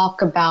and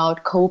talk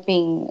about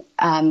coping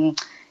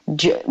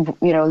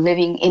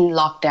living in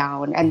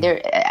lockdown,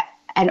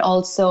 and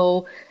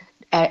also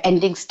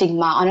ending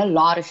stigma on a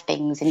lot of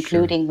things,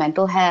 including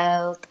mental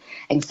health,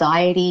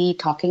 anxiety,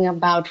 talking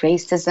about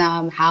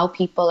racism, how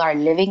people are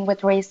living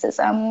with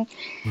racism.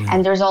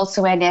 And there's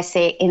also an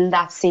essay in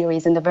that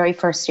series, in the very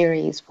first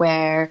series,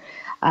 where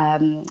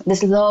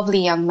this lovely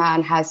young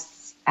man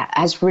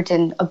has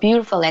written a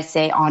beautiful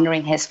essay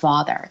honoring his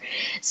father.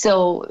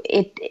 So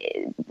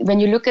when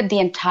you look at the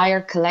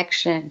entire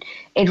collection,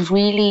 it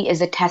really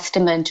is a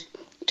testament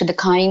to the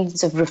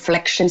kinds of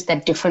reflections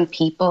that different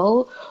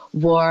people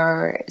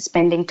were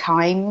spending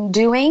time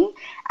doing.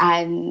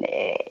 And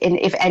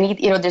if any,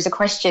 there's a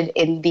question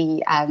in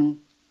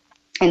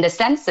the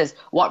census,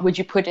 what would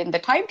you put in the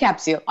time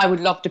capsule? I would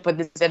love to put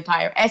this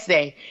entire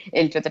essay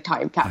into the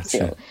time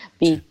capsule.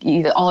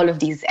 All of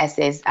these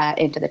essays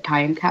into the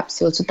time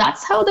capsule. So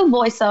that's how the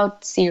Voice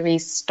Out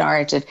series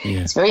started. Yeah.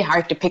 It's very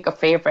hard to pick a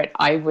favorite.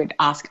 I would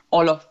ask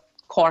all of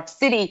Cork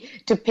City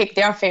to pick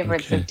their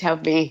favorites and tell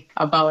me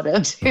about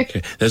it.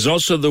 Okay. There's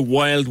also the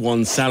Wild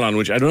One Salon,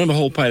 which I don't have a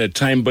whole pile of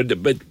time, but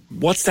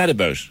what's that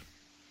about?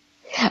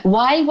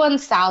 Wild One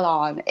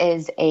Salon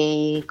is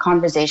a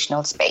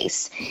conversational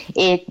space.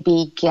 It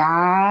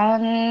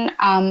began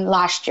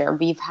last year.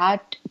 We've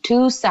had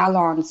 2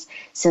 salons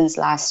since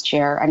last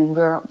year, and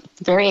we're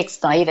very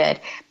excited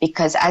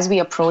because as we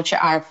approach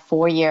our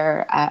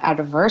 4-year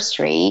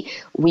anniversary,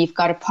 we've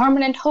got a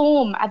permanent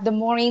home at the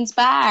Maureen's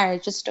Bar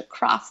just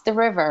across the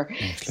river.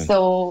 Okay.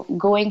 So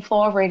going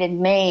forward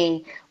in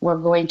May, we're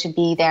going to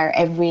be there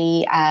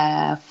every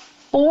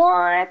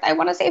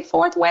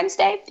fourth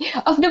Wednesday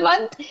of the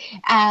month.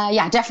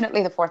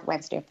 Definitely the fourth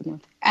Wednesday of the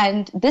month.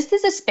 And this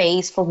is a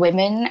space for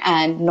women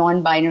and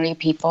non-binary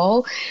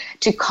people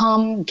to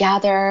come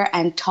gather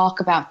and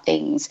talk about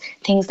things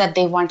that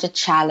they want to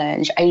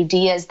challenge,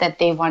 ideas that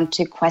they want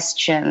to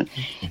question.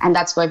 And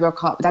that's why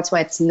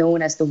it's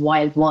known as the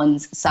Wild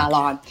Ones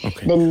Salon.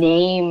 Okay. The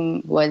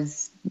name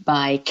was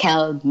by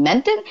Kel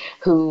Menton,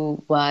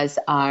 who was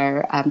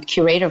our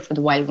curator for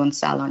the Wild One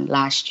Salon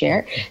last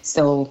year.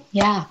 So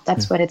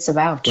that's what it's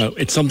about. Well,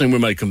 it's something we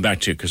might come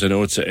back to, because I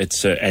know it's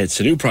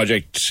a new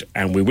project,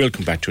 and we will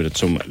come back to it at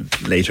some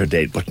later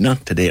date, but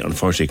not today,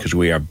 unfortunately, because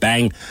we are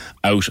bang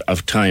out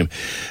of time.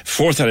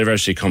 4th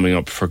anniversary coming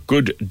up for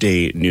Good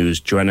Day News.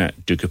 Joanna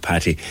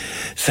Ducapati,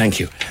 thank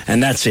you.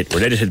 And that's it.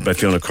 We're edited by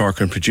Fiona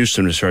Corcoran, produced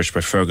and researched by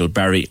Fergal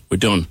Barry. We're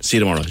done. See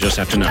you tomorrow, just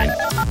after 9.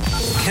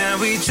 Can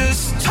we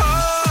just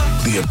talk?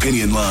 The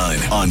Opinion Line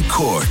on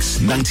Cork's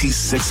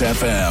 96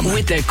 FM.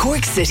 With the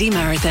Cork City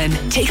Marathon.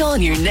 Take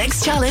on your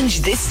next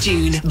challenge this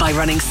June by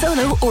running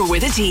solo or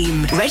with a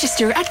team.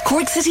 Register at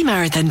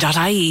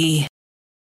corkcitymarathon.ie.